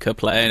Vida Loca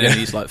playing, and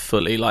he's like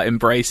fully like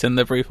embracing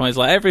the Bruce Wayne. He's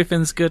like,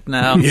 everything's good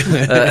now.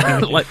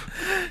 Like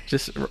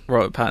just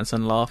Robert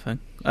Pattinson laughing.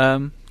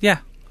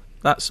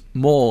 That's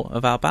more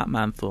of our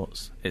Batman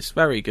thoughts. It's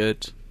very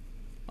good.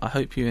 I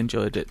hope you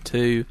enjoyed it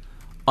too.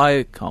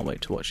 I can't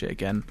wait to watch it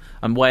again.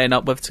 I'm weighing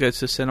up whether to go to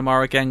the cinema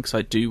again because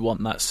I do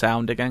want that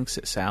sound again because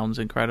it sounds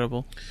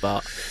incredible.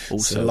 But also,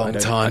 it's a long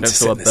time to feel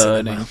sit in a the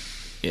burning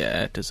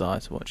cinema. Desire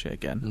to watch it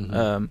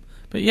again.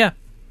 But yeah,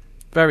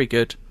 very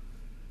good.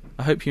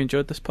 I hope you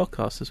enjoyed this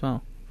podcast as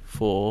well.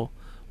 For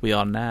we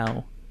are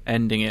now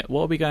ending it.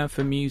 What are we going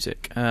for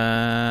music?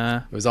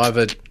 It was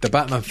either the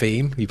Batman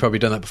theme. You've probably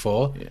done that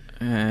before.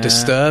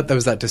 Disturbed. There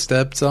was that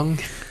Disturbed song.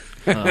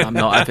 I'm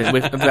not having.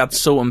 We've had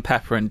Salt and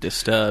Pepper and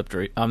Disturbed.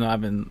 I'm not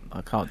having.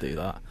 I can't do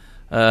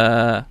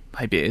that.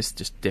 Maybe it is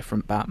just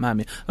different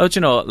Batman. Oh, do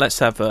you know what? Let's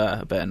have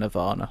a bit of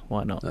Nirvana.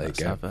 Why not?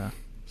 Let's have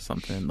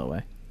something in the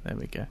way. There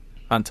we go.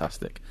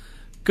 Fantastic.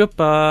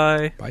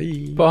 Goodbye.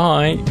 Bye.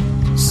 Bye.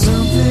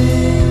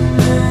 Something